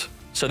field,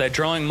 so that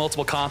drawing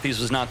multiple copies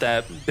was not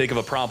that big of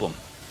a problem.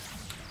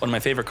 One of my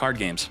favorite card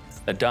games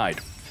that died.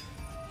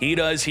 He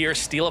does here,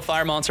 steal a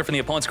fire monster from the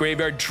opponent's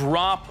graveyard,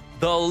 drop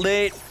the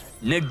lit,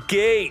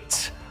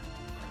 negate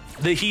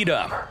the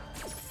Hita.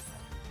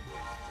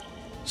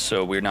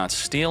 So we're not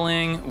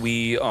stealing.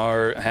 We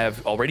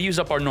have already used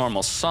up our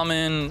normal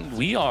summon.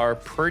 We are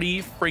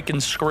pretty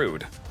freaking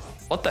screwed.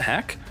 What the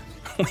heck?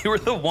 We were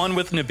the one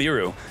with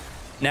Nibiru.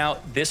 Now,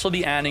 this will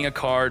be adding a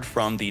card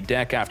from the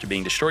deck after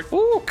being destroyed.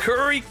 Ooh,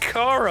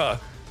 Kurikara.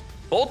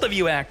 Both of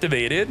you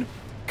activated.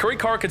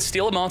 Kurikara could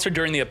steal a monster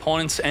during the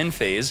opponent's end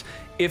phase.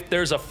 If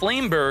there's a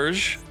Flame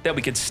Burge that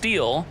we could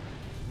steal,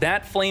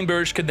 that Flame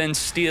Burge could then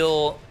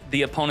steal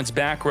the opponent's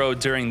back row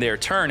during their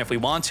turn if we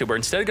want to. We're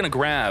instead going to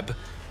grab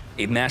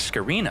a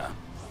Masquerena.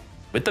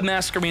 With the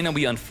Masquerena,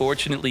 we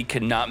unfortunately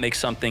cannot make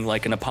something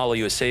like an Apollo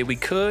USA. We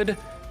could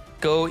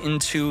go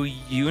into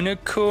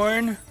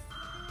Unicorn.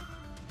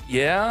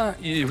 Yeah,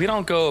 we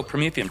don't go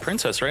Promethean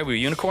Princess, right? We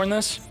unicorn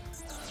this.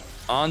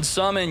 On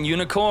summon,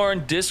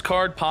 Unicorn,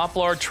 discard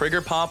Poplar,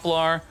 trigger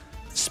Poplar,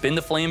 spin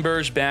the Flame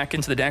Burge back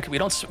into the deck. We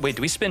don't, wait,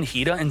 do we spin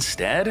Hita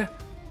instead?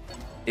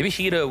 Maybe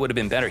Hita would have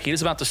been better.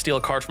 Hita's about to steal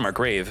a card from our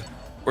grave.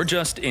 We're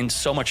just in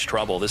so much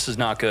trouble. This is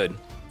not good.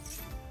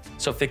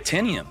 So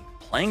Fictinium,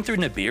 playing through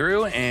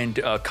Nibiru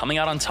and coming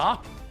out on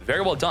top.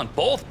 Very well done.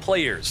 Both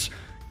players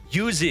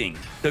using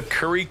the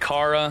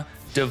Kurikara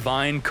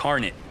Divine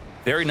Carnate.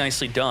 Very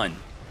nicely done.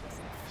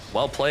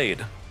 Well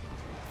played.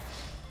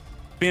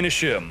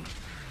 Finish him.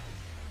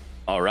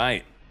 All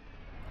right.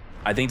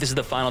 I think this is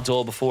the final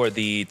duel before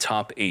the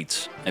top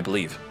 8, I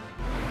believe.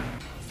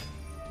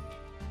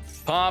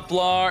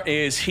 Poplar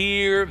is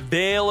here.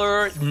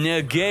 Valor,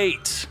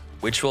 negate,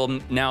 which will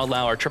now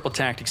allow our Triple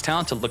Tactics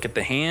talent to look at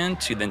the hand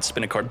to then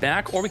spin a card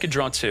back, or we could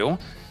draw 2.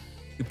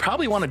 We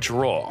probably want to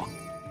draw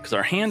because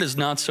our hand is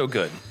not so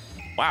good.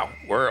 Wow,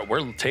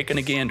 we're taking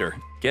a gander.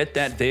 Get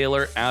that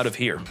Valor out of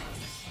here.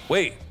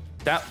 Wait.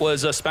 That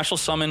was a special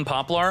summon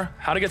Poplar.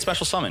 How to get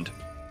special summoned?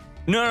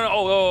 No.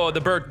 Oh, the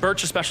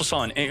Birch is special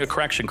summon.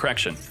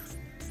 Correction.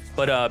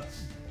 But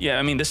yeah,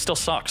 I mean, this still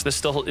sucks. This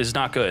still is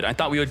not good. I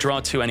thought we would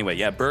draw 2 anyway.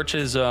 Yeah, Birch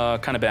is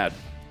kind of bad.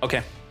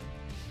 Okay.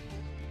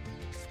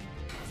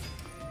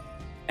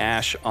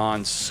 Ash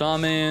on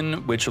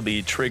summon, which will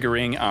be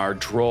triggering our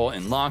Droll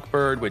and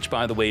Lockbird, which,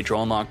 by the way,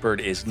 Droll and Lockbird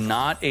is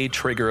not a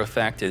trigger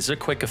effect. It is a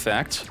quick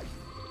effect.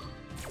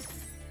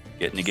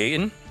 Get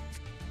negating.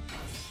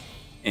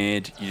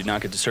 And you do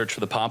not get to search for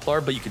the Poplar,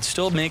 but you could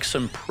still make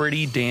some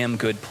pretty damn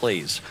good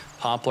plays.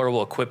 Poplar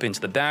will equip into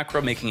the back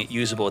row, making it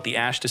usable with the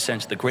Ash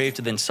Descent to the grave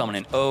to then summon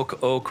an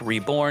Oak, Oak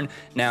Reborn.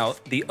 Now,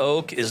 the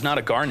Oak is not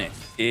a Garnet.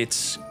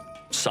 It's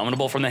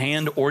summonable from the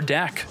hand or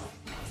deck,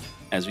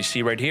 as we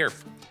see right here.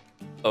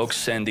 Oak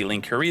send the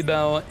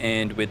Linkuriboh,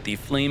 and with the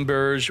Flame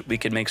Burge, we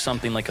could make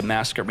something like a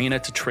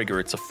Masquerena to trigger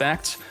its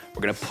effect.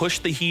 We're going to push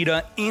the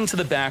Hita into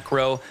the back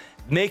row,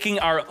 making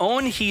our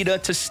own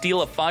Hita to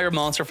steal a fire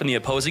monster from the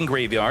opposing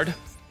graveyard.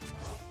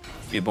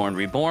 Reborn.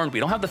 We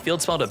don't have the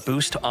field spell to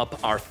boost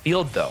up our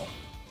field, though.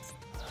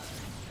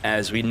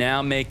 As we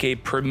now make a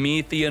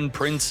Promethean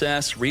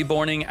Princess,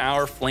 reborning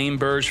our Flame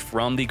Burge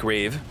from the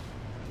grave.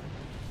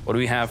 What do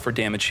we have for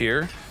damage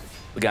here?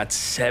 We got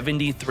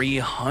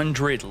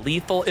 7,300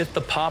 lethal if the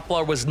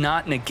Poplar was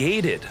not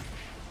negated.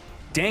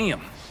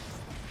 Damn.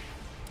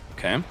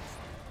 Okay.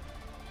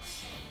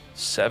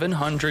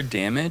 700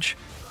 damage.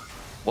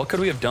 What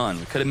could we have done?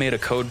 We could have made a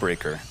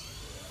Codebreaker.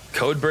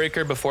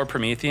 Codebreaker before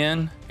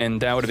Promethean,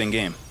 and that would have been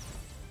game.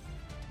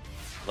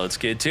 Let's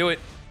get to it.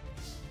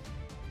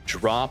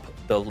 Drop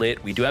the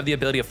lit. We do have the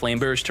ability of Flame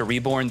Burge to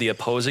reborn the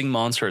opposing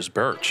monster's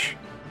Birch.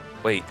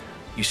 Wait,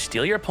 you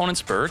steal your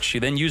opponent's Birch, you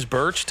then use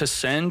Birch to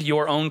send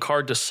your own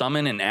card to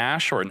summon an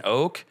Ash or an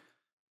Oak?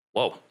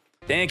 Whoa.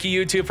 Thank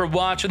you, YouTube, for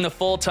watching the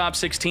full top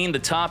 16. The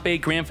top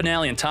 8 grand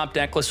finale and top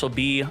deck list will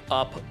be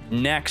up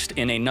next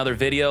in another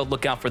video.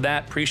 Look out for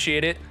that.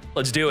 Appreciate it.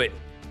 Let's do it.